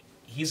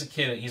a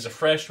kid. He's a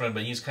freshman,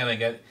 but he's got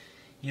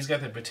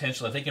the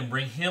potential. If they can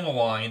bring him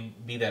along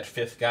and be that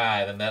fifth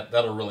guy, then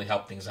that'll really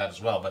help things out as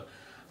well. But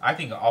I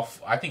think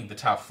the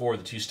top four,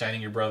 the two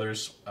Steininger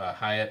brothers,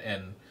 Hyatt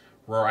and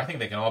Rohr, I think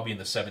they can all be in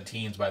the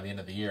 17s by the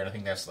end of the year, and I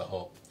think that's the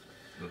hope.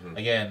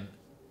 Again,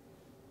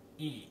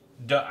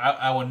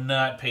 I would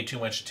not pay too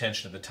much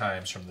attention to the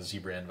times from the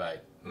Zebra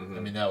Invite. I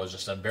mean, that was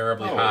just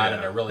unbearably hot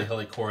and a really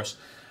hilly course.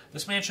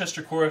 This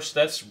Manchester course,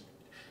 that's,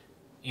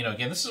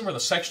 again, this is where the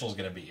sectional is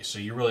going to be, so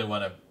you really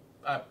want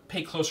to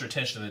pay closer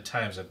attention to the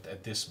times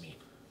at this meet.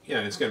 Yeah,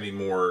 and it's going to be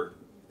more,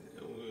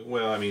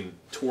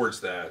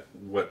 towards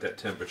what that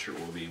temperature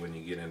will be when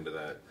you get into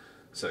that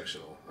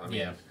sectional.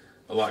 A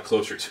lot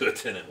closer to it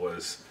than it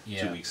was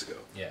 2 weeks ago.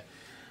 Yeah.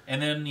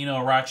 And then,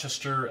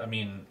 Rochester,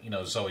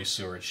 Zoe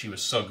Seward, she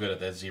was so good at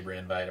that Zebra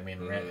Invite.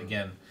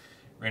 Ran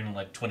in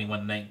like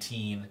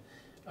 21:19.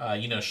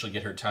 She'll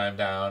get her time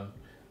down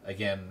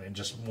again in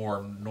just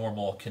more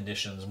normal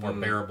conditions, more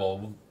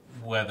bearable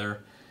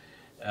weather.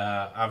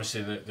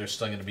 Obviously, they're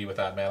still going to be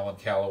without Madeline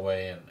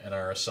Calloway and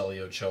Araceli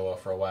Ochoa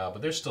for a while,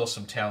 but there's still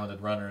some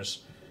talented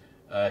runners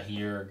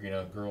here.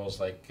 Girls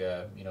like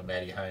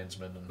Maddie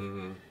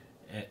Heinzman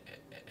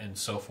and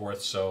so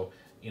forth. So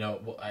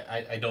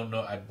I don't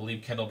know. I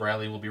believe Kendall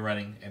Bradley will be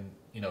running, and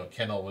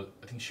Kendall,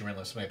 I think she ran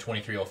something like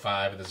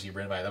 23:05 at the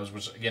Zebra Invite. That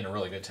was again a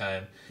really good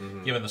time,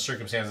 given the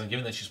circumstances and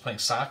given that she's playing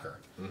soccer.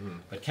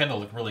 But Kendall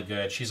looked really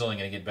good. She's only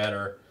going to get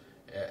better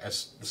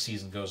as the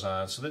season goes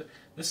on. So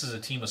this is a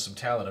team with some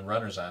talented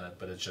runners on it,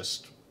 but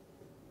it's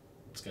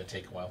going to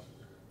take a while.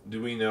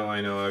 Do we know?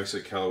 I know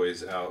obviously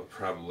Callaway's out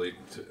probably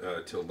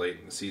till late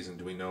in the season.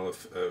 Do we know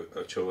if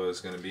Ochoa is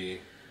going to be?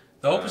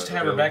 The hope is to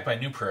have her back by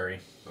New Prairie.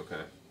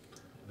 Okay.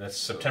 That's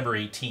September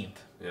 18th.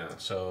 Yeah.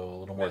 So a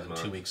little more than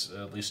 2 weeks,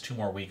 at least 2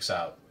 more weeks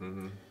out.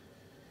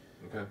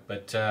 Okay.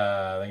 But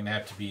they're going to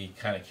have to be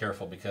kind of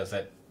careful because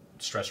that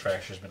stress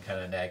fracture has been kind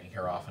of nagging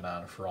her off and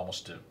on for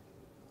almost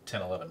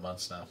 10, 11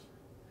 months now.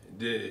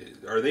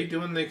 Are they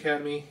doing the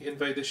Academy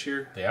Invite this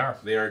year? They are.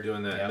 They are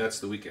doing that, yeah. And that's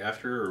the week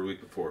after or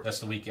week before? That's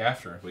the week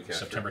after.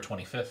 September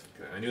 25th.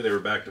 Okay. I knew they were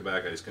back to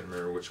back. I just couldn't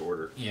remember which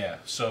order. Yeah.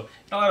 So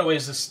in a lot of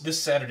ways, this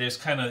Saturday is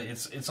kind of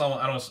it's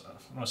almost, I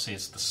don't want to say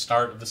it's the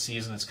start of the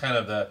season. It's kind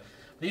of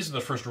these are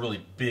the first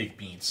really big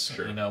meets.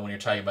 Sure. When you're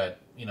talking about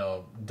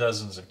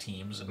dozens of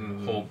teams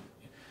and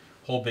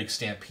whole big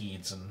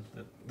stampedes, and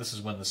this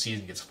is when the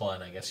season gets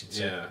fun, I guess you'd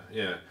say.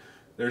 Yeah.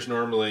 There's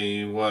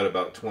normally,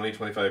 about 20,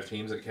 25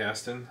 teams at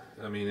Caston?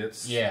 I mean,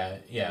 it's... Yeah.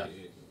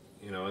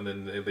 And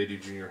then they do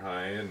junior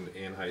high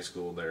and high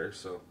school there,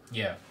 so...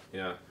 Yeah.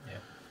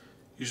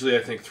 Usually,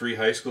 I think 3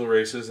 high school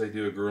races. They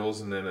do a girls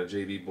and then a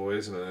JV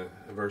boys and a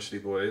varsity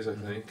boys, I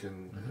think,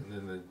 and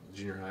then the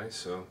junior high,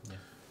 so... Yeah.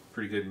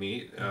 Pretty good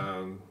meet.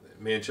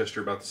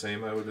 Manchester about the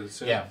same, I would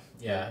assume.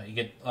 Yeah. You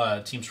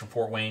get teams from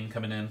Fort Wayne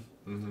coming in.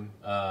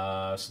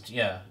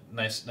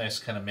 Nice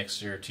kind of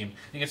mixture team.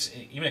 I think it's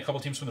even a couple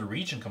teams from the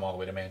region come all the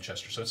way to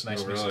Manchester, so it's a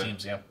nice mix of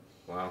teams. Yeah.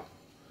 Wow.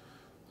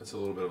 It's a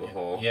little bit of a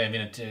haul. Yeah, I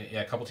mean,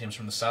 a couple teams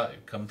from the south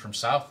come from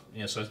south.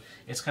 So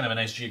it's kind of a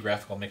nice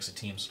geographical mix of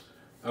teams.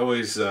 I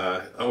always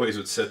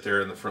would sit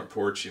there in the front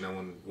porch,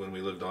 when we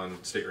lived on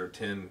State Road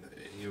 10,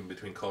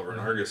 between Culver and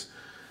Argus.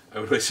 I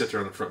would always sit there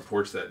on the front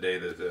porch that day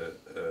that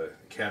the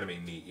academy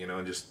meet,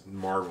 and just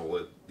marvel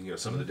at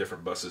some of the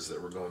different buses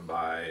that were going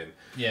by, and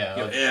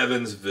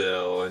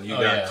Evansville, and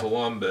got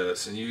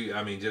Columbus, and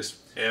just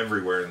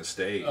everywhere in the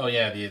state. Oh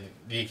yeah,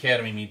 the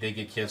academy meet. They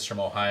get kids from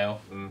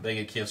Ohio, they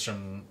get kids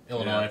from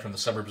Illinois, from the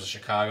suburbs of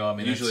Chicago. I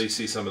mean, usually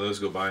see some of those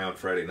go by on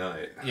Friday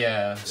night.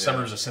 Yeah,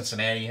 suburbs of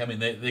Cincinnati. I mean,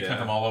 they come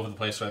from all over the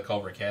place for the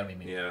Culver Academy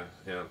meet. Yeah,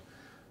 yeah.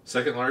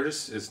 Second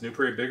largest is New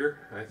Prairie bigger,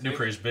 I think. New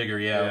Prairie's bigger,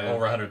 over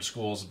 100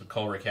 schools, but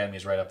Culver Academy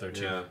is right up there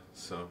too. Yeah,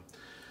 so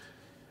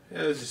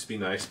it'd just be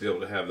nice to be able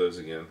to have those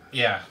again.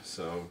 Yeah.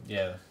 So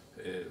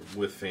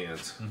with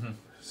fans.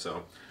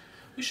 So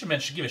we should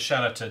give a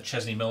shout out to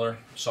Chesney Miller,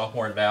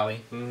 sophomore at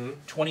Valley,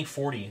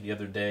 2040 the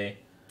other day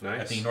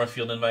at the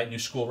Northfield Invite, new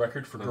school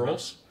record for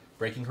girls,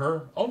 breaking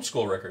her own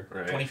school record,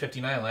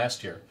 2059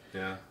 last year.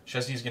 Yeah,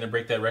 Chesney's going to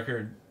break that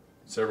record.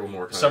 Several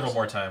more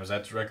times.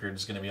 That record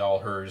is going to be all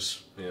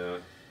hers. Yeah.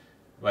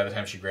 By the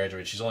time she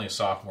graduates, she's only a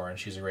sophomore and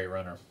she's a great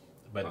runner.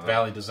 But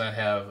Valley does not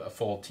have a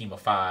full team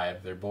of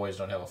 5. Their boys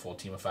don't have a full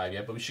team of 5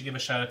 yet. But we should give a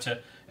shout out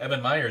to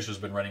Evan Myers, who's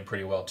been running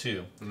pretty well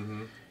too.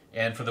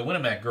 And for the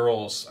Winnemac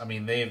girls, I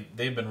mean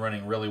they've been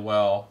running really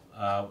well.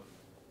 I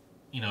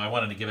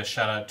wanted to give a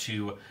shout out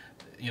to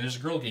there's a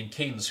girl named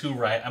Cadence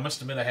Hoover. I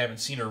must admit I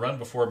haven't seen her run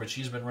before, but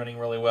she's been running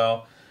really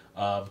well.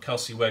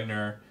 Kelsey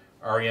Wegner,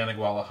 Ariana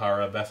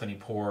Guadalajara, Bethany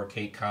Poor,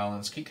 Kate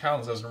Collins. Kate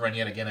Collins hasn't run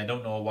yet. Again, I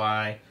don't know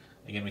why.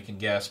 Again, we can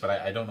guess, but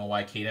I don't know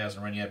why Kate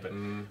hasn't run yet. But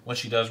when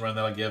she does run,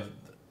 that'll give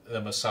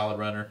them a solid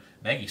runner.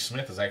 Maggie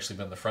Smith has actually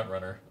been the front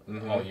runner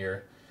all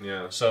year.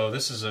 Yeah. So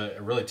this is a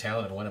really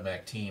talented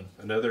Winnemac team.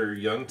 Another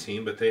young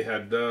team, but they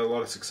had a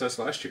lot of success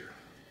last year.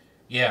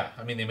 Yeah,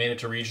 I mean they made it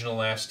to regional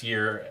last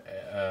year,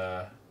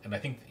 and I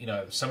think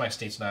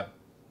semi-state's not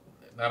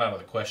out of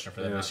the question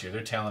for them this year.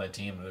 They're a talented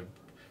team. That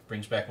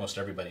brings back most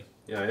everybody.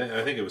 Yeah,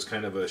 I think it was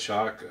kind of a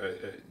shock,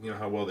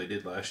 how well they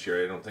did last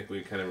year. I don't think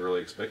we kind of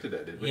really expected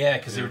that, did we? Yeah,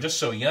 because they were just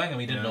so young, and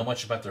we didn't know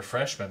much about their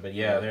freshmen. But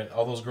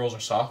all those girls are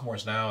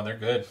sophomores now, and they're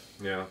good.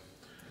 Yeah.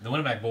 The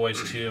Winnemac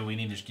boys, too, we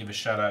need to give a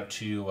shout-out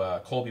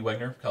to Colby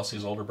Wegner,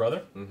 Kelsey's older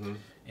brother,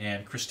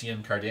 and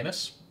Christian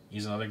Cardenas.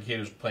 He's another kid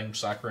who's playing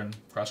soccer and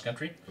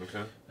cross-country.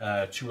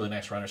 Okay. 2 really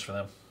nice runners for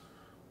them.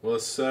 Well,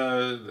 it's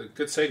a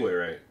good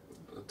segue, right?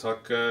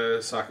 Talk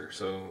soccer.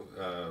 So...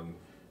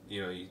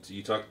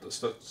 you talk.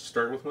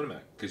 Start with Winnemac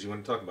because you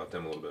want to talk about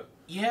them a little bit.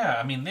 Yeah,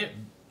 I mean,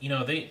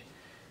 I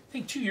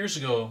think 2 years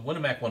ago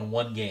Winnemac won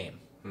 1 game.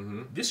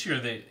 This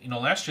year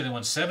last year they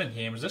won 7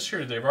 games. This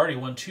year they've already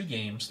won 2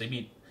 games. They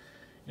beat,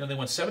 they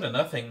won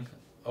 7-0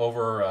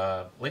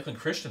 over Lakeland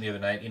Christian the other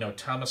night.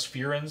 Thomas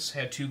Fearens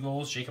had 2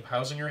 goals. Jacob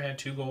Hausinger had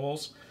 2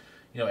 goals.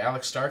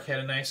 Alex Stark had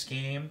a nice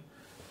game.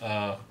 Who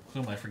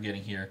am I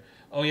forgetting here?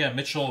 Oh yeah,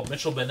 Mitchell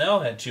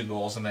Bennell had 2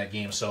 goals in that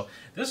game. So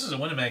this is a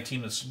Winnemac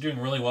team that's doing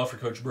really well for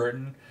Coach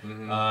Burton. They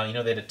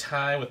had a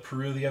tie with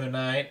Peru the other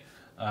night,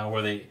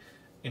 where they,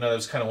 it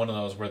was kind of one of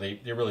those where they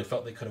really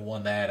felt they could have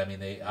won that. I mean,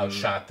 they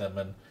outshot them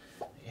and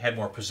had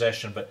more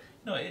possession. But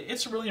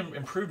it's a really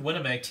improved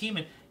Winnemac team.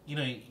 And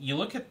you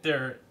look at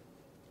their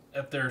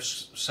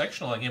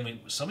sectional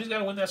again. Somebody's got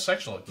to win that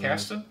sectional.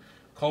 Caston,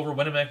 Culver,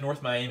 Winnemac,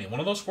 North Miami. One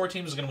of those 4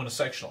 teams is going to win a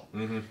sectional.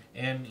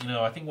 And,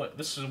 I think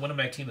this is a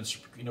Winnemac team that's,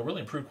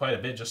 really improved quite a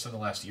bit just in the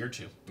last year or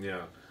 2.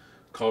 Yeah.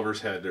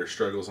 Culver's had their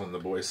struggles on the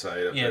boys'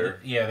 side up there.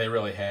 Yeah, they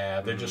really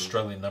have. They're just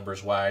struggling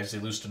numbers-wise. They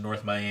lose to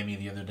North Miami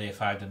the other day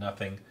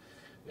 5-0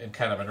 in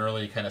kind of an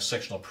early kind of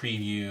sectional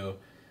preview.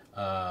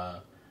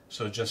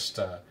 So just,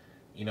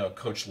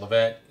 Coach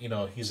Levette,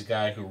 he's a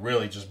guy who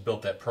really just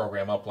built that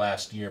program up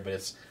last year. But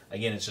it's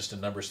just a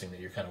numbers thing that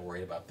you're kind of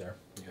worried about there,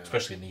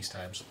 especially in these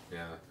times.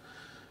 Yeah.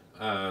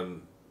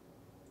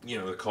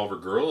 The Culver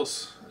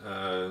girls,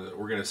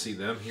 we're going to see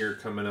them here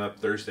coming up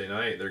Thursday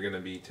night. They're going to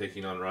be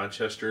taking on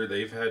Rochester.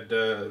 They've had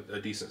a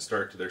decent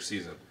start to their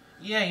season.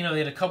 Yeah, they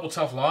had a couple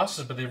tough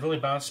losses, but they've really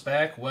bounced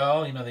back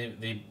well.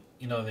 They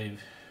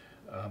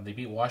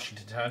beat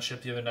Washington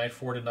Township the other night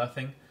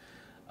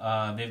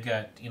 4-0. They've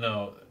got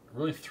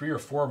really 3 or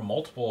 4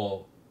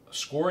 multiple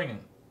scoring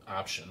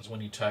options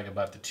when you talk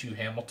about the 2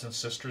 Hamilton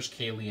sisters,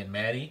 Kaylee and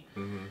Maddie.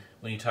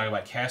 When you talk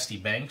about Cassidy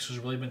Banks, who's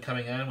really been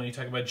coming on. When you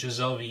talk about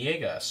Giselle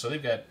Villegas. So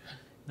they've got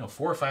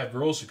 4 or 5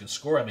 girls who can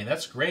score. I mean,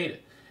 that's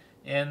great.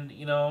 And,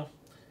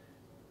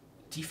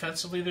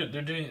 defensively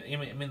they're doing,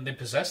 they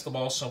possess the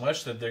ball so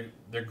much that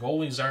their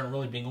goalies aren't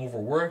really being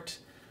overworked.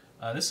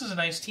 This is a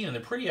nice team, and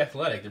they're pretty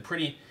athletic. They're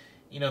pretty,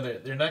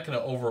 they're not going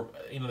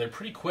to they're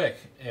pretty quick.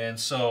 And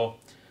so,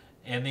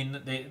 and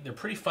they're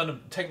pretty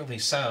technically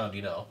sound,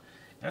 That's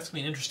going to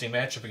be an interesting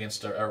matchup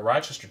against a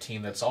Rochester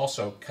team that's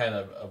also kind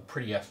of a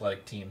pretty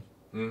athletic team.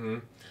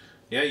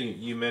 Yeah,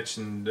 you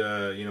mentioned,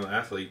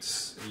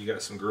 athletes. You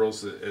got some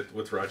girls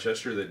with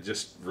Rochester that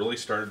just really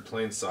started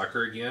playing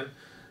soccer again.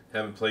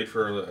 Haven't played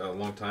for a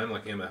long time,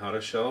 like Emma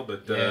Houdeshell,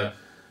 but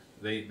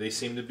they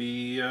seem to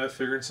be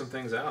figuring some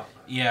things out.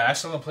 Yeah, I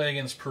saw them play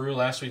against Peru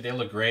last week. They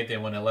looked great. They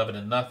won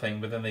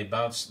 11-0, but then they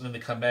bounced. Then they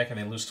come back and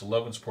they lose to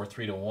Logansport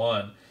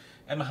 3-1.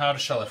 Emma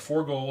Howdeshell had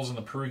 4 goals in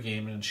the Peru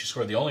game, and she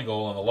scored the only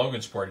goal in the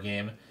Logansport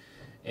game.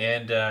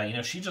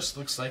 And she just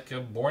looks like a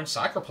born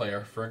soccer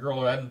player for a girl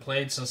who hadn't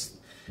played since.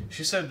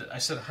 She said, "I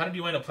said, how did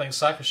you end up playing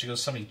soccer?" She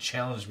goes, "Somebody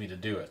challenged me to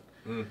do it."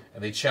 And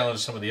they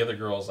challenged some of the other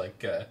girls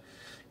like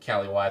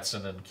Callie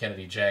Watson and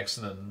Kennedy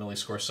Jackson and Millie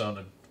Scorsone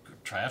to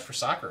try out for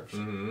soccer.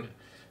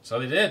 So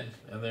they did,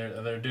 and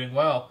they're doing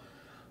well.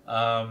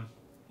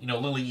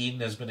 Lily Eaton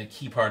has been a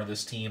key part of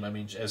this team. I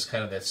mean, as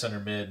kind of that center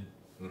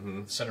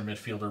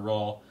midfielder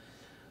role.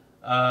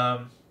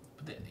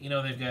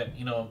 They've got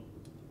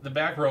the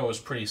back row is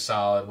pretty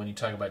solid. When you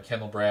talk about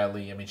Kendall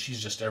Bradley, I mean,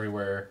 she's just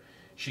everywhere.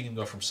 She can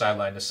go from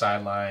sideline to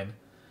sideline.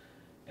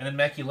 And then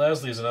Mackie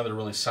Leslie is another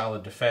really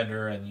solid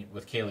defender, and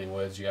with Kaylee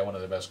Woods, you got one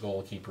of the best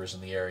goalkeepers in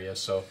the area.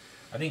 So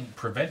I think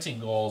preventing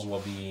goals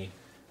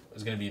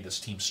is going to be this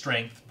team's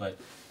strength. But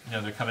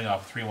they're coming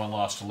off a 3-1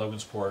 loss to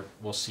Logansport.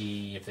 We'll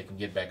see if they can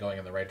get back going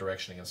in the right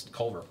direction against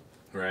Culver.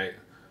 Right.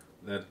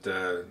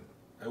 That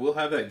I will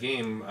have that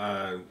game.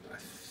 I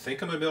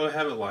think I'm going to be able to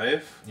have it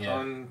live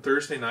on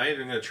Thursday night.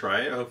 I'm going to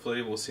try it.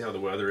 Hopefully, we'll see how the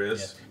weather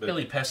is. Yeah.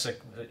 Billy Pesic,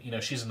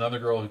 she's another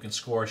girl who can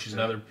score. She's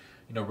another,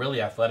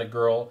 really athletic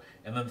girl.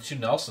 And then the 2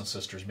 Nelson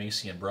sisters,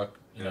 Macy and Brooke.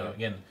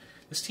 Again,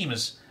 this team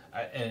is.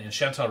 And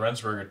Chantal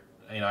Rensberger,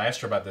 I asked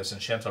her about this, and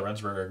Chantal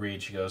Rensberger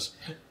agreed. She goes,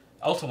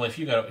 ultimately,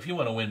 if you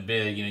want to win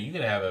big, you're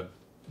going to have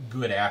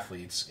good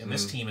athletes. And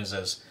this team is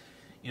as.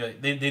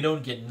 They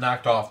don't get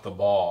knocked off the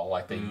ball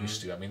like they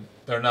used to. I mean,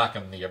 they're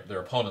knocking their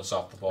opponents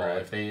off the ball. Right.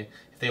 If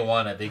they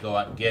want it, they go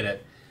out and get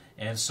it.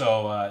 And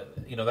so,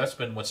 that's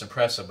been what's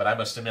impressive. But I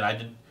must admit,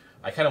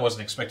 I kind of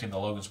wasn't expecting the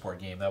Logansport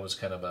game. That was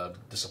kind of a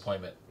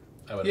disappointment,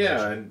 I would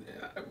imagine.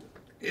 And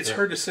it's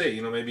hard to say.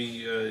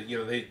 Maybe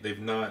they've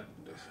not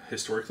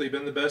historically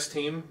been the best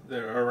team that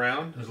are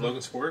around in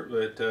Logansport,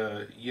 but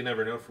you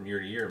never know from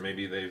year to year.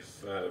 Maybe they've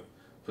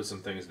put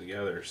some things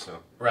together. So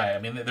right. I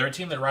mean, they're a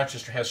team that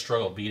Rochester has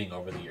struggled beating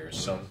over the years.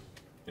 So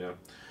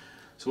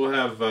So we'll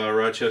have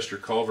Rochester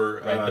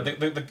Culver. Right.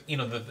 But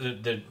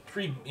the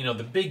three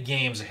the big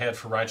games ahead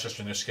for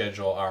Rochester in their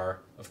schedule are,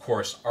 of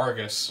course,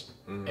 Argus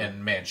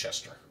and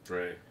Manchester.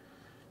 Right.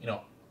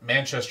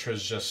 Manchester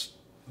is just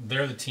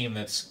they're the team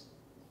it's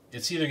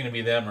either going to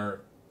be them or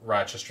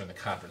Rochester in the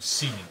conference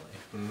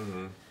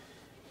seemingly.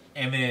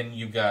 And then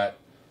you got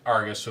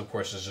Argus, who of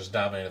course has just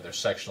dominated their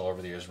sectional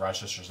over the years.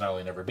 Rochester's not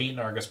only never beaten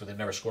Argus, but they've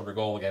never scored a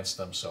goal against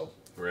them. So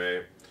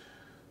right.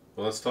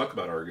 Well, let's talk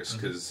about Argus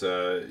because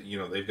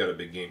they've got a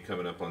big game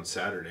coming up on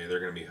Saturday. They're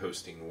going to be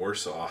hosting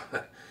Warsaw.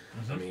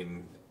 I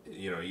mean,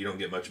 you don't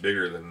get much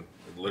bigger than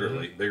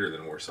bigger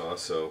than Warsaw.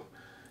 So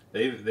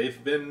they've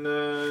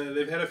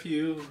had a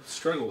few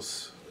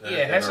struggles.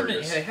 It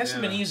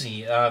hasn't been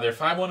easy. They're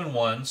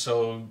 5-1-1,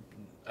 so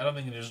I don't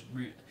think there's.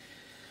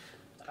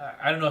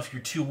 I don't know if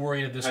you're too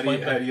worried at this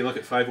point. How do you look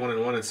at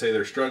 5-1-1 and say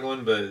they're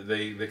struggling, but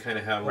they kind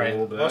of have a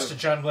little bit? Lost to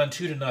John Glenn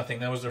 2-0.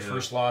 That was their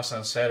first loss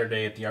on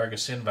Saturday at the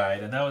Argus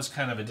Invite, and that was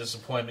kind of a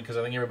disappointment because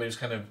I think everybody was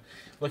kind of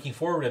looking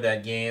forward to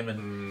that game,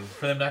 and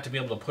for them not to be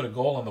able to put a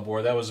goal on the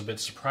board, that was a bit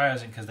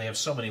surprising because they have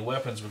so many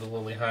weapons with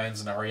Lily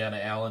Hines and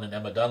Ariana Allen and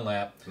Emma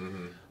Dunlap.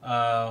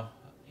 I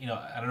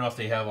don't know if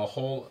they have a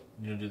whole.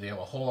 Do they have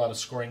a whole lot of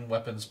scoring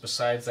weapons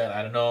besides that?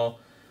 I don't know.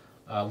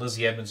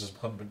 Lizzie Edmonds has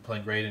been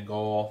playing great in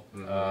goal.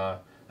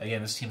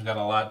 Again, this team's got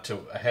a lot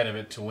ahead of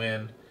it to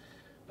win,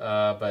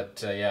 but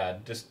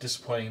just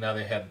disappointing. Now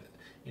they had,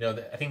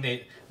 I think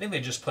they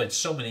just played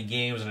so many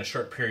games in a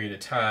short period of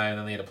time, and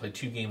then they had to play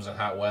 2 games in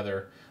hot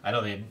weather. I know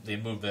they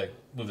moved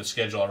the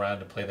schedule around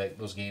to play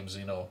those games,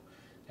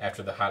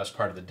 after the hottest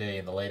part of the day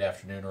in the late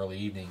afternoon, early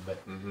evening. But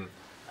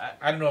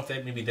I don't know if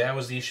maybe that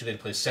was the issue.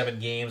 They'd play 7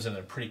 games in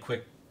a pretty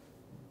quick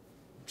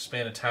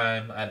span of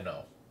time. I don't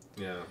know.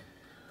 Yeah.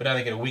 But now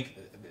they get a week.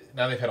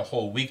 Now they've had a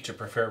whole week to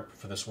prepare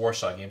for this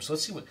Warsaw game. So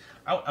let's see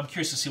I'm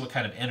curious to see what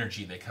kind of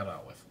energy they come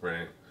out with.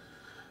 Right.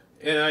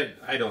 And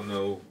I don't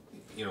know,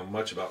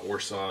 much about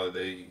Warsaw.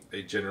 They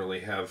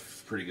generally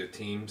have pretty good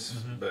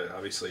teams, but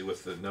obviously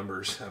with the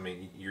numbers, I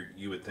mean,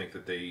 you would think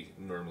that they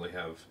normally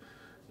have,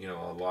 a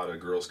lot of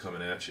girls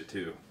coming at you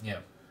too. Yeah.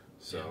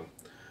 So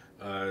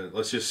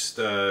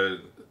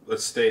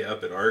let's stay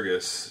up at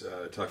Argus.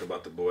 Talk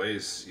about the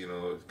boys.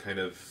 They've kind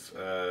of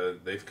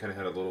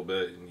had a little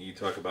bit. And you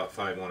talk about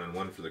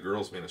 5-1-1 for the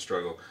girls being a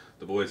struggle.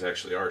 The boys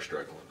actually are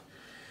struggling.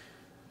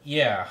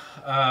 Yeah,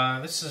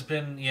 this has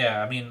been.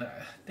 Yeah, I mean,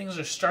 things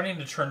are starting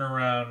to turn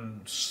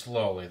around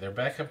slowly. They're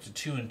back up to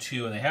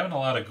 2-2, and they haven't a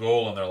lot of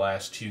goal in their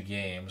last 2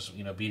 games.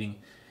 Beating.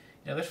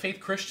 That Faith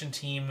Christian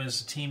team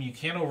is a team you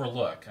can't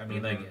overlook. I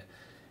mean,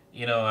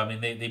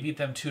 they beat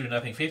them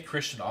 2-0. Faith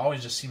Christian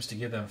always just seems to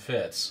give them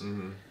fits.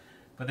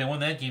 But they won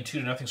that game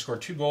 2-0,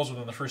 scored 2 goals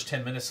within the first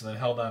 10 minutes, and then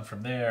held on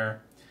from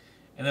there.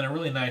 And then a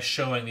really nice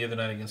showing the other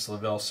night against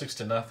Lavelle,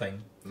 6-0.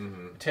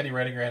 Teddy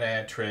Redinger had a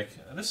hat trick.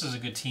 This is a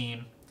good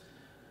team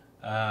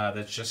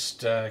that's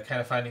just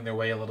kind of finding their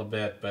way a little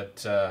bit.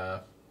 But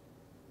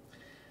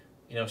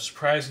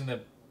surprising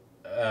that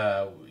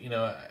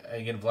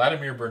again,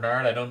 Vladimir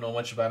Bernard, I don't know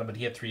much about him, but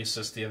he had 3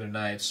 assists the other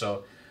night.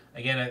 So,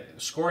 again,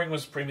 scoring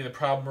was probably the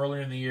problem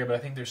earlier in the year, but I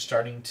think they're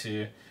starting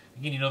to,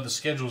 again, the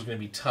schedule is going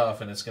to be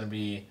tough, and it's going to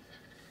be,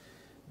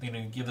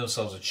 give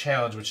themselves a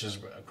challenge, which is,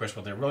 of course,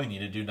 what they really need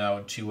to do now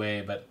in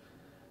 2A. But,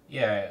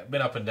 yeah,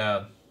 been up and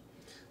down.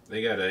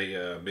 They got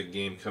a big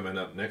game coming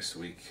up next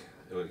week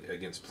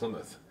against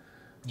Plymouth.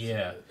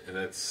 Yeah. And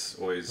that's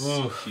always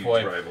a huge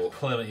rival.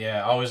 Plymouth,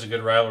 yeah, always a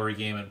good rivalry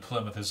game, and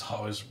Plymouth is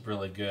always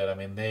really good. I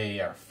mean, they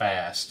are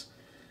fast,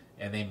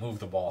 and they move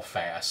the ball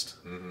fast.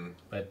 Mm-hmm.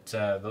 But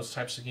those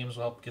types of games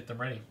will help get them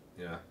ready.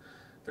 Yeah.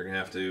 They're going to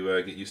have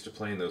to get used to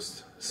playing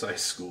those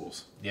size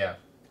schools. Yeah.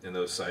 And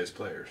those size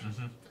players.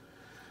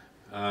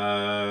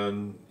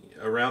 Mm-hmm.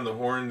 Around the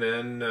horn,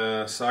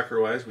 then,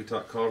 soccer-wise, we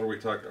talked Culver, we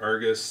talked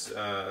Argus.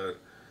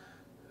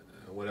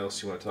 What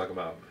else you want to talk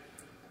about?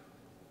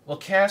 Well,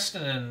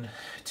 Caston and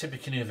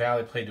Tippecanoe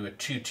Valley played to a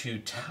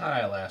 2-2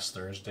 tie last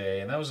Thursday,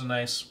 and that was a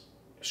nice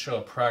show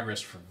of progress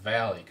for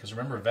Valley. Because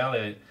remember, Valley,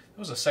 it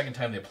was the second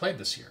time they played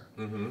this year.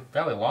 Mm-hmm.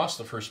 Valley lost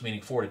the first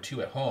meeting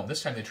 4-2 at home.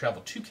 This time they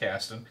traveled to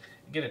Caston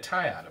and get a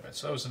tie out of it.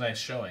 So that was a nice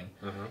showing.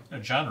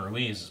 Mm-hmm. John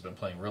Ruiz has been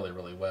playing really,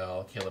 really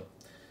well. Caleb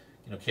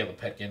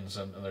Petkins,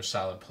 another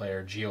solid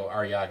player. Gio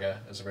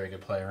Arriaga is a very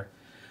good player.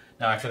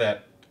 Now, after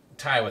that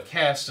tie with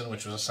Caston,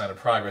 which was a sign of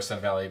progress,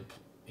 then Valley,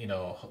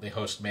 they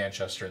host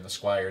Manchester and the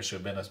Squires, who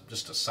have been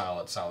just a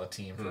solid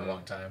team for a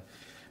long time.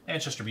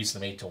 Manchester beats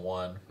them 8-1.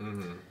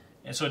 Mm-hmm.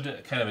 And so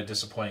kind of a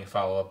disappointing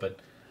follow-up. But,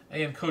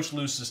 again, Coach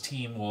Luce's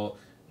team will,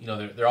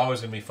 they're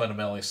always going to be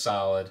fundamentally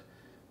solid.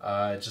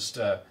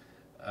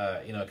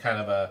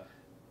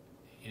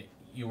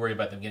 You worry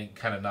about them getting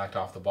kind of knocked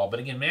off the ball. But,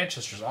 again,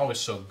 Manchester's always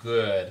so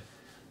good.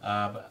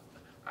 I'm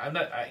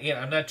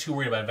not too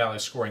worried about Valley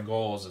scoring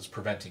goals. It's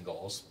preventing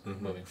goals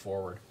moving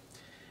forward.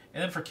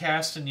 And then for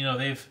Caston,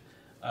 they've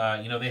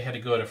they had to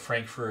go to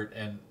Frankfurt,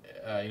 and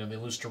they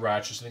lose to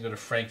Rochester. They go to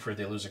Frankfurt.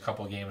 They lose a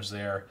couple games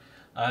there.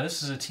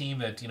 This is a team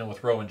that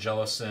with Rowan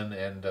Jellison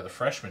and the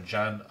freshman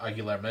John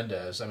Aguilar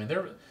Mendez. I mean,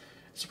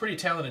 it's a pretty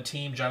talented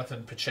team.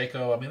 Jonathan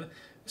Pacheco. I mean,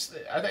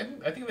 I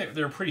think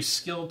they're a pretty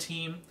skilled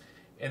team.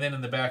 And then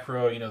in the back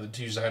row, the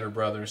two Zyder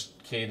brothers,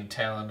 Cade and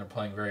Talon, are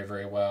playing very,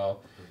 very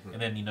well.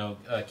 Mm-hmm. And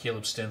then,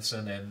 Caleb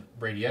Stinson and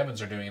Brady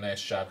Evans are doing a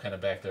nice job kind of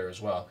back there as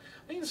well.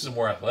 I think this is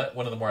one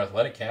of the more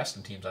athletic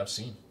Caston teams I've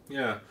seen.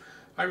 Yeah.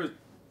 I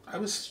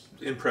was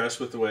impressed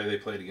with the way they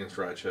played against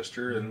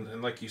Rochester. Mm-hmm.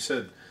 And like you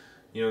said,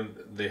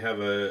 they have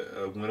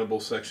a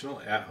winnable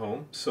sectional at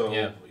home. So,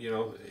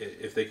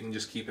 if they can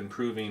just keep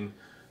improving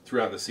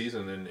throughout the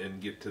season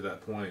and get to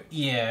that point.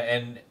 Yeah,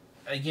 and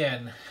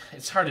again,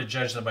 it's hard to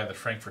judge them by the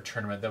Frankfurt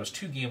tournament. That was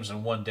 2 games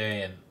in one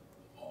day and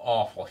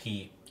awful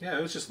heat. Yeah,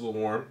 it was just a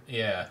little warm.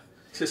 Yeah,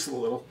 just a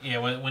little. Yeah,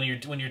 when you're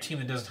a team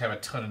that doesn't have a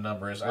ton of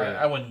numbers, right.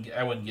 I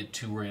wouldn't get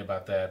too worried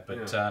about that.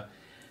 But I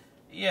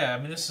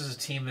mean, this is a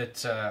team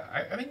that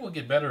I think will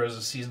get better as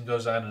the season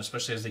goes on, and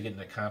especially as they get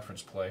into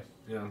conference play.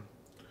 Yeah.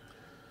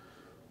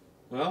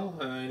 Well,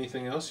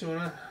 anything else you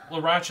want to?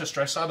 Well,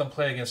 Rochester, I saw them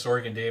play against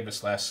Oregon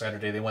Davis last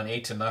Saturday. They won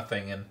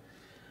 8-0,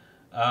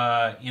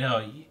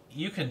 and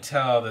you can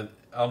tell that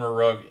Elmer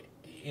Rogue.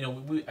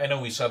 I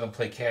know we saw them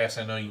play Cass.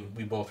 I know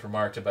we both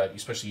remarked about,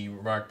 especially you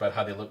remarked about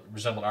how they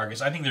resemble Argus.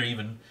 I think they're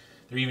even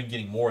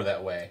getting more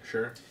that way.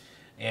 Sure.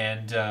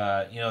 And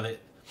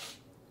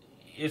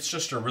it's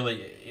just a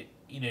really.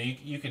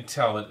 You can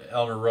tell that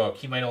Elmer Roque,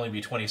 he might only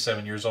be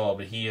 27 years old,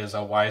 but he is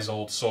a wise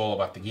old soul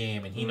about the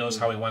game, and he knows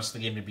how he wants the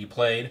game to be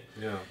played.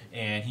 Yeah.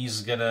 And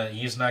he's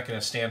not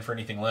gonna stand for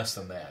anything less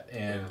than that.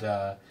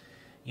 And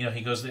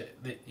he goes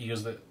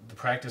the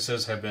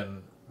practices have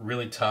been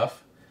really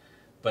tough,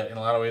 but in a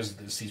lot of ways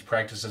it's these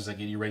practices that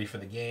get you ready for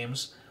the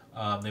games.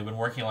 They've been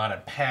working a lot on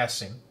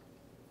passing.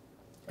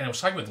 And I was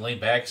talking with Lane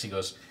Baggs. He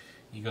goes,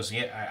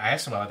 yeah. I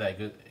asked him about that.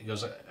 He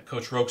goes,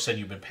 Coach Roque said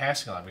you've been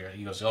passing a lot.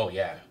 He goes, oh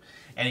yeah.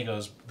 And he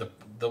goes,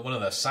 the one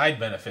of the side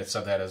benefits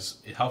of that is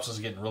it helps us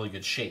get in really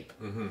good shape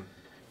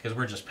because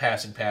we're just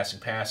passing,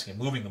 and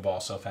moving the ball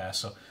so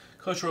fast. So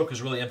Coach Roque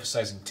is really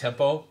emphasizing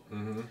tempo.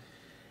 Mm-hmm.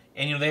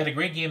 And they had a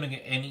great game,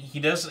 and he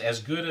does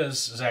as good as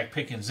Zach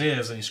Pickens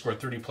is, and he scored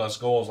 30-plus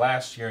goals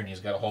last year, and he's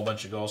got a whole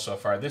bunch of goals so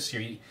far this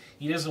year.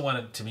 He doesn't want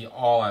it to be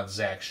all on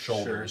Zach's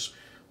shoulders,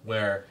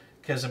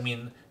 because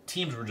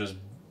teams were just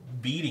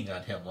beating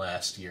on him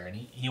last year, and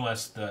he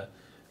wants the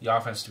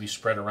offense to be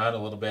spread around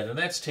a little bit, and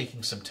that's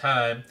taking some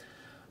time.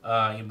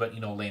 But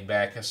Lane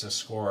Backus has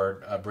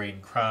scored. Braden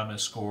Crum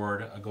has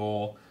scored a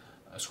goal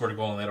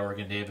in that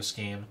Oregon Davis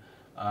game.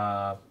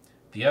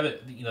 The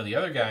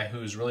other guy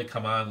who's really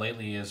come on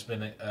lately has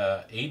been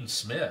Aiden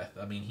Smith.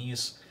 I mean,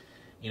 he's,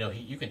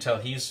 you can tell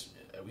he's,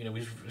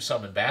 we saw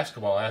him in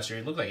basketball last year.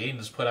 He looked like Aiden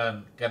has got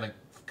a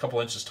couple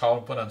inches taller,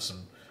 and put on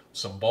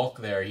some bulk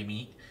there.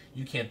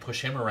 You can't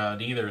push him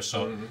around either.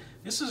 So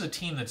this is a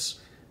team it's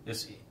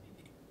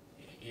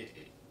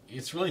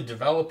really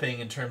developing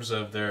in terms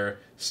of their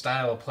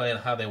style of play and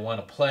how they want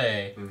to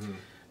play. Mm-hmm.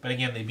 But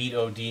again, they beat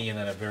OD and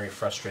then a very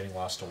frustrating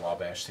loss to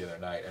Wabash the other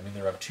night. I mean,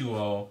 they're up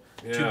 2-0,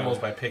 2 goals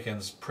by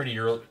Pickens pretty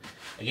early.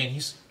 Again,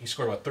 he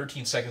scored,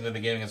 13 seconds in the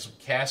game against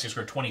Cass. He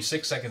scored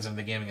 26 seconds in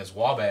the game against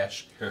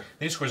Wabash. Then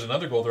he scores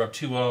another goal. They're up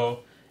 2-0,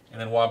 and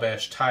then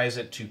Wabash ties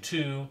it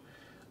 2-2.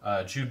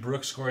 Jude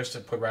Brooks scores to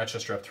put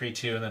Rochester up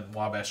 3-2, and then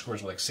Wabash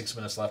scores with 6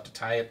 minutes left to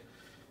tie it,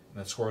 and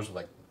then scores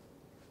with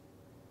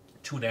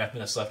 2.5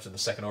 minutes left in the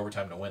second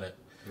overtime to win it.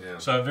 Yeah.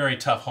 So a very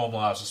tough home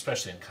loss,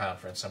 especially in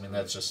conference. I mean,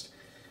 that's just,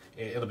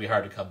 it'll be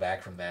hard to come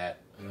back from that.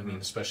 I mean,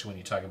 especially when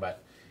you talk about,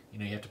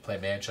 you have to play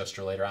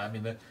Manchester later on. I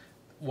mean, the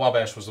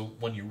Wabash was the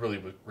one you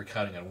really were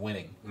counting on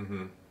winning.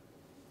 Remember,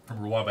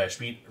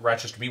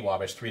 Rochester beat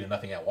Wabash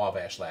 3-0 at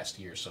Wabash last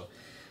year, so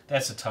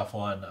that's a tough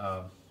one.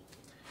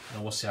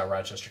 We'll see how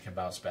Rochester can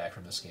bounce back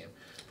from this game.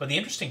 But the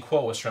interesting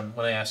quote was from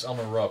when I asked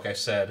Elmer Roque. I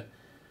said,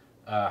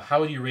 how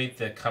would you rate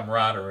the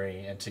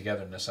camaraderie and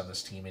togetherness on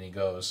this team? And he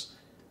goes,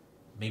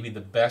 maybe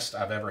the best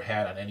I've ever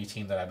had on any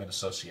team that I've been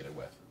associated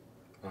with.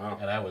 Wow.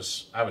 And I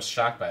was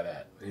shocked by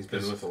that. He's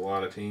been with a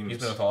lot of teams. He's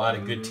been with a lot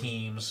of good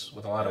teams,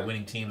 with a lot of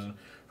winning teams. And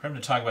for him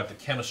to talk about the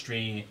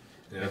chemistry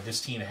that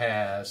this team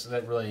has,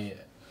 that really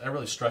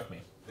struck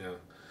me. Yeah.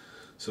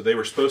 So they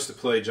were supposed to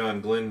play John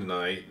Glenn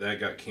tonight.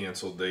 That got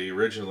canceled. They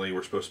originally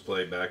were supposed to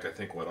play back, I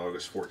think,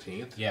 August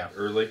 14th? Yeah.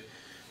 Early.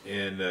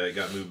 And it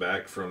got moved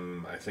back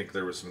from, I think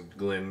there was some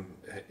Glenn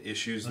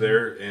issues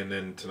there. And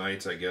then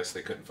tonight's, I guess,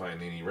 they couldn't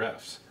find any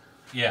refs.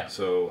 Yeah.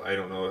 So I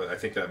don't know. I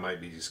think that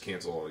might be just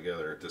canceled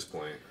altogether at this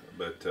point.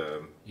 But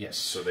yes.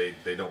 So they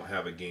don't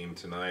have a game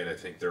tonight. I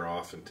think they're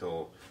off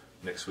until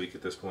next week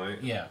at this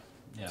point. Yeah.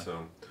 Yeah.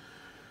 So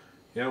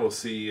yeah, we'll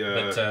see.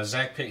 But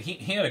Zach Pitt,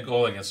 he had a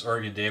goal against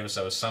Oregon Davis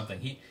that was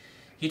something.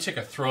 He took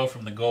a throw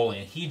from the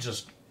goalie and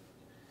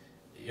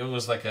it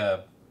was like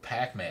a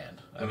Pac-Man.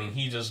 I mean,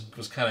 he just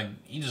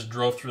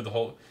drove through the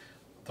whole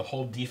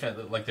defense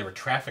like they were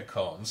traffic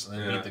cones and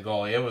then beat the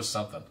goalie. It was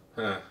something.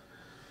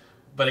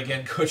 But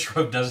again, Coach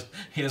Rogue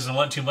doesn't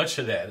want too much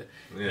of that.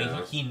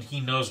 Yeah.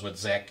 He knows what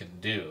Zach can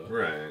do.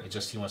 Right.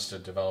 He wants to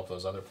develop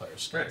those other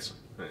players' skills.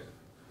 Right.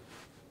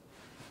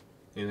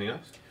 Anything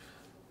else?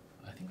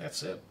 I think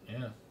that's it.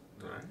 Yeah.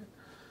 All right.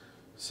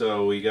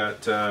 So we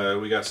got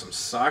some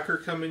soccer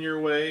coming your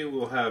way.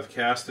 We'll have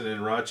Caston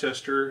and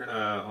Rochester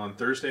on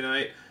Thursday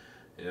night.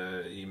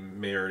 You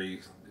may already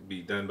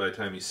be done by the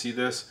time you see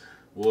this.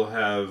 We'll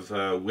have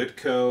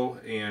Whitco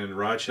and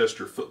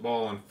Rochester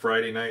football on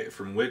Friday night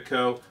from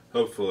Whitco,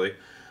 hopefully.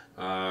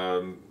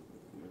 We're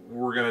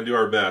going to do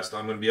our best.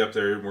 I'm going to be up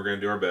there, and we're going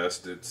to do our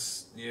best.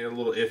 It's a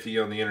little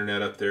iffy on the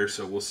internet up there,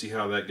 so we'll see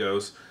how that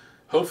goes.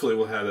 Hopefully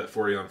we'll have that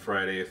for you on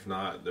Friday. If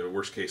not, the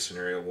worst case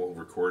scenario, we'll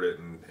record it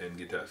and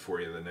get that for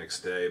you the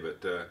next day.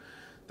 But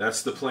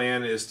that's the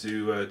plan, is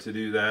to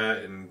do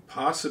that, and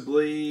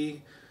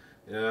possibly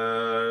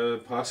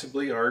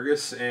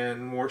Argus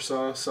and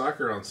Warsaw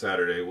soccer on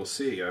Saturday. We'll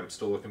see. I'm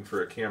still looking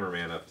for a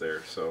cameraman up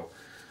there, so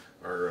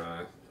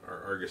our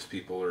Argus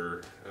people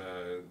are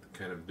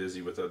kind of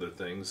busy with other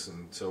things,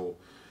 and so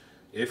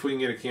if we can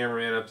get a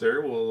cameraman up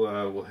there,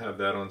 we'll have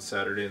that on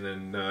Saturday,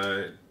 and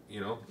then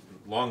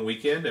long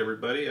weekend,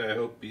 everybody. I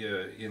hope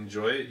you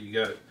enjoy it. You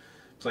got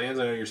plans?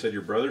 I know you said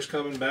your brother's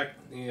coming back.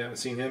 You haven't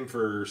seen him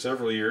for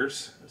several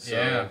years, so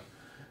yeah.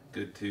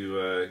 Good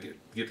to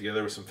get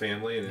together with some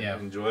family and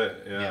enjoy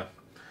it. Yeah.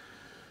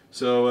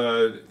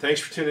 So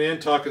thanks for tuning in,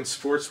 Talking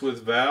Sports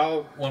with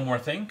Val. One more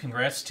thing.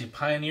 Congrats to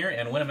Pioneer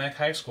and Winnemac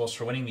High Schools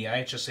for winning the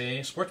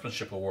IHSA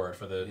Sportsmanship Award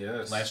for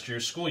the last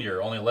year's school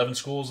year. Only 11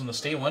 schools in the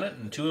state won it,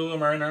 and 2 of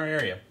them are in our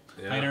area.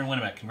 Yeah. Pioneer and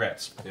Winnemac,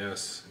 congrats.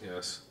 Yes.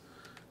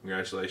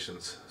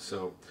 Congratulations.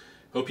 So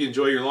hope you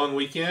enjoy your long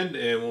weekend,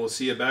 and we'll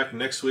see you back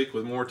next week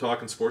with more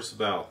Talking Sports with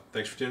Val.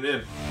 Thanks for tuning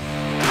in.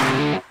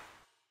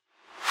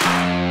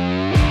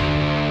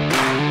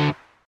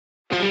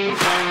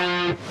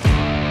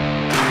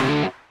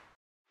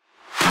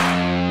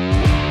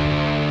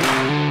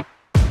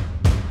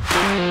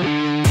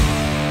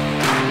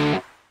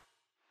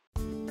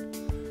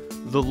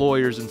 The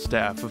lawyers and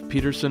staff of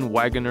Peterson,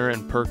 Wagoner,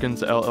 and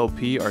Perkins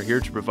LLP are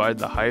here to provide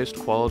the highest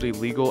quality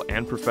legal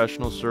and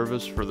professional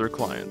service for their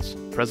clients,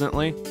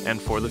 presently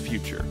and for the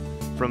future.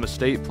 From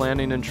estate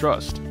planning and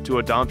trust, to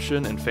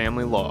adoption and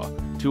family law,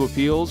 to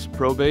appeals,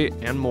 probate,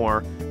 and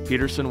more,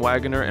 Peterson,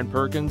 Wagoner, and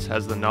Perkins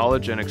has the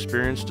knowledge and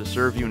experience to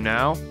serve you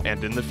now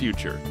and in the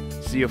future.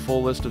 See a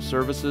full list of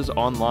services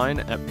online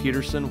at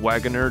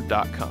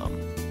petersonwagoner.com.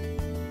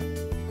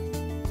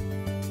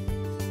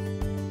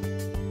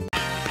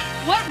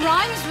 What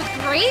rhymes with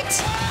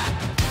great?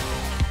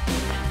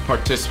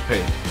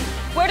 Participate.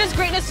 Where does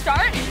greatness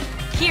start?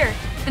 Here,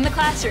 in the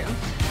classroom.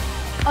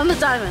 On the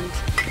diamond.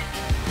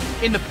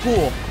 In the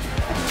pool.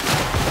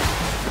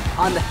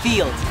 On the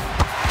field.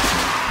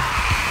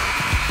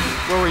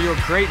 Where will your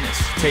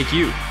greatness take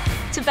you?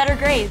 To better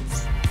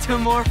grades. To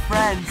more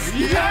friends.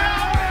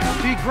 Yeah!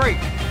 Be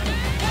great.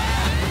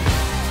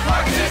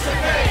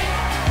 Participate!